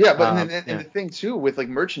 Yeah, but and the thing too with like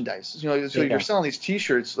merchandise, you're selling these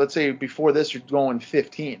T-shirts. Let's say before this you're going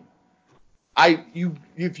 15.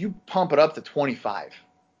 If you pump it up to 25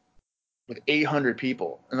 with 800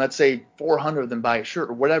 people, and let's say 400 of them buy a shirt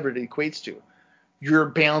or whatever it equates to, you're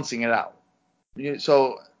balancing it out.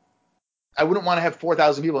 So I wouldn't want to have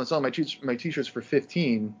 4,000 people and selling my T-shirts for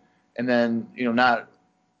 15, and then not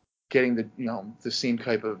getting the same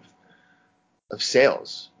type of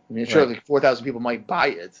sales. I mean, sure, like 4,000 people might buy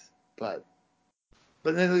it, but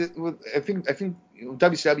But then I think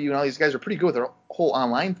WCW and all these guys are pretty good with their whole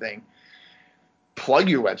online thing. Plug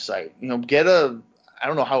your website. Get I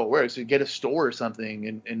don't know how it works. So get a store or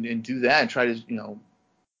something and do that and try to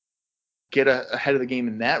get ahead of the game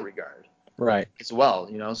in that regard. Right. As well.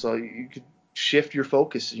 So you could shift your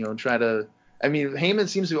focus. And try to. I mean, Heyman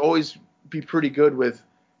seems to always be pretty good with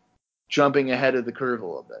jumping ahead of the curve a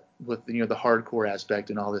little bit with the hardcore aspect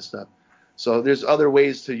and all this stuff. So there's other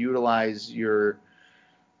ways to utilize your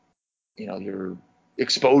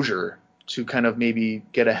exposure to kind of maybe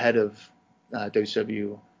get ahead of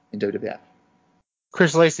WCW and WWF.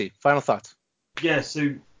 Chris Lacey, final thoughts. Yeah,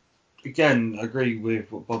 so again, I agree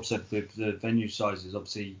with what Bob said with the venue sizes.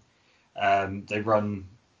 Obviously, they run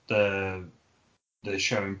the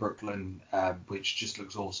show in Brooklyn, which just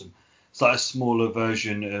looks awesome. It's like a smaller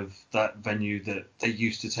version of that venue that they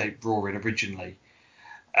used to tape Raw in originally.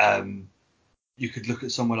 You could look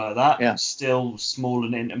at somewhere like that. Yeah. Still small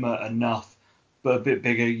and intimate enough, but a bit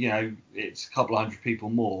bigger. It's a couple of hundred people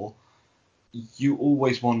more. You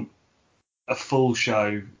always want a full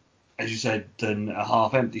show, as you said, than a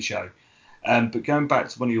half-empty show. But going back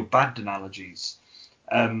to one of your band analogies,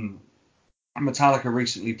 Metallica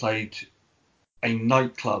recently played a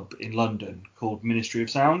nightclub in London called Ministry of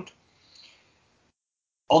Sound.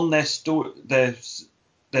 On their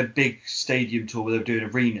big stadium tour where they were doing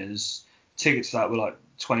arenas, tickets for that were like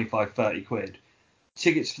 25, 30 quid.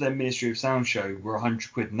 Tickets for their Ministry of Sound show were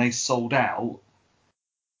 100 quid, and they sold out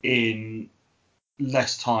in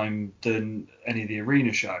less time than any of the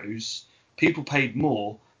arena shows. People paid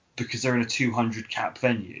more because they're in a 200 cap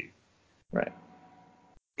venue. Right.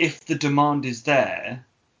 If the demand is there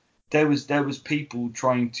was people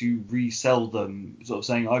trying to resell them, sort of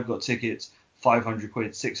saying, I've got tickets, 500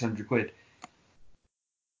 quid, 600 quid.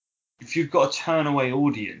 If you've got a turn-away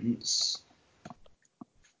audience,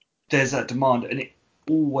 there's that demand, and it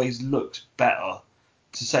always looks better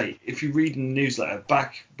to say. If you read in the newsletter,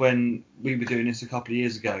 back when we were doing this a couple of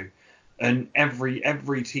years ago, and every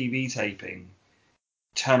TV taping,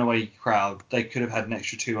 turn-away crowd, they could have had an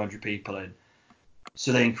extra 200 people in.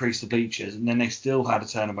 So they increased the bleachers, and then they still had a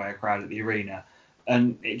turn-away crowd at the arena.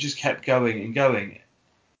 And it just kept going and going.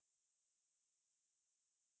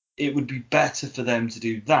 It would be better for them to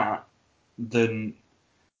do that than,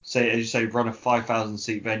 say, as you say, run a 5,000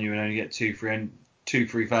 seat venue and only get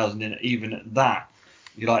 3,000 in. Even at that,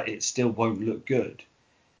 it still won't look good.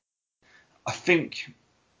 I think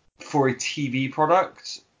for a TV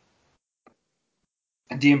product,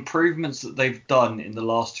 the improvements that they've done in the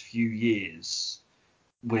last few years,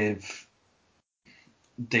 with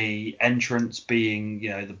the entrance being,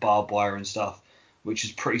 the barbed wire and stuff, which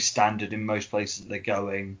is pretty standard in most places that they're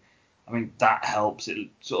going. I mean, that helps. It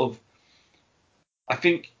sort of, I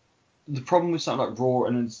think the problem with something like Raw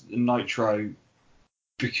and Nitro,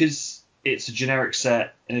 because it's a generic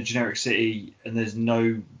set in a generic city and there's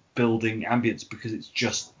no building ambience because it's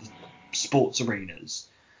just the sports arenas,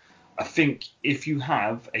 I think if you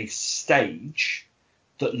have a stage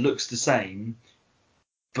that looks the same,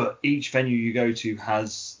 but each venue you go to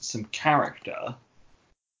has some character,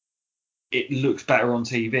 it looks better on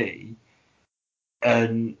TV.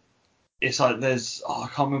 And it's like I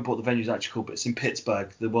can't remember what the venue's actually called, but it's in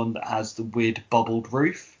Pittsburgh, the one that has the weird bubbled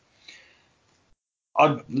roof.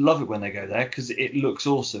 I love it when they go there because it looks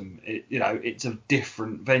awesome. It's a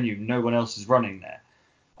different venue. No one else is running there.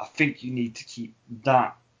 I think you need to keep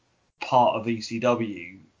that part of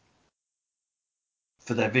ECW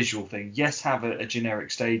for their visual thing. Yes, have a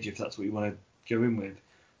generic stage if that's what you want to go in with,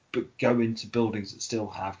 but go into buildings that still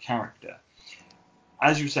have character.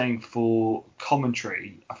 As you were saying, for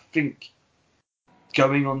commentary, I think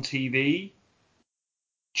going on TV,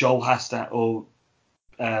 Joey has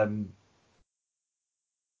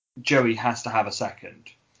to have a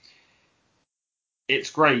second. It's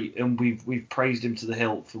great, and we've praised him to the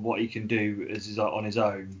hilt for what he can do on his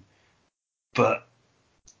own, but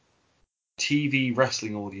TV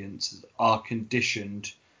wrestling audiences are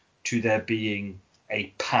conditioned to there being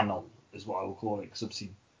a panel, is what I will call it, because obviously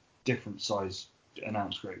different size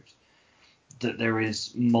announce groups, that there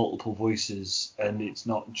is multiple voices and it's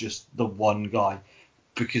not just the one guy,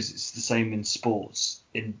 because it's the same in sports.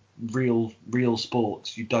 In real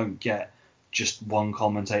sports, you don't get just one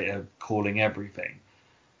commentator calling everything.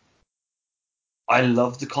 I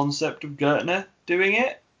love the concept of Gertner doing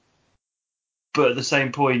it, but at the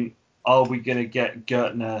same point, are we going to get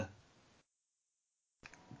Gertner,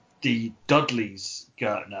 the Dudley's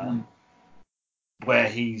Gertner, where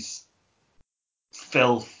he's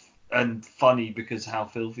filth and funny because how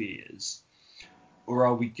filthy he is? Or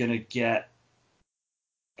are we going to get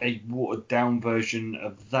a watered down version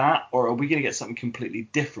of that, or are we going to get something completely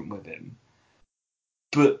different with him?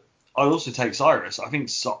 But I also take Cyrus. I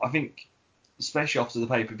think especially after the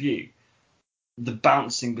pay-per-view, the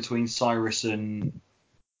bouncing between Cyrus and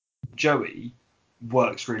Joey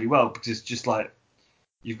works really well, because it's just like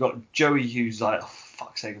you've got Joey who's like, oh,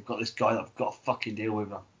 fuck's sake, I've got this guy that I've got to fucking deal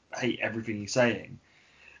with. I hate everything he's saying.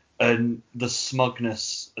 And the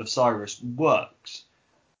smugness of Cyrus works.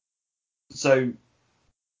 So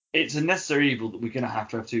it's a necessary evil that we're going to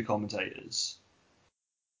have two commentators.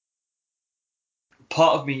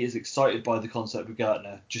 Part of me is excited by the concept of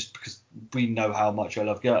Gertner, just because we know how much I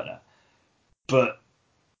love Gertner. But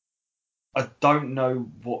I don't know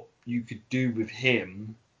what you could do with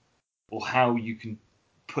him, or how you can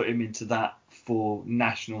put him into that for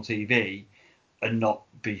national TV and not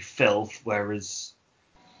be filth, whereas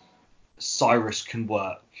Cyrus can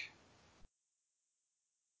work.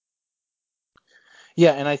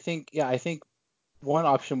 Yeah, and I think one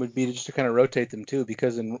option would be to kind of rotate them too,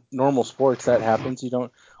 because in normal sports that happens. You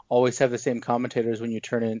don't always have the same commentators when you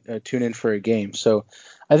tune in for a game. So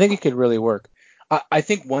I think it could really work. I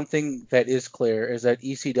think one thing that is clear is that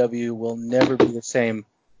ECW will never be the same,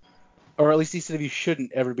 or at least ECW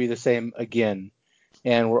shouldn't ever be the same again.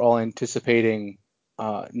 And we're all anticipating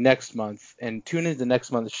next month, and tune into the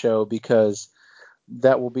next month's show, because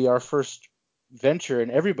that will be our first venture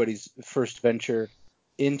and everybody's first venture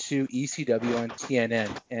into ECW on TNN,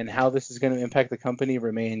 and how this is going to impact the company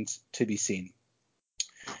remains to be seen.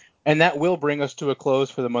 And that will bring us to a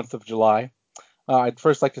close for the month of July. I'd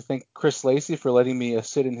first like to thank Chris Lacey for letting me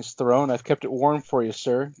sit in his throne. I've kept it warm for you,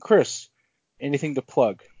 sir. Chris, anything to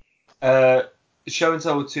plug? Show and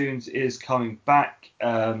Tell with Tunes is coming back.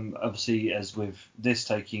 Obviously, as with this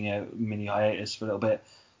taking a mini hiatus for a little bit,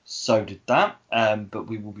 so did that. But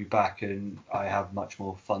we will be back, and I have much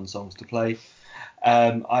more fun songs to play.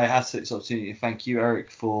 I have to take this opportunity to thank you,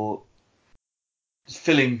 Eric, for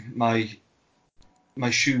filling my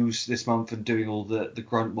shoes this month and doing all the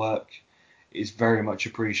grunt work. It's very much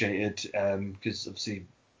appreciated, because obviously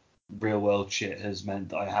real world shit has meant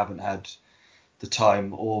that I haven't had the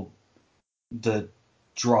time or the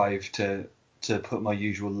drive to put my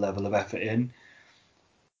usual level of effort in.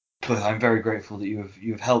 But I'm very grateful that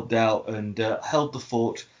you've helped out and held the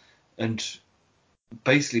fort and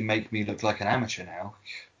basically make me look like an amateur now.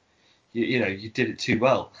 You know, you did it too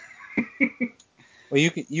well. Well,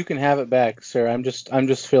 you can have it back, sir. I'm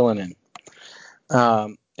just filling in.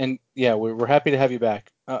 And yeah, we're happy to have you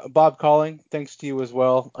back. Bob Calling, thanks to you as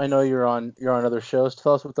well. I know you're on other shows.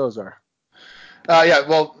 Tell us what those are. Yeah,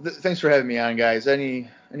 well, thanks for having me on, guys. Any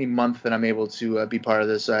month that I'm able to be part of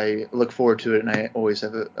this, I look forward to it, and I always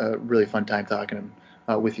have a really fun time talking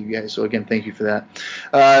with you guys. So again, thank you for that.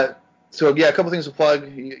 So yeah, a couple things to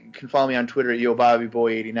plug. You can follow me on Twitter at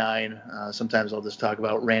YoBobbyBoy89. Sometimes I'll just talk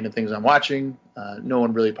about random things I'm watching. No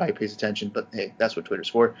one really probably pays attention, but hey, that's what Twitter's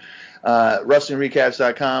for.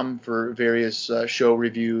 WrestlingRecaps.com for various show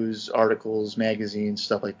reviews, articles, magazines,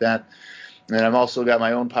 stuff like that. And I've also got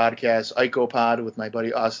my own podcast, IcoPod, with my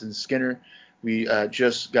buddy Austin Skinner. We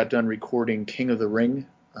just got done recording King of the Ring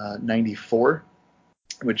 94,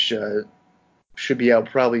 which should be out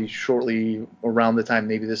probably shortly around the time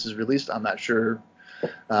maybe this is released. I'm not sure.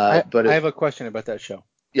 But I have a question about that show.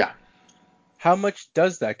 Yeah. How much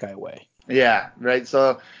does that guy weigh? Yeah, right.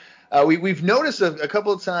 So we've noticed a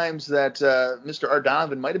couple of times that Mr. Art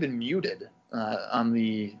Donovan might have been muted on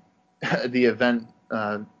the event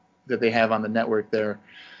that they have on the network there.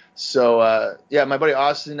 So, yeah, my buddy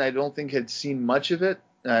Austin, I don't think had seen much of it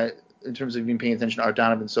in terms of being paying attention to Art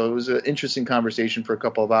Donovan. So it was an interesting conversation for a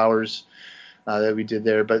couple of hours that we did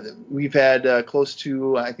there. But we've had close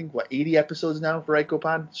to, I think, 80 episodes now for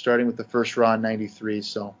IcoPod, starting with the first Raw in 93.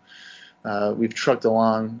 So we've trucked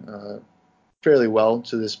along fairly well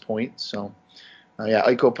to this point. So, yeah,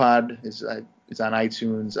 IcoPod is on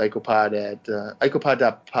iTunes, IcoPod at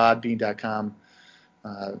icopod.podbean.com.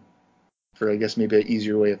 For, I guess, maybe an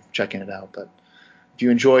easier way of checking it out. But if you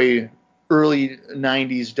enjoy early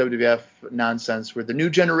 90s WWF nonsense where the new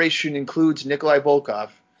generation includes Nikolai Volkov,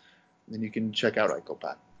 then you can check out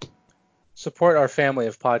IcoPod. Support our family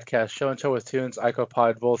of podcasts, Show and Tell with Tunes,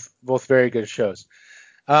 IcoPod, both very good shows.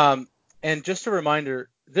 And just a reminder,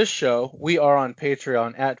 this show, we are on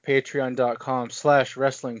Patreon at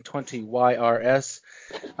patreon.com/wrestling20YRS.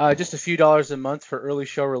 Just a few dollars a month for early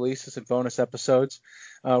show releases and bonus episodes.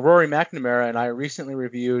 Rory McNamara and I recently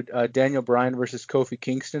reviewed Daniel Bryan versus Kofi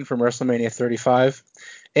Kingston from WrestleMania 35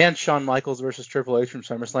 and Shawn Michaels versus Triple H from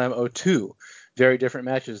SummerSlam 02. Very different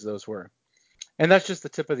matches those were. And that's just the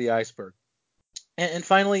tip of the iceberg. And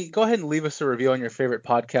finally, go ahead and leave us a review on your favorite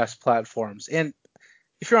podcast platforms. And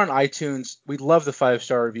If you're on iTunes, we love the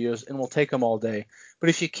 5-star reviews, and we'll take them all day. But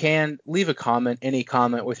if you can, leave a comment, any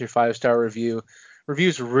comment with your 5-star review.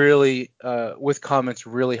 Reviews really, with comments,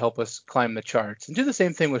 really help us climb the charts. And do the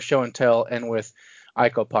same thing with Show and Tell and with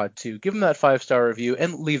IcoPod too. Give them that 5-star review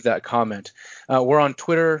and leave that comment. We're on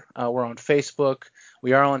Twitter. We're on Facebook.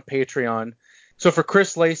 We are on Patreon. So for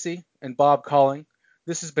Chris Lacey and Bob Calling,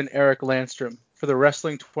 this has been Eric Landstrom for the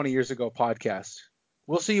Wrestling 20 Years Ago podcast.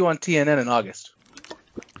 We'll see you on TNN in August.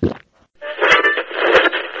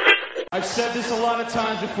 I've said this a lot of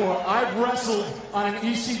times before. I've wrestled on an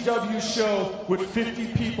ECW show with 50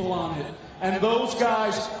 people on it. And those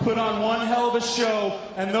guys put on one hell of a show,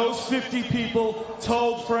 and those 50 people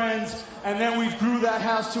told friends, and then we grew that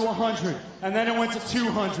house to 100, and then it went to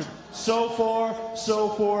 200, so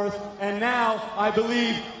forth, and now I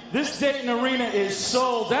believe this Dayton Arena is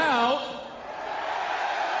sold out.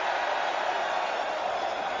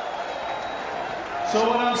 So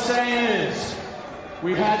what I'm saying is,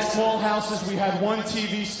 we had small houses, we had one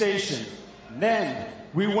TV station. Then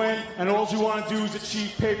we went and all we want to do is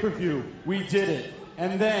achieve pay-per-view. We did it.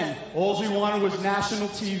 And then all we wanted was national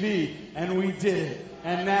TV, and we did it.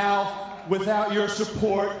 And now, without your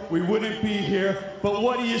support, we wouldn't be here. But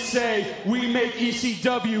what do you say? We make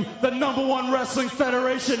ECW the #1 wrestling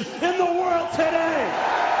federation in the world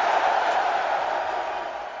today.